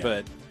amazing,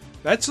 but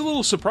that's a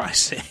little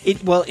surprising.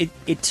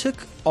 It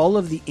took all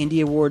of the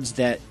indie awards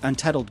that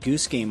Untitled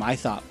Goose Game I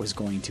thought was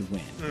going to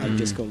win. Like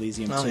Disco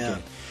Elysium took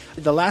it.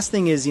 The last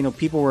thing is,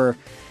 people were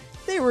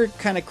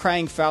kind of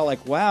crying foul,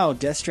 like, wow,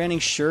 Death Stranding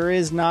sure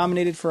is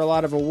nominated for a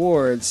lot of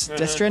awards.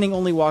 Death Stranding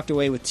only walked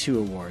away with 2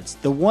 awards.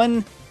 The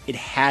one it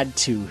had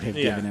to have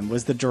given him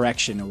was the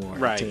Direction Award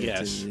to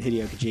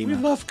Hideo Kojima. We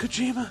love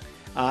Kojima.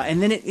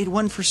 And then it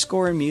won for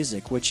score and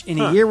music, which in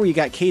a year where you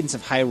got Cadence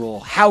of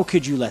Hyrule, how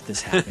could you let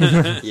this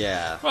happen?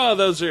 Yeah. Well,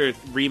 those are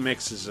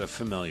remixes of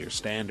familiar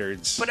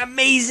standards. But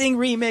amazing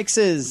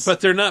remixes! But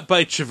they're not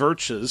by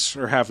Chiverches,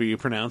 or however you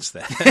pronounce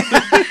that.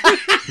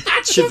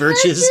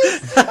 Chiverches.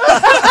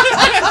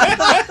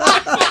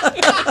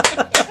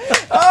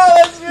 Oh,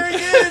 that's very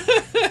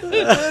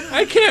good!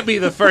 I can't be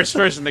the first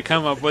person to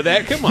come up with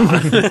that. Come on.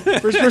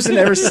 First person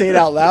to ever say it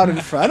out loud in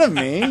front of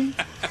me.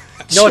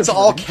 No, it's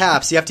all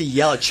caps. You have to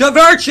yell it.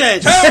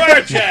 Chiverches!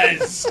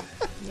 Chiverches!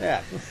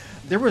 Yeah.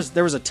 There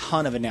was a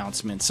ton of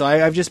announcements, so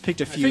I've just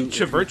picked a few. I think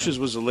Chiverches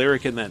was a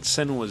lyric in that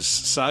Senua's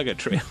Saga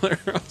trailer.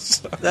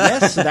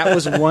 Yes, that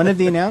was one of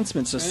the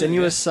announcements. So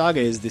Senua's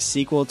Saga is the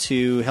sequel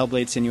to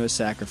Hellblade: Senua's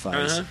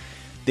Sacrifice.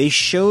 They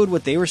showed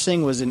what they were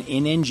saying was an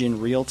in-engine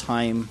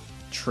real-time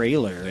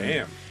trailer.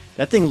 Damn.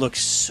 That thing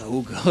looks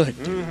so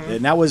good, dude.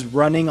 And that was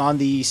running on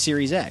the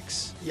Series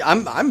X. Yeah,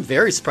 I'm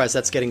very surprised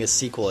that's getting a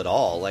sequel at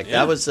all. Like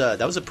that was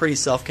a pretty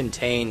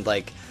self-contained,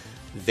 like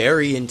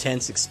very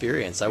intense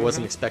experience. I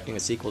wasn't expecting a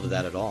sequel to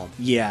that at all.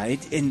 Yeah,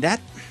 and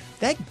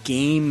that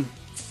game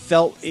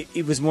felt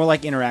it was more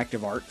like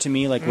interactive art to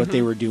me, like what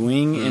they were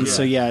doing, and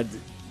so like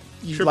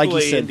you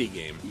said, indie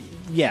game.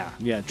 Yeah,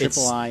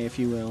 triple I, if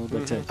you will.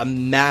 But a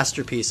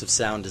masterpiece of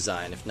sound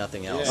design, if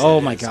nothing else. Oh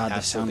my god,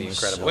 the sound was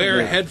incredible.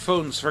 Wear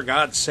headphones for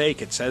God's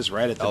sake! It says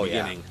right at the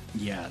beginning.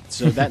 Yeah.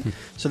 So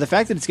the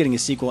fact that it's getting a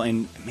sequel,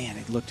 and man,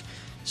 it looked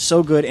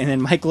so good. And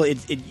then Michael,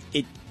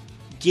 it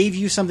gave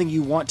you something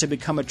you want to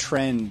become a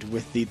trend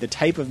with the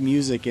type of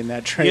music in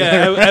that trailer.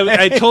 Yeah,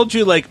 I told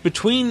you, like,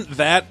 between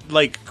that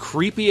like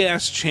creepy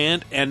ass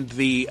chant and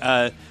the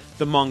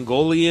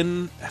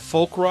Mongolian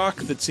folk rock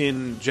that's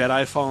in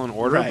Jedi Fallen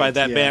Order by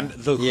that band,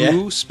 The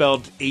Who,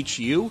 spelled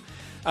H-U.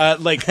 I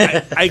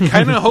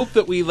kind of hope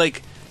that we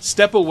like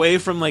step away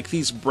from like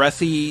these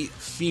breathy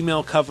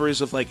female covers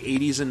of like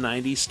 80s and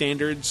 90s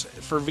standards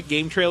for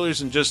game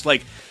trailers and just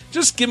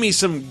give me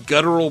some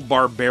guttural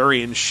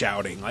barbarian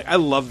shouting. Like, I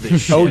love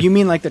this shit. Oh, you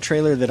mean like the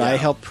trailer that I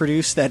helped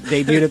produce that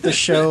debuted at the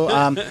show?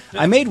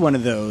 I made one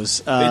of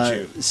those.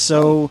 Did you?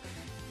 So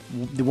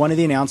one of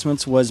the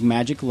announcements was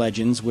Magic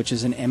Legends, which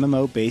is an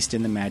MMO based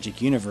in the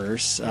Magic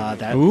universe.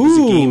 That was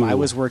a game I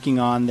was working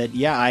on that,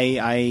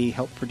 I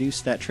helped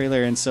produce that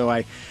trailer. And so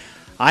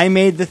I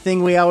made the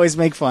thing we always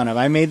make fun of.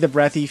 I made the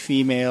breathy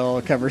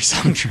female cover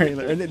song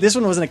trailer. And this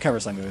one wasn't a cover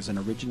song, it was an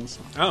original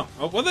song. Oh,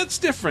 well, that's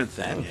different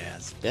then.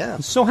 Yeah.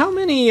 So how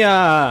many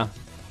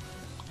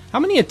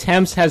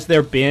attempts has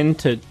there been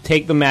to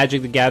take the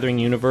Magic the Gathering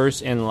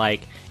universe and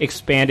like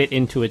expand it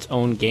into its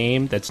own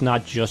game that's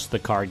not just the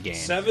card game?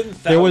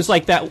 7,000. There was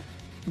like that.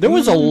 There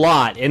was a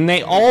lot, and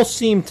they all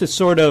seem to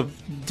sort of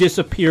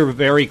disappear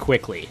very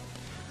quickly.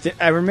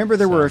 I remember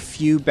there were a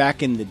few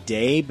back in the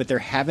day, but there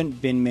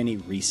haven't been many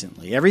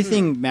recently.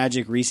 Everything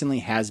Magic recently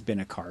has been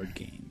a card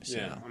game. So.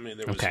 Yeah, I mean,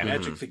 there was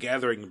Magic the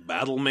Gathering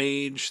Battle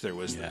Mage, there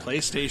was the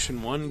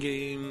PlayStation 1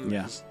 game.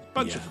 Yeah.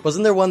 Bunch of them.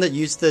 Wasn't there one that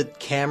used the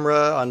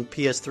camera on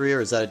PS3,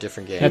 or is that a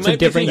different game? That's a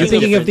different. You're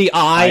thinking of the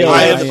Eye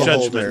of the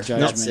Judgment.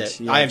 That's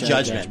it. Yeah, Eye of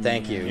Judgment. Judgment.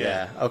 Thank you.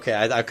 Yeah. Okay.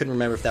 I couldn't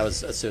remember if that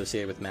was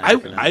associated with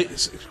Magic or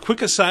not.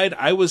 Quick aside,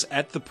 I was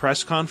at the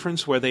press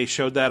conference where they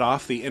showed that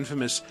off, the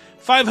infamous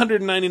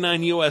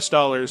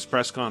 $599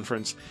 press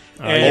conference.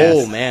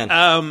 Oh,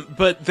 man.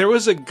 But there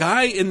was a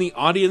guy in the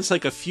audience,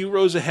 like a few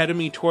rows ahead of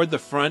me toward the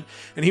front,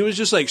 and he was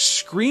just like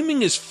screaming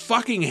his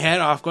fucking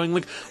head off, going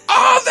like,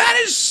 "Oh,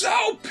 that is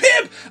so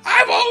pimp!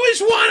 I've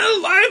always wanted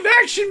a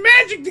live-action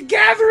Magic the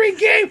Gathering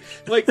game.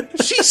 Like,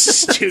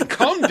 Jesus, dude,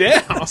 calm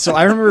down. So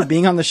I remember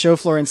being on the show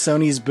floor in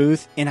Sony's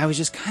booth, and I was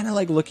just kind of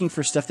like looking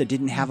for stuff that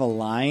didn't have a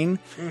line.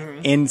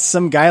 And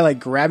some guy like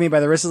grabbed me by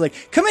the wrist and was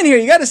like, come in here,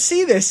 you got to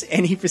see this.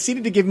 And he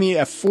proceeded to give me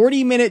a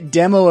 40-minute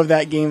demo of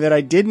that game that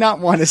I did not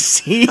want to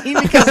see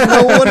because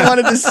no one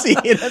wanted to see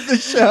it at the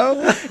show.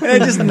 And I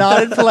just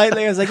nodded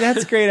politely. I was like,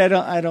 that's great.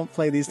 I don't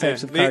play these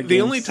types of card games.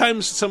 The only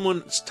time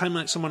someone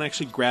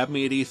actually grabbed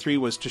me at E3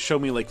 was to show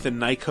me like the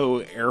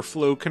Nyko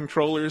Airflow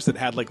controllers that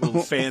had like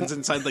little fans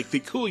inside, like they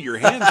cool your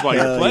hands while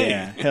you're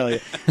playing. Hell yeah.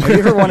 Have you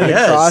ever wanted to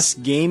cross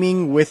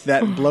gaming with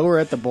that blower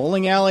at the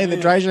bowling alley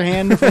that dries your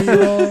hand before you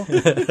roll?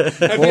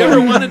 Have you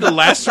ever wanted to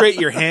lacerate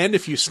your hand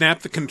if you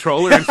snap the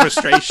controller in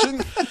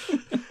frustration?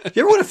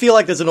 You ever want to feel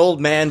like there's an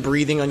old man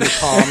breathing on your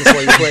palms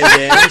while you play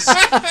games?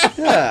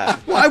 Yeah.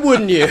 Why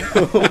wouldn't you?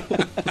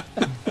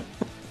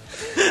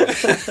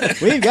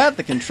 We've got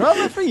the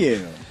controller for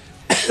you.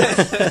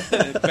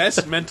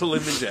 Best mental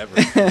image ever.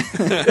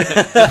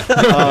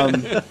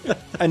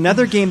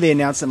 Another game they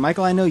announced that,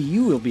 Michael, I know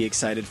you will be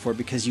excited for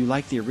because you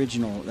like the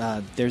original.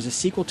 There's a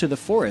sequel to The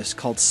Forest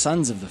called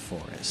Sons of the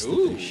Forest.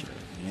 Ooh.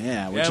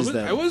 Yeah,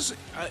 I was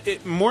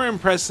more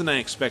impressed than I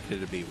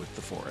expected to be with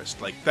The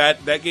Forest. Like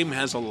that game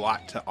has a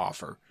lot to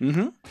offer.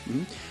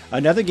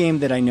 Another game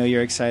that I know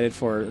you're excited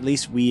for, at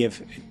least we have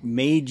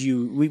made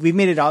you, we've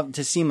made it out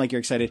to seem like you're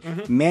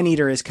excited.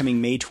 Maneater is coming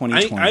May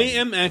 2020. I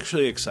am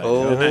actually excited.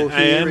 Oh,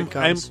 I am. it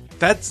comes.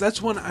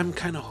 That's one I'm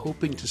kind of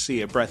hoping to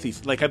see a breathy.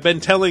 Like I've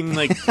been telling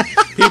like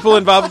people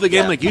involved with the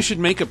game, like you should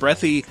make a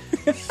breathy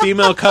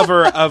female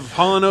cover of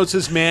Hall &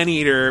 Oates'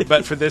 Maneater,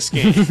 but for this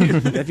game.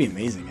 That'd be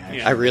amazing.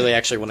 Actually. I really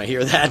actually want to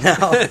hear that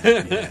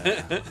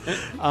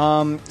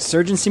now.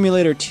 Surgeon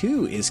Simulator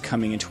 2 is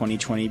coming in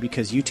 2020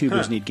 because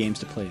YouTubers need games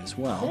to play as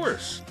well. Of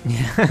course.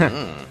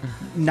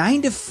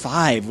 9 to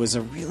 5 was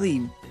a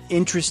really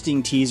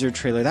interesting teaser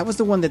trailer. That was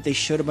the one that they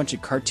showed a bunch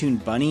of cartoon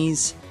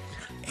bunnies,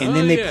 and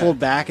then they pulled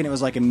back, and it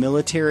was like a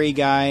military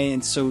guy,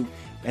 and so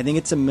I think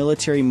it's a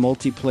military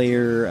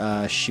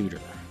multiplayer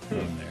shooter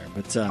on there.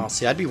 But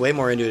see, I'd be way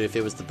more into it if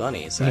it was the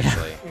bunnies,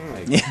 actually.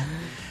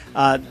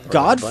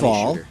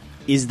 Godfall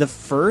is the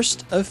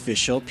first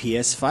official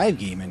PS5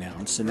 game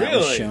announced, and that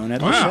was shown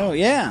at the show.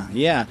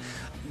 Yeah.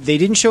 They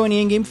didn't show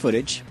any in-game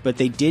footage, but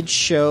they did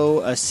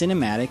show a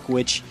cinematic,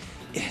 which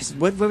is,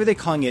 what were they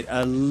calling it?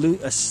 A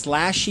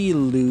slashy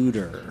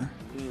looter.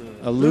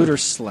 A looter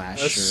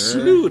slasher. A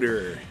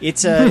slooter.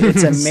 It's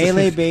a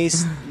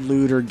melee-based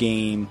looter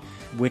game,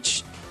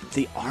 which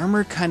the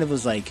armor kind of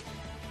was like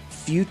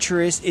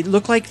futurist. It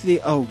looked like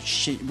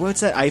what's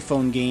that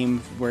iPhone game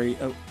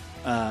where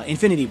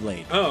Infinity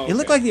Blade. Oh, okay. It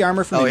looked like the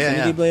armor from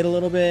Infinity Blade a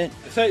little bit.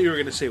 I thought you were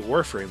going to say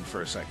Warframe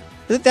for a second.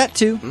 That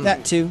too,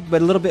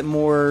 but a little bit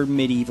more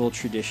medieval,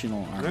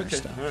 traditional armor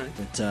stuff. All right.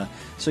 But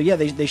so yeah,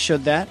 they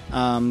showed that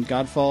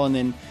Godfall, and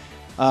then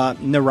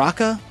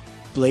Naraka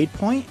Blade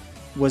Point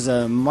was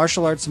a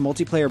martial arts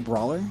multiplayer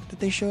brawler that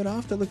they showed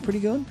off that looked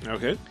pretty good.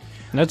 Okay,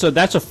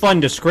 that's a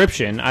fun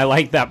description. I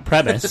like that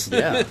premise.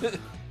 Yeah.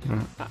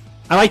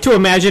 I like to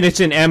imagine it's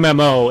an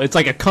MMO. It's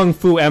like a kung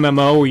fu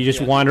MMO where you just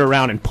wander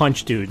around and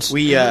punch dudes.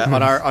 We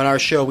on our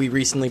show we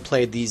recently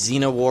played the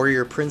Xena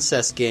Warrior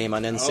Princess game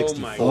on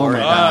N64. Oh my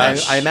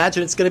gosh. I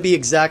imagine it's going to be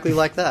exactly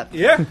like that.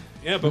 Yeah,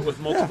 but with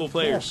multiple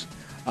players.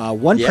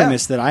 One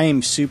premise that I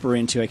am super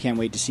into, I can't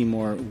wait to see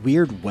more.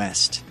 Weird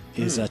West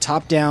is a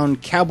top-down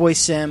cowboy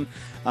sim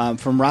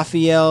from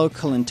Rafael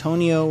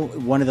Colantonio,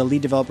 one of the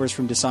lead developers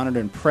from Dishonored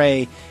and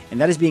Prey,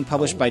 and that is being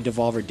published by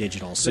Devolver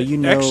Digital. So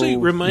it actually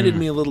reminded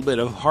me a little bit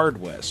of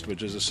Hard West,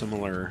 which is a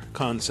similar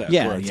concept.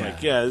 Yeah, where it's like,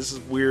 this is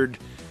weird,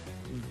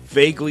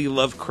 vaguely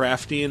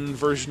Lovecraftian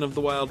version of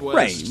the Wild West.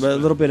 Right, but a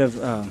little bit of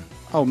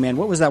oh man,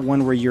 what was that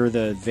one where you're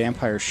the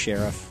vampire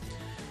sheriff?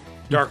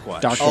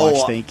 Darkwatch.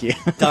 Darkwatch, thank you.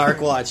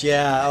 Darkwatch,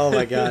 yeah. Oh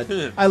my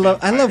god. I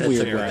love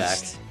Weird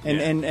West.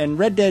 And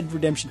Red Dead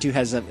Redemption 2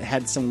 has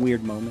had some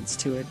weird moments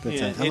to it, but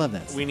I love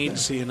that. We need to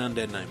see an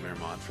Undead Nightmare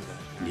mod for that.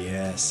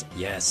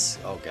 Yes.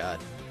 Oh god.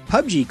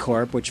 PUBG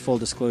Corp, which full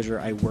disclosure,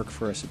 I work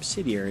for a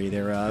subsidiary.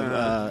 They're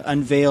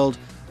unveiled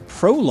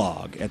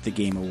Prologue at the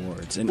Game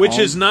Awards, which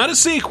is not a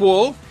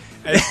sequel,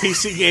 as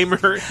PC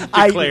Gamer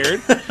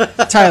declared.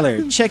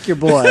 Tyler, check your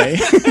boy.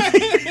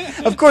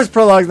 Of course,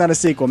 Prologue's not a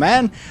sequel,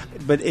 man.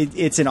 But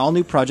it's an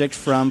all-new project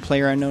from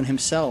PlayerUnknown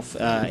himself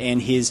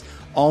and his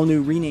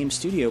all-new renamed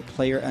studio,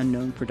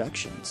 PlayerUnknown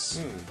Productions.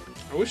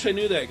 I wish I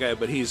knew that guy,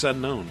 but he's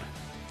unknown.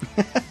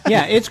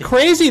 Yeah, it's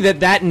crazy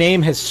that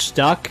name has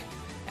stuck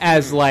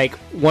as, like,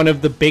 one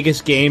of the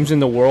biggest games in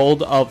the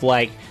world of,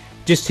 like,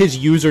 just his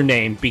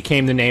username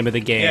became the name of the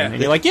game. Yeah,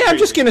 and you're like, I'm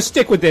just going to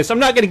stick with this. I'm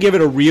not going to give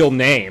it a real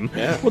name.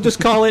 Yeah. We'll just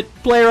call it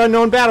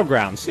PlayerUnknown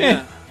Battlegrounds.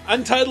 Yeah.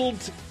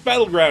 Untitled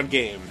Battleground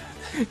game.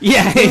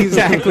 Yeah,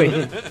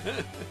 exactly.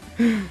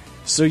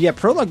 So yeah,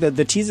 Prologue,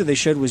 the teaser they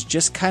showed was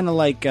just kind of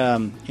like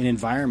an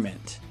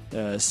environment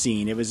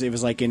scene. It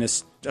was like in a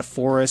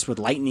forest with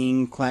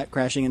lightning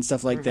crashing and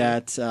stuff like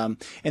that. And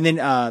then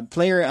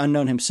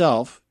PlayerUnknown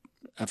himself,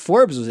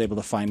 Forbes was able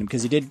to find him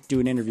because he did do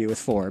an interview with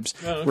Forbes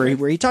Oh, okay.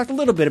 where he talked a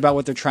little bit about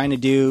what they're trying to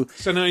do.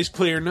 So now he's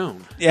player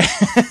known. Yeah,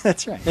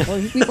 that's right. Well,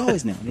 we've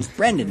always known. He's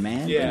Brendan,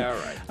 man. Yeah, all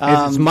right.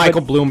 It's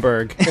Michael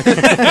Bloomberg.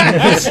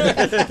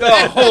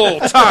 The whole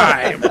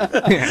time.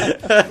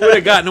 Would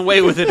have gotten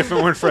away with it if it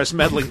weren't for us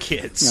meddling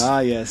kids.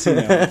 Ah, yes. You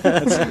know.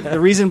 That's the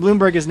reason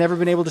Bloomberg has never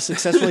been able to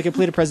successfully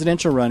complete a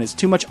presidential run is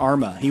too much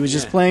Arma. He was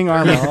just playing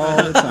Arma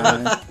all the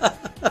time.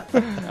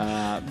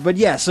 But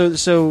yeah,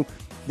 so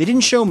they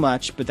didn't show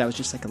much, but that was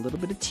just like a little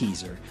bit of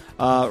teaser.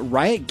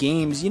 Riot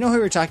Games, you know how we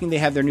were talking? They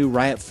have their new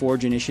Riot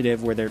Forge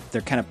initiative where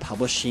they're kind of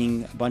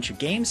publishing a bunch of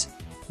games.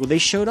 Well, they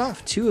showed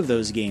off 2 of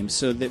those games.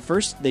 So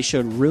first they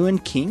showed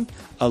Ruined King,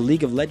 a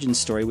League of Legends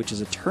story, which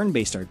is a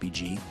turn-based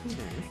RPG,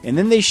 and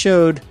then they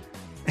showed.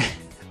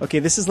 Okay,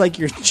 this is like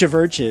your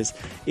Chiverches.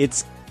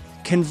 It's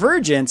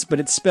Convergence, but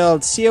it's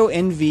spelled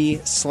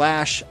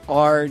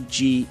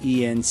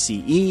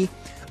CONV/RGENCE,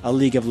 a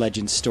League of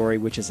Legends story,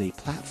 which is a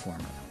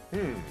platformer.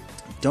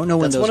 Don't know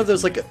when That's those one are of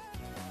those like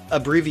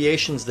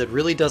abbreviations that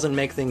really doesn't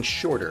make things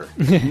shorter.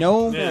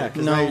 No, Yeah,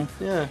 'cause no.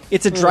 yeah.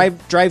 It's a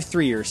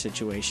drive-through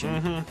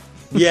situation.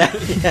 Yeah,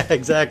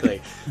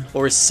 exactly.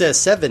 Or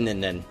C7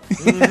 and then.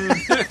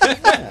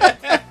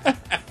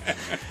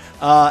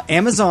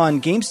 Amazon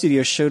Game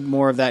Studios showed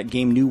more of that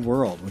game New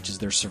World, which is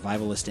their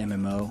survivalist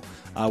MMO,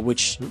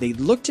 which they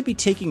look to be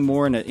taking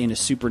more in a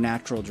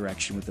supernatural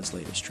direction with this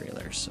latest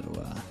trailer. So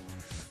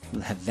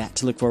we'll have that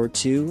to look forward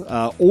to.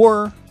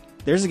 Or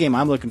there's a game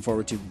I'm looking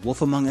forward to,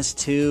 Wolf Among Us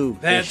 2.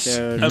 That's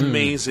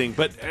amazing.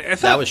 But I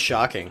thought That was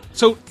shocking.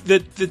 So the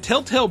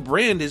Telltale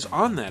brand is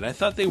on that. I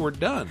thought they were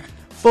done.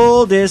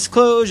 Full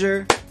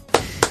disclosure.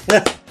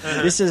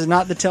 This is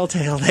not the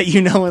Telltale that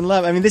you know and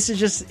love. I mean, this is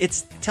just,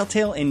 it's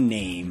Telltale in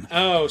name.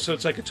 Oh, so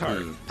it's like a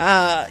tart.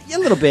 Yeah, a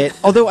little bit.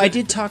 Although I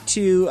did talk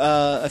to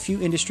a few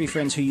industry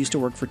friends who used to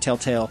work for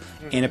Telltale,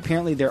 and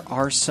apparently there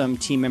are some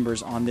team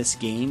members on this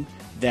game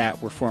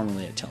that were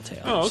formerly at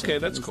Telltale. Oh, okay, So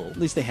that's cool. At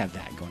least they have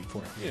that going for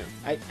it. Yeah.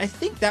 I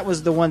think that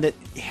was the one that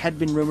had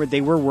been rumored.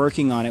 They were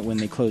working on it when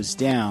they closed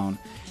down,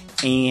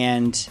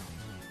 and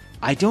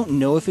I don't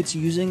know if it's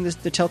using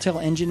the Telltale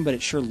engine, but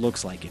it sure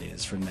looks like it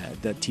is from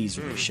the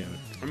teaser they showed.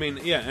 I mean,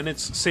 yeah, and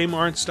it's same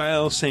art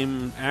style,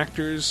 same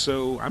actors,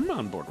 so I'm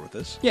on board with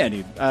this. Yeah,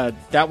 dude.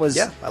 That was...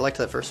 Yeah, I liked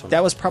that first one.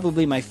 That was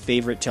probably my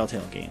favorite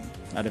Telltale game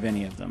out of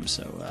any of them,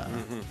 so...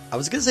 I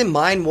was going to say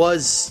mine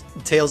was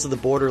Tales of the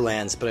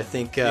Borderlands, but I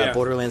think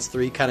Borderlands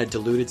 3 kind of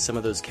diluted some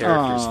of those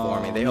characters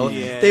for me. They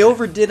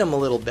overdid them a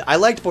little bit. I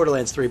liked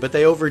Borderlands 3, but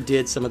they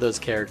overdid some of those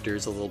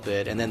characters a little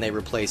bit, and then they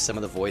replaced some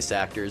of the voice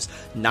actors.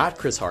 Not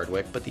Chris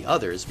Hardwick, but the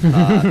others.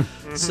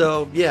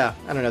 So, yeah,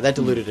 I don't know. That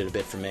diluted it a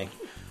bit for me.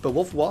 But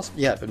Wolf of Wall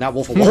Street, not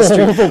Wolf of Wall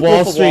Street. Wolf of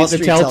Wall Street, the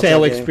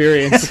Telltale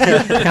experience.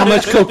 How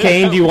much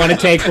cocaine do you want to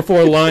take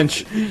before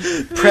lunch?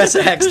 Press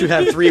X to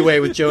have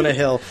three-way with Jonah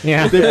Hill.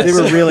 Yeah, they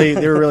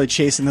were really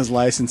chasing those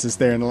licenses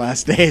there in the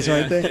last days,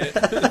 weren't they?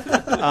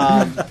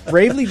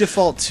 Bravely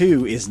Default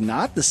 2 is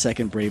not the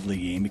second Bravely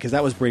game because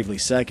that was Bravely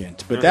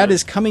Second, but that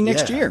is coming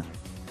next year.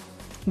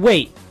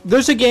 Wait,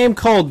 there's a game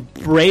called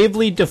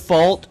Bravely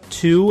Default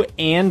 2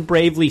 and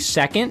Bravely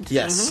Second?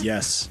 Yes.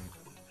 Yes.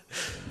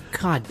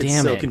 God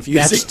damn so it.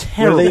 confusing. That's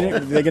terrible.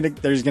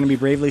 There's going to be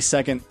Bravely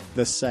Second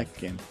the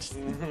Second.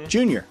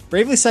 Junior.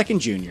 Bravely Second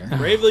Junior.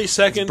 Bravely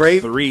Second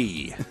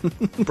 3.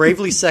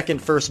 Bravely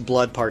Second First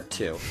Blood Part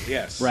 2.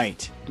 Yes.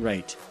 Right.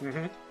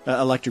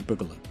 Electric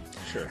Boogaloo.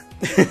 Sure.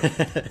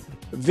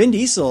 Vin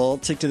Diesel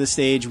took to the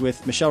stage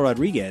with Michelle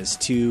Rodriguez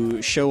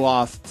to show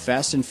off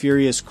Fast and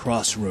Furious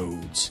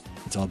Crossroads.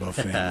 It's all about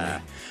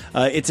family.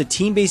 It's a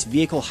team-based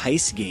vehicle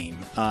heist game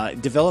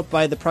developed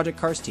by the Project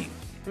Cars team.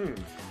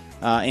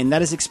 And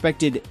that is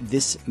expected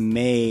this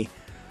May.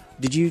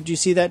 Did you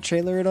see that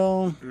trailer at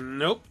all?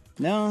 Nope.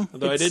 No?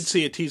 Although I did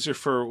see a teaser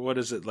for, what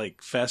is it,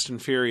 like Fast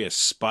and Furious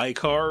Spy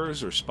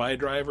Cars or Spy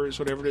Drivers,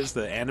 whatever it is,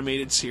 the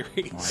animated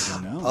series. I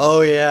don't know.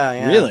 Oh,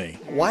 yeah. Really?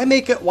 Why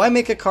make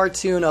a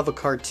cartoon of a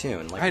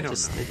cartoon? Like, I don't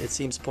know. It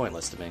seems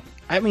pointless to me.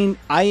 I mean,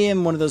 I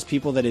am one of those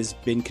people that has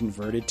been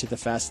converted to the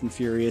Fast and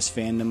Furious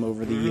fandom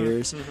over the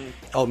years.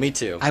 Oh, me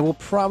too. I will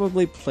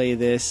probably play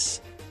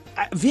this.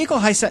 Vehicle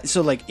heist,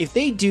 so like, if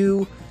they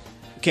do...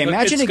 Okay,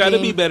 imagine it's a got to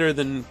game... be better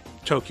than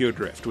Tokyo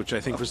Drift, which I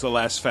think was the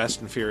last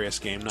Fast and Furious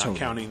game, not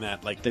counting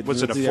that. Like,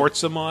 was it a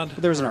Forza mod?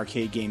 There was an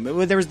arcade game.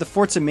 There was the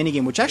Forza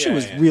minigame, which actually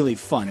was really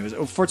fun. It was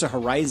Forza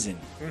Horizon,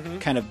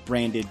 kind of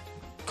branded,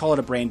 call it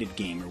a branded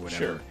game or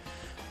whatever. Sure.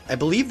 I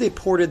believe they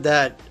ported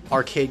that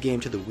arcade game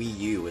to the Wii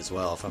U as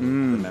well, if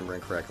I'm remembering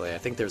correctly. I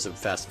think there's a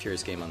Fast and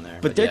Furious game on there.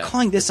 But they're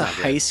calling this a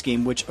heist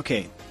game, which,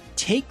 okay,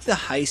 take the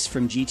heist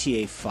from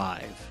GTA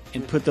 5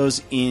 and put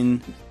those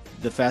in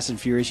the Fast and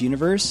Furious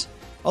universe.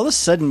 All of a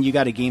sudden, you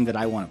got a game that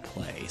I want to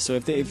play. So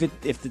if the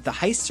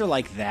heists are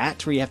like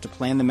that, where you have to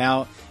plan them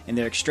out, and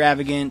they're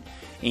extravagant,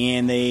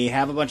 and they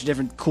have a bunch of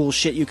different cool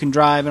shit you can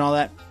drive and all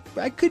that,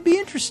 I could be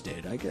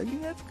interested. I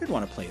could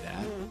want to play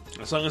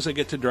that. As long as I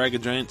get to drag a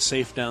giant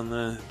safe down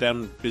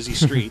busy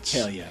streets.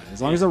 Hell yeah.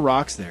 As long as the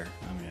rock's there,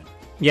 I'm in.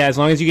 Yeah, as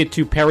long as you get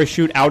to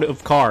parachute out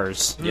of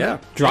cars. Yeah.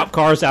 Drop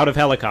cars out of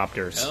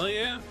helicopters. Hell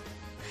yeah.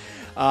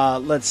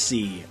 Let's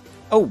see.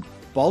 Oh,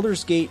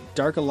 Baldur's Gate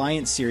Dark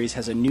Alliance series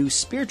has a new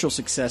spiritual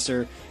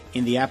successor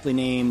in the aptly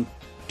named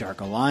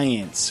Dark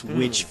Alliance,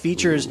 which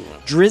features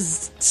the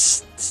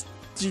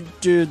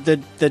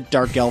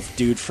dark elf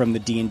dude from the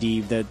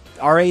D&D, the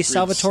R.A.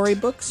 Salvatore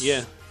books.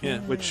 Yeah,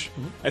 which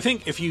I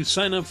think if you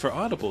sign up for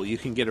Audible, you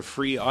can get a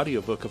free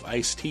audiobook of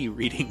Ice-T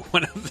reading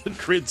one of the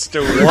Grid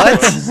stories.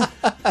 What?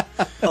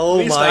 Oh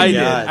At least my I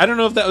God. did. I don't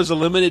know if that was a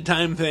limited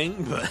time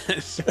thing, but...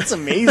 That's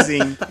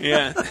amazing.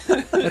 Yeah.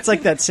 That's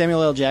like that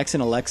Samuel L.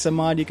 Jackson Alexa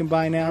mod you can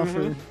buy now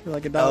for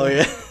like $1. Oh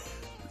yeah.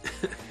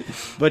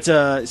 But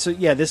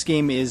this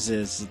game is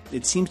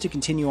it seems to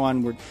continue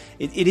on. Where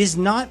it is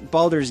not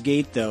Baldur's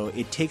Gate though.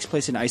 It takes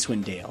place in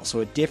Icewind Dale,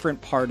 so a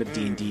different part of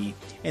D&D.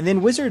 And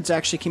then Wizards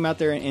actually came out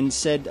there and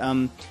said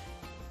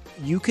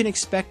you can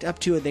expect up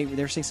to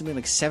they're saying something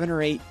like 7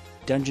 or 8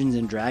 Dungeons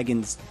and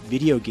Dragons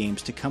video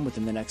games to come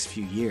within the next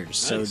few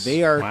years. Nice.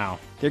 So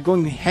they're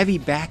going heavy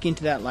back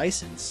into that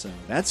license. So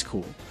that's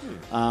cool.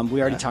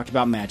 We already talked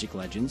about Magic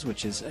Legends,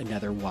 which is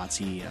another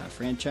WotC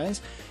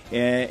franchise.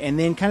 And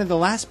then kind of the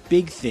last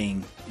big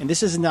thing, and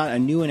this is not a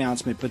new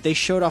announcement, but they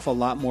showed off a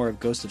lot more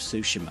of Ghost of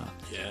Tsushima.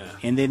 Yeah.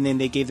 And then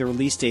they gave the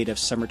release date of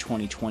summer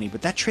 2020.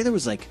 But that trailer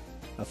was like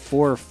a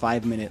 4 or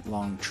 5 minute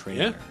long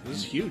trailer. Yeah, it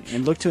was huge.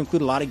 And looked to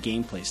include a lot of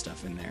gameplay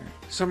stuff in there.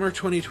 Summer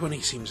 2020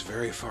 seems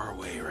very far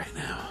away right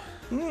now.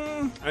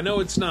 I know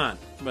it's not,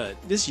 but...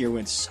 This year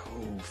went so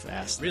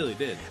fast. It really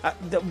did.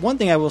 The one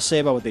thing I will say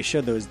about what they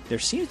showed, though, is there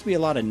seems to be a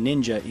lot of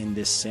ninja in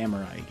this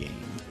samurai game.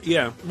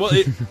 Yeah, well,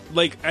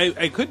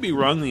 I could be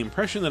wrong. The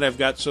impression that I've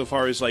got so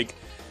far is like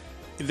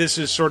this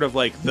is sort of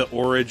like the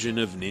origin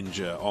of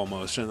ninja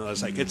almost, and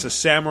it's like it's a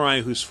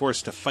samurai who's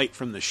forced to fight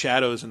from the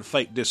shadows and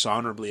fight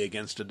dishonorably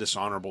against a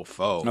dishonorable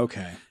foe.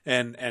 Okay,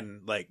 and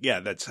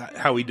that's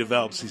how he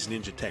develops these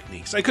ninja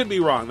techniques. I could be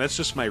wrong. That's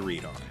just my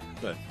read on it.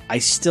 But I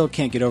still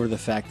can't get over the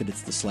fact that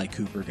it's the Sly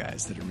Cooper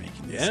guys that are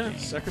making this game.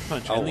 Sucker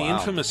Punch and the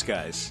Infamous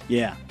guys.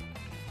 Yeah.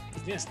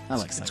 Yeah, I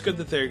like Sly It's good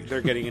that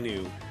they're getting a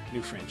new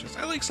franchise.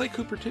 I like Sly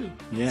Cooper too.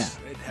 Yeah.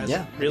 It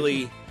hasn't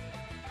really...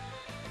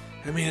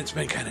 I mean, it's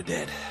been kind of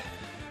dead.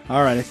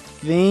 All right, I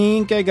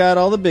think I got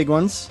all the big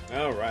ones.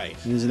 All right.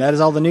 And that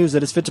is all the news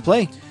that is fit to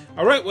play.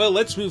 All right, well,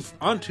 let's move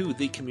on to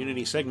the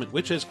community segment,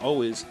 which, as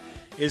always,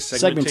 is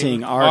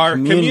segmenting our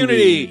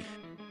community.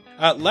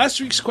 Last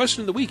week's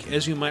question of the week,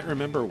 as you might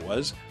remember,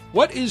 was,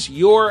 what is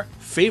your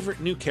favorite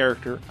new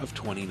character of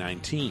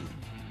 2019?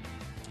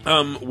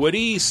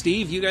 Woody,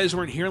 Steve, you guys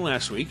weren't here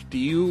last week. Do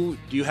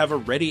you have a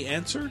ready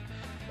answer?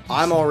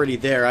 I'm already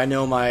there. I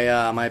know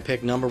my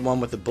pick number 1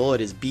 with the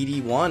bullet is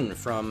BD1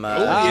 from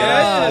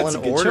that's Fallen a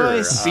good Order.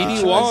 choice.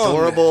 BD Wong.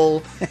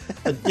 Adorable.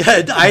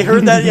 Yeah, I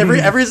heard that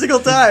every single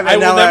time. I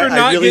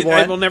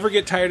And will never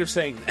get tired of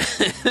saying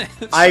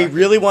that. I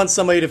really want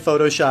somebody to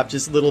Photoshop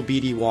just little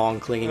BD Wong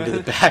clinging to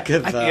the back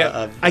of.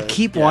 I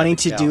keep wanting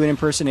to do an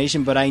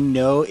impersonation, but I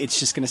know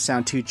it's just going to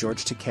sound too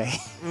George Takei.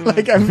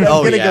 Like I'm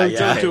going to go.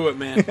 Don't do it,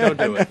 man. Don't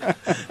do it.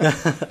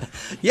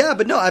 Yeah,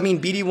 but no, I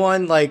mean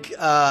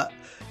BD1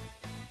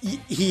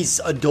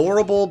 he's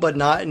adorable, but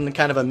not in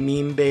kind of a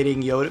meme baiting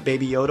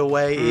Baby Yoda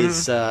way.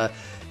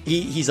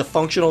 He's a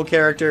functional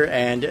character,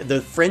 and the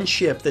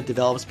friendship that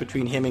develops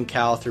between him and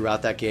Cal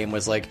throughout that game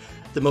was like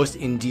the most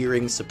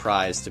endearing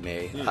surprise to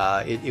me.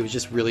 It was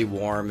just really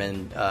warm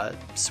and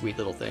sweet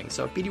little thing.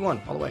 So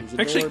BD1 all the way.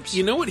 Actually,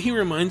 you know what he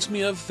reminds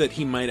me of that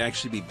he might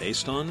actually be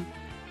based on?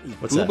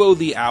 What's Bubo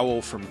the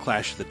Owl from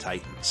Clash of the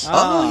Titans.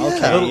 Oh,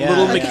 okay.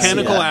 Little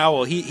mechanical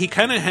owl. He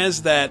kind of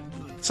has that.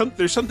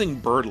 There's something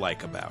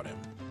bird-like about him.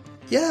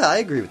 Yeah, I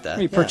agree with that.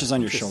 He perches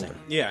on your shoulder.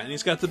 Yeah, and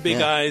he's got the big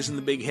eyes and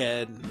the big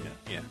head.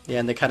 Yeah,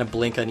 and they kind of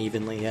blink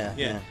unevenly. Yeah.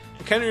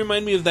 It kind of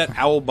reminded me of that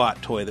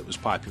Owlbot toy that was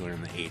popular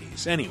in the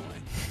 80s. Anyway.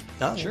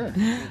 Oh. Sure.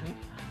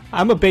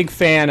 I'm a big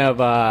fan of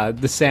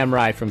the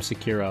samurai from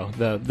Sekiro,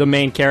 the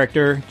main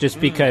character, just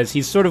because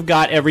he's sort of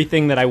got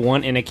everything that I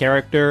want in a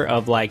character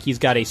of, like, he's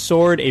got a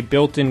sword, a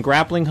built-in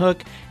grappling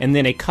hook, and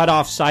then a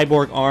cut-off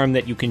cyborg arm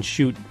that you can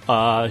shoot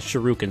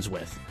shurikens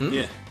with.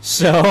 Yeah.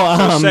 So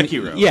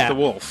Sekiro, yeah. the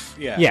wolf.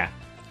 Yeah.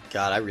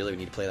 God, I really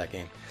need to play that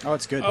game. Oh,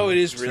 it's good. Oh, it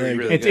is really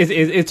good.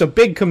 It's a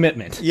big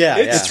commitment. Yeah,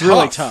 it's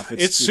really tough.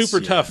 It's super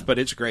tough, but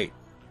it's great.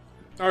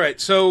 All right,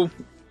 so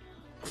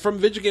from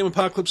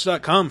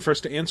VidjagameApocalypse.com,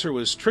 first to answer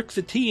was Trick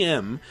the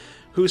TM,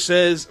 who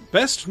says,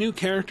 best new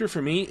character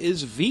for me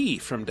is V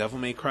from Devil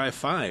May Cry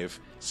 5.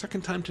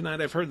 Second time tonight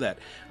I've heard that.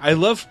 I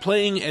loved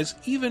playing as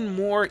even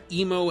more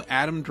emo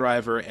Adam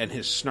Driver and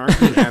his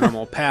snarky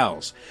animal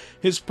pals.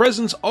 His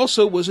presence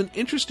also was an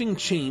interesting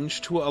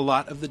change to a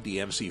lot of the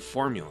DMC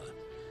formula.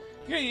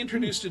 Yeah, he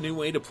introduced a new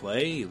way to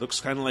play. He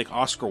looks kind of like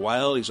Oscar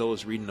Wilde. He's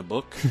always reading a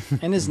book.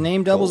 And his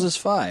name doubles as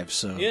 5,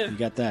 so you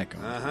got that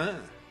going.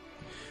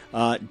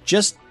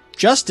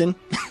 Justin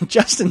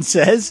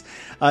says,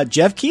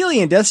 Jeff Keighley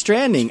in Death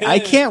Stranding. I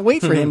can't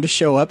wait for him to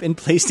show up in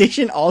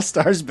PlayStation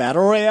All-Stars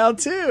Battle Royale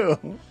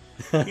 2.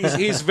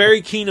 He's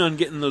very keen on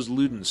getting those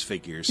Ludens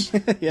figures.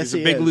 Yes, he's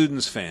a big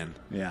Ludens fan.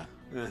 Yeah.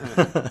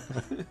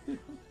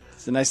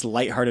 It's a nice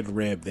lighthearted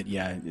rib that,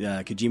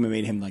 Kojima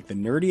made him like the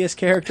nerdiest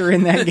character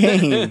in that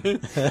game.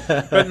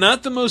 But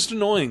not the most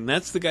annoying.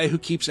 That's the guy who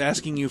keeps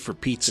asking you for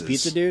pizzas.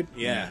 Pizza dude?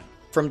 Yeah.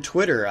 From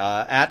Twitter,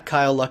 at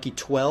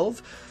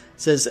KyleLucky12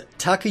 says,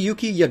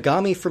 Takayuki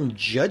Yagami from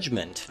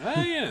Judgment.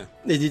 Oh, yeah.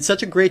 They did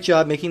such a great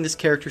job making this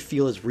character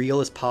feel as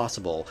real as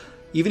possible.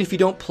 Even if you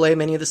don't play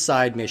many of the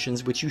side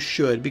missions, which you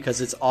should because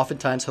it's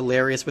oftentimes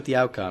hilarious with the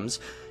outcomes,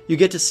 you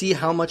get to see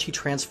how much he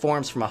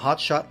transforms from a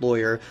hotshot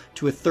lawyer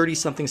to a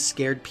 30-something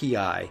scared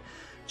PI.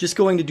 Just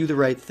going to do the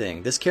right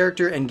thing. This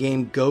character and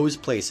game goes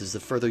places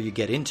the further you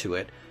get into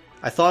it.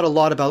 I thought a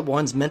lot about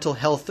one's mental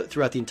health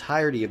throughout the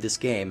entirety of this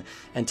game,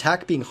 and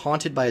Tak being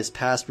haunted by his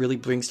past really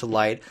brings to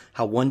light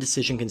how one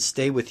decision can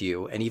stay with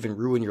you and even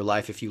ruin your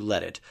life if you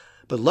let it.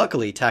 But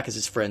luckily, Tak has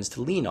his friends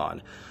to lean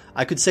on.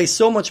 I could say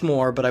so much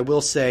more, but I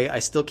will say I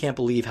still can't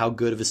believe how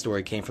good of a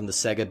story came from the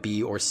Sega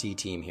B or C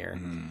team here.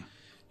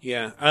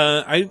 Yeah,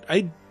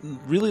 I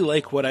really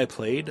like what I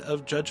played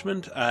of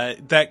Judgment.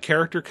 That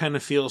character kind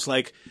of feels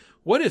like,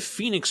 what if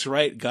Phoenix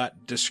Wright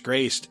got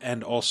disgraced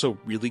and also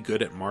really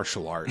good at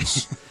martial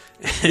arts?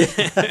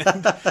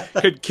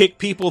 Could kick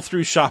people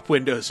through shop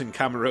windows in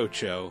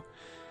Kamurocho.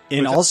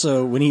 And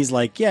also, when he's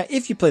like,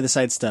 if you play the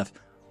side stuff,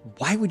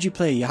 why would you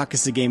play a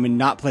Yakuza game and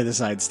not play the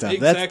side stuff?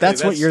 Exactly.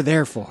 That's what you're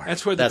there for.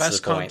 That's where the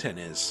best content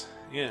is.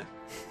 Yeah.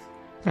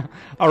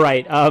 All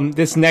right.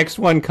 This next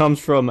one comes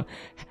from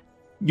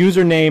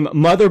username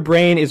Mother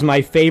Brain is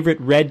my favorite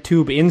red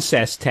tube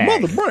incest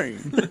tag. Mother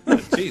Brain.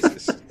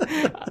 Jesus.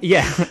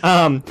 Yeah.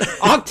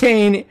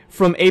 Octane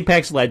from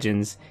Apex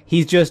Legends.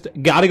 He's just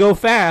gotta go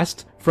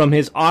fast. From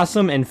his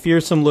awesome and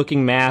fearsome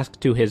looking mask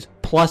to his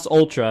plus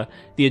ultra,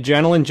 the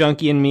adrenaline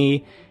junkie in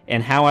me,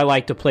 and how I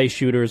like to play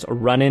shooters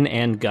running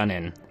and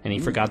gunning. And he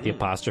forgot the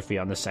apostrophe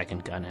on the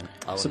second gunning.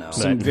 Oh, no.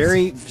 Some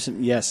very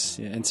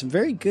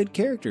good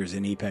characters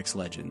in Apex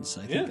Legends.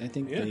 I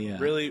think they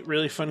really,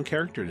 really fun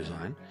character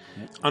design.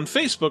 On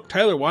Facebook,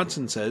 Tyler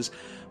Watson says,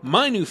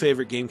 my new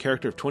favorite game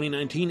character of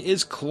 2019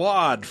 is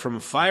Claude from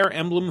Fire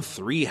Emblem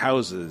Three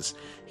Houses.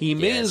 He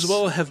may as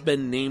well have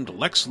been named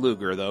Lex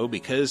Luger, though,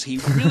 because he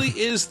really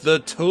is the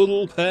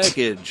total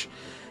package.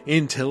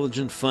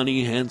 Intelligent,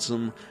 funny,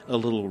 handsome, a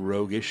little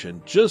roguish,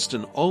 and just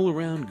an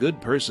all-around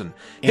good person.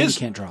 And he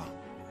can't draw.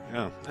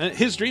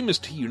 His dream is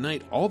to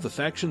unite all the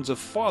factions of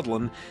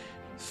Fodlan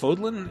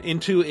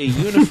into a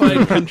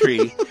unified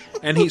country,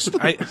 and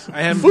I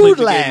haven't played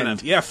the game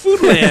enough. Yeah,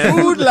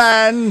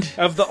 Foodland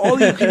of the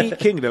all-you-can-eat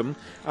kingdom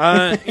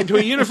into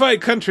a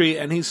unified country,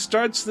 and he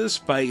starts this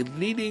by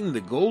leading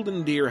the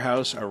Golden Deer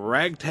House, a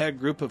ragtag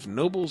group of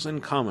nobles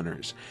and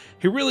commoners.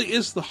 He really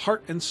is the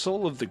heart and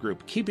soul of the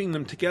group, keeping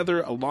them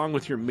together along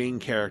with your main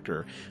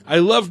character. I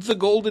loved the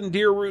Golden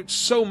Deer route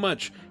so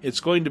much, it's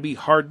going to be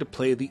hard to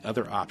play the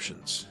other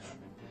options.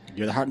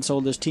 You're the heart and soul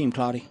of this team,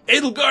 Claudia.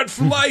 Edelgard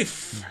for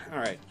life! All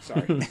right,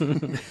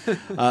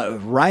 sorry.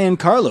 Ryan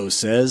Carlos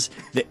says,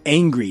 the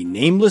angry,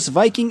 nameless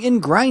Viking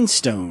in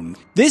Grindstone.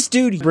 This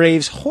dude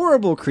braves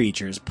horrible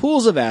creatures,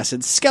 pools of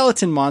acid,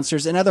 skeleton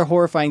monsters, and other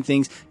horrifying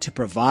things to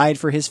provide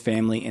for his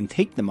family and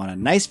take them on a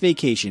nice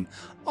vacation.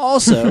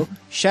 Also,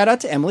 shout out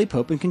to Emily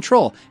Pope in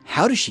Control.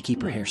 How does she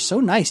keep her hair so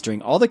nice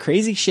during all the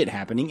crazy shit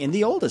happening in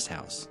the oldest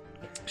house?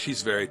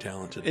 She's very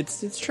talented.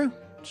 It's true.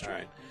 All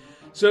right.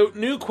 So,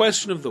 new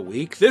question of the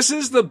week. This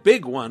is the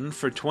big one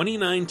for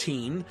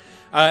 2019,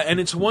 and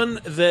it's one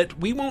that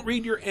we won't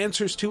read your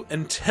answers to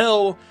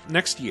until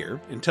next year,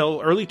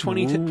 until early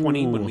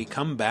 2020 when we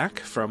come back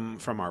from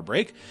our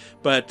break.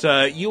 But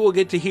you will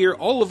get to hear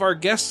all of our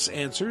guests'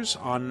 answers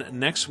on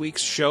next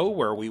week's show,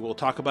 where we will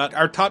talk about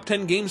our top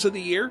 10 games of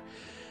the year.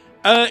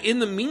 In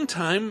the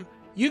meantime,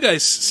 you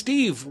guys,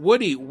 Steve,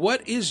 Woody,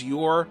 what is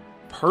your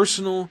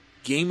personal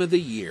game of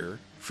the year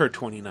for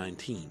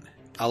 2019?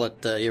 I'll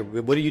let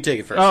what do you take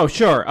it first? Oh,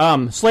 sure.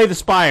 Slay the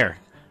Spire.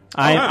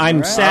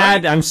 I'm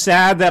sad. I'm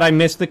sad that I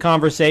missed the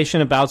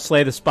conversation about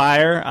Slay the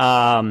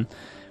Spire.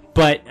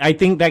 But I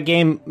think that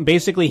game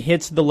basically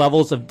hits the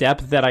levels of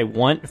depth that I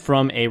want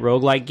from a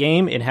roguelike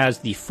game. It has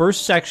the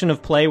first section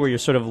of play where you're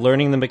sort of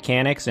learning the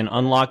mechanics and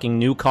unlocking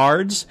new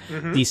cards.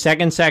 Mm-hmm. The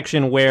second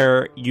section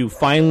where you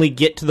finally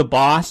get to the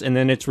boss, and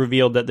then it's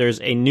revealed that there's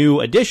a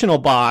new additional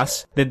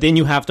boss that then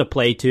you have to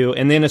play to,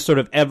 and then a sort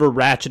of ever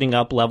ratcheting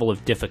up level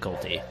of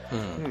difficulty.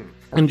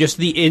 And just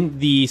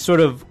the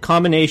sort of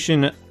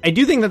combination, I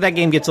do think that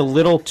game gets a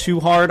little too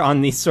hard on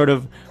these sort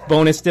of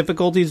bonus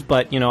difficulties,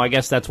 but, I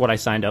guess that's what I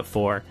signed up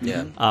for.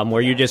 Yeah.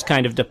 Where you're just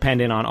kind of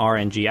dependent on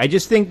RNG. I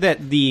just think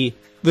that the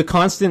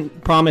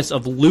constant promise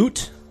of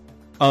loot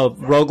of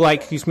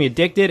roguelike keeps me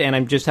addicted, and I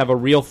just have a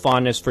real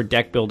fondness for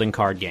deck building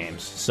card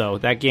games. So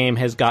that game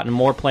has gotten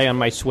more play on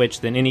my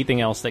Switch than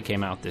anything else that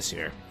came out this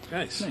year.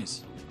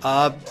 Nice.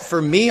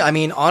 For me, I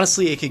mean,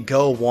 honestly, it could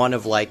go one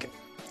of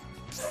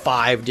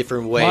 5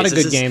 different ways. A lot of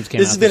good games came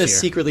out this has been a this year.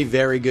 secretly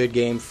very good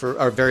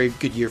very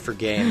good year for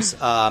games.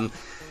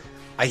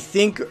 I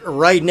think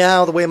right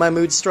now, the way my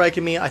mood's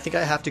striking me, I think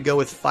I have to go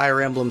with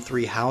Fire Emblem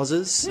Three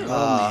Houses.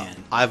 Man.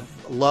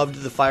 I've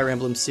loved the Fire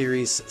Emblem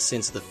series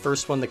since the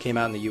first one that came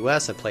out in the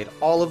US. I played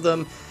all of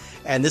them.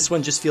 And this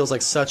one just feels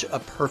like such a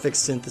perfect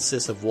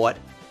synthesis of what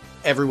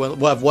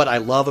I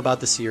love about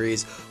the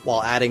series,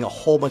 while adding a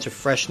whole bunch of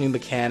fresh new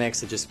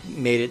mechanics. It just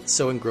made it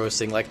so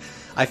engrossing. Like,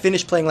 I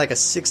finished playing like a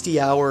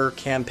 60-hour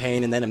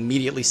campaign and then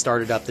immediately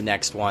started up the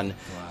next one,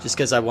 just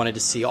because I wanted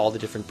to see all the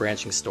different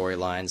branching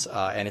storylines.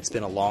 And it's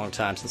been a long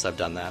time since I've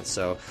done that.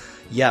 So,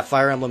 yeah,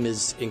 Fire Emblem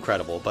is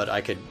incredible. But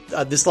I could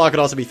this slot could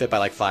also be fit by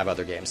like 5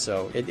 other games.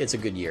 So it's a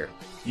good year,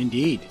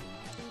 indeed.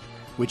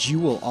 Which you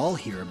will all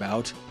hear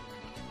about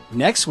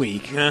next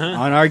week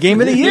on our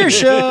Game of the Year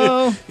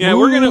show. Yeah,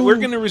 we're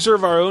gonna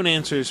reserve our own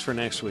answers for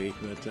next week.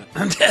 But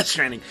Death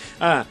Stranding.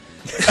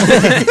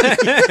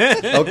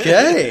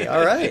 Okay,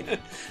 all right.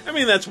 I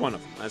mean, that's one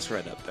of them. That's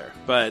right up there.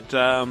 But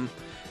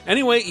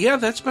anyway, yeah,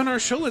 that's been our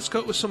show. Let's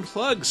go with some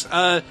plugs.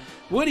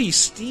 Woody,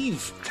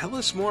 Steve, tell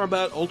us more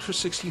about Ultra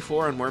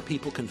 64 and where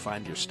people can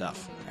find your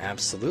stuff.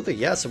 Absolutely,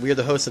 yeah. So we are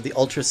the hosts of the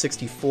Ultra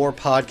 64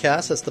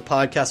 podcast. That's the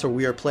podcast where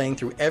we are playing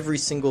through every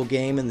single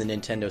game in the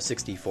Nintendo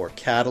 64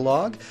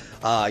 catalog.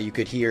 You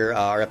could hear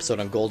our episode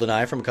on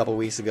GoldenEye from a couple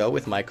weeks ago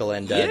with Michael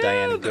and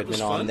Diana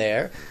Goodman on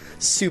there.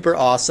 Super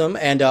awesome.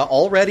 And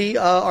already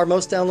our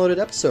most downloaded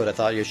episode, I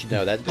thought you should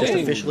know that, just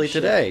officially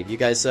today. You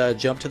guys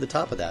jumped to the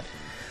top of that.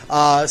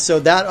 So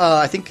that,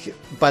 I think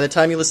by the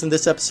time you listen to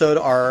this episode,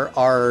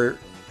 our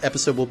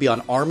episode will be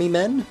on Army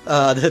Men,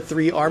 the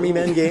 3 Army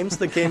Men games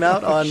that came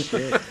out on,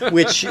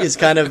 which is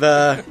kind of,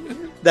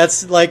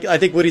 that's like, I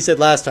think Woody said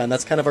last time,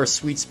 that's kind of our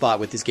sweet spot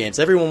with these games.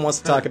 Everyone wants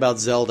to talk about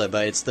Zelda,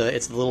 but it's the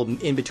little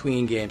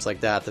in-between games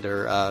like that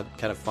are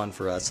kind of fun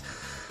for us.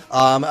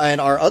 And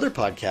our other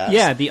podcast.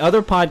 Yeah, the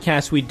other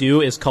podcast we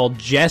do is called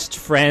Jest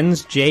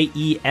Friends,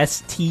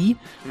 Jest.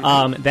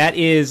 That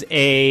is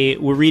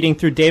we're reading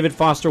through David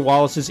Foster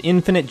Wallace's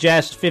Infinite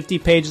Jest, 50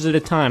 pages at a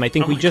time. I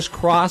think we just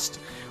crossed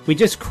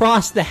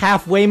the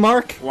halfway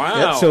mark.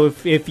 Wow. So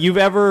if you've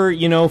ever,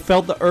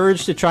 felt the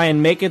urge to try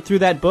and make it through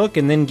that book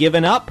and then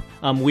given up,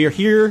 we're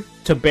here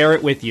to bear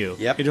it with you.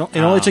 Yep. It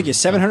only took you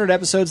 700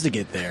 episodes to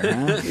get there,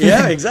 huh?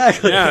 Yeah,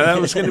 exactly. Yeah, that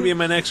was going to be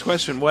my next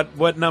question.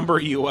 What number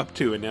are you up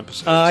to in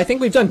episodes? I think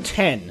we've done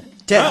 10.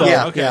 10,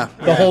 yeah. Okay. Yeah.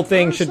 The whole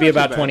thing should be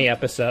about 20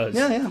 episodes.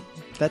 Yeah.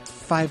 That's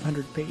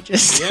 500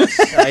 pages.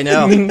 Yes. I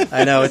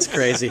know, it's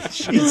crazy.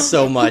 It's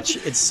so much.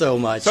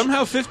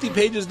 Somehow 50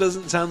 pages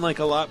doesn't sound like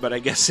a lot, but I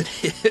guess it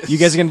is. You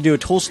guys are going to do a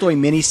Tolstoy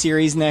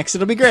mini-series next.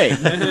 It'll be great.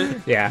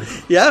 Yeah.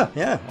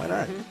 Yeah, why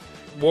not?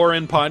 War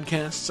in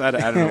podcasts? I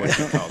don't know what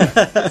you call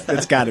that.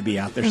 It's got to be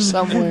out there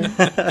somewhere.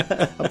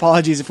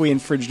 Apologies if we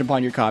infringed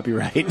upon your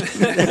copyright.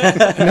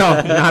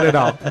 No, not at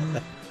all.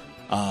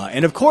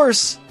 And of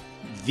course,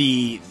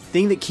 the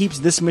thing that keeps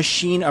this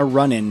machine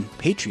a-running,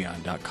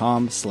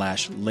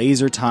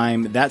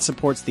 patreon.com/lasertime. That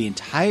supports the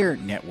entire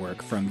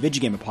network, from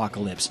Vidjagame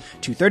Apocalypse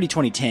to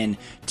 30-2010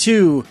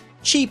 to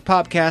Cheap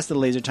Popcast, the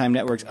LaserTime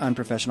Network's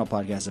unprofessional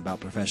podcast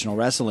about professional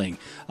wrestling.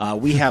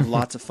 We have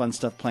lots of fun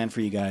stuff planned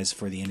for you guys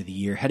for the end of the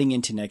year, heading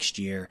into next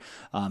year.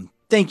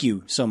 Thank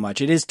you so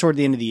much. It is toward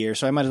the end of the year,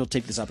 so I might as well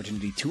take this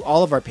opportunity to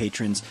all of our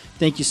patrons.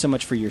 Thank you so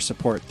much for your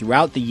support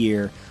throughout the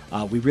year.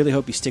 We really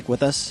hope you stick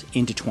with us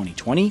into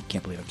 2020.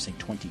 Can't believe I'm saying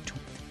 2020.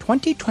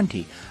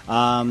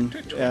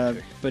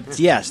 But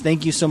yes,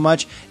 thank you so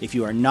much. If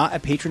you are not a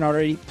patron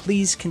already,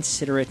 please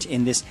consider it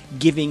in this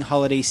giving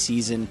holiday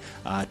season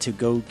to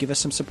go give us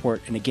some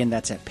support. And again,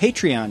 that's at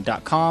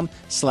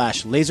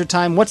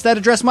patreon.com/lasertime. What's that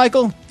address,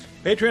 Michael?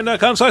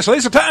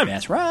 Patreon.com/lasertime.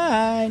 That's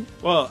right.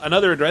 Well,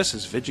 another address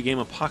is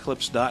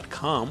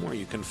VidjagameApocalypse.com, where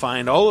you can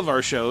find all of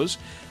our shows.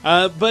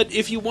 But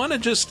if you want to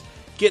just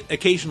get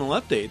occasional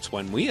updates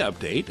when we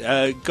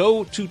update,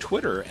 go to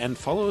Twitter and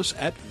follow us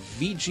at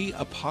VG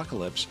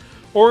Apocalypse.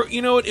 Or,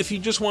 you know what, if you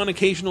just want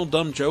occasional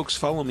dumb jokes,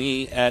 follow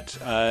me at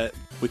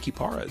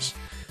Wikiparas.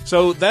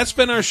 So that's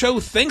been our show.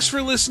 Thanks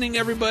for listening,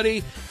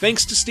 everybody.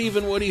 Thanks to Steve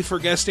and Woody for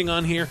guesting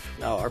on here.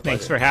 Oh, our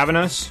Thanks for having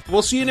us.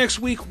 We'll see you next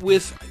week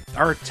with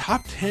our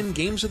top 10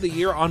 games of the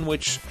year, on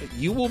which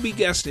you will be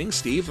guesting,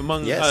 Steve.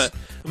 Among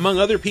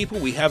other people,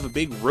 we have a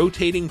big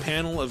rotating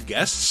panel of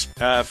guests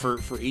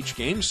for each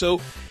game. So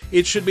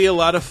it should be a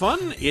lot of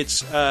fun.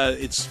 It's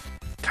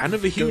kind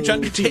of a huge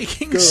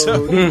undertaking.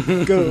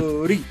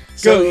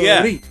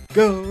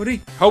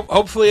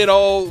 Hopefully it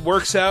all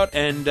works out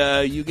and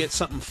you get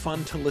something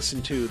fun to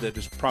listen to that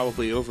is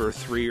probably over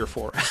 3 or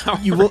 4 hours.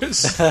 You will,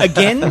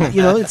 again,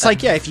 it's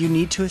like, if you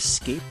need to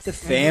escape the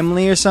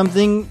family or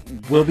something,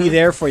 we'll be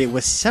there for you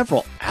with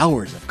several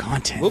hours of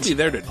content. We'll be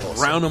there to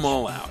drown them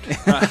all out.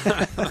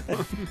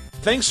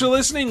 Thanks for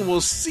listening. We'll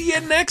see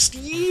you next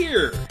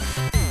year.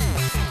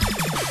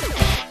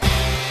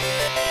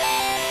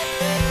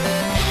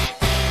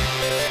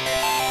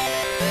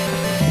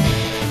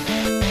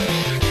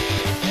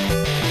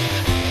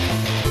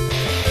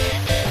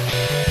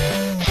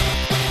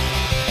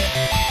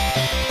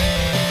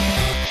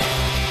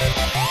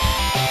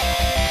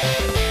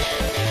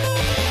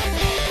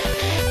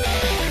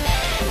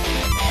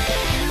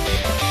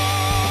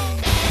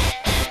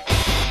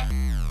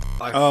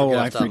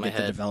 I forget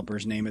the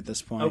developer's name at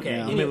this point.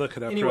 Okay, let me look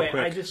it up real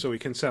quick so we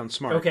can sound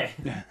smart. Okay.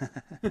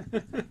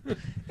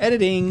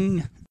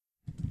 Editing.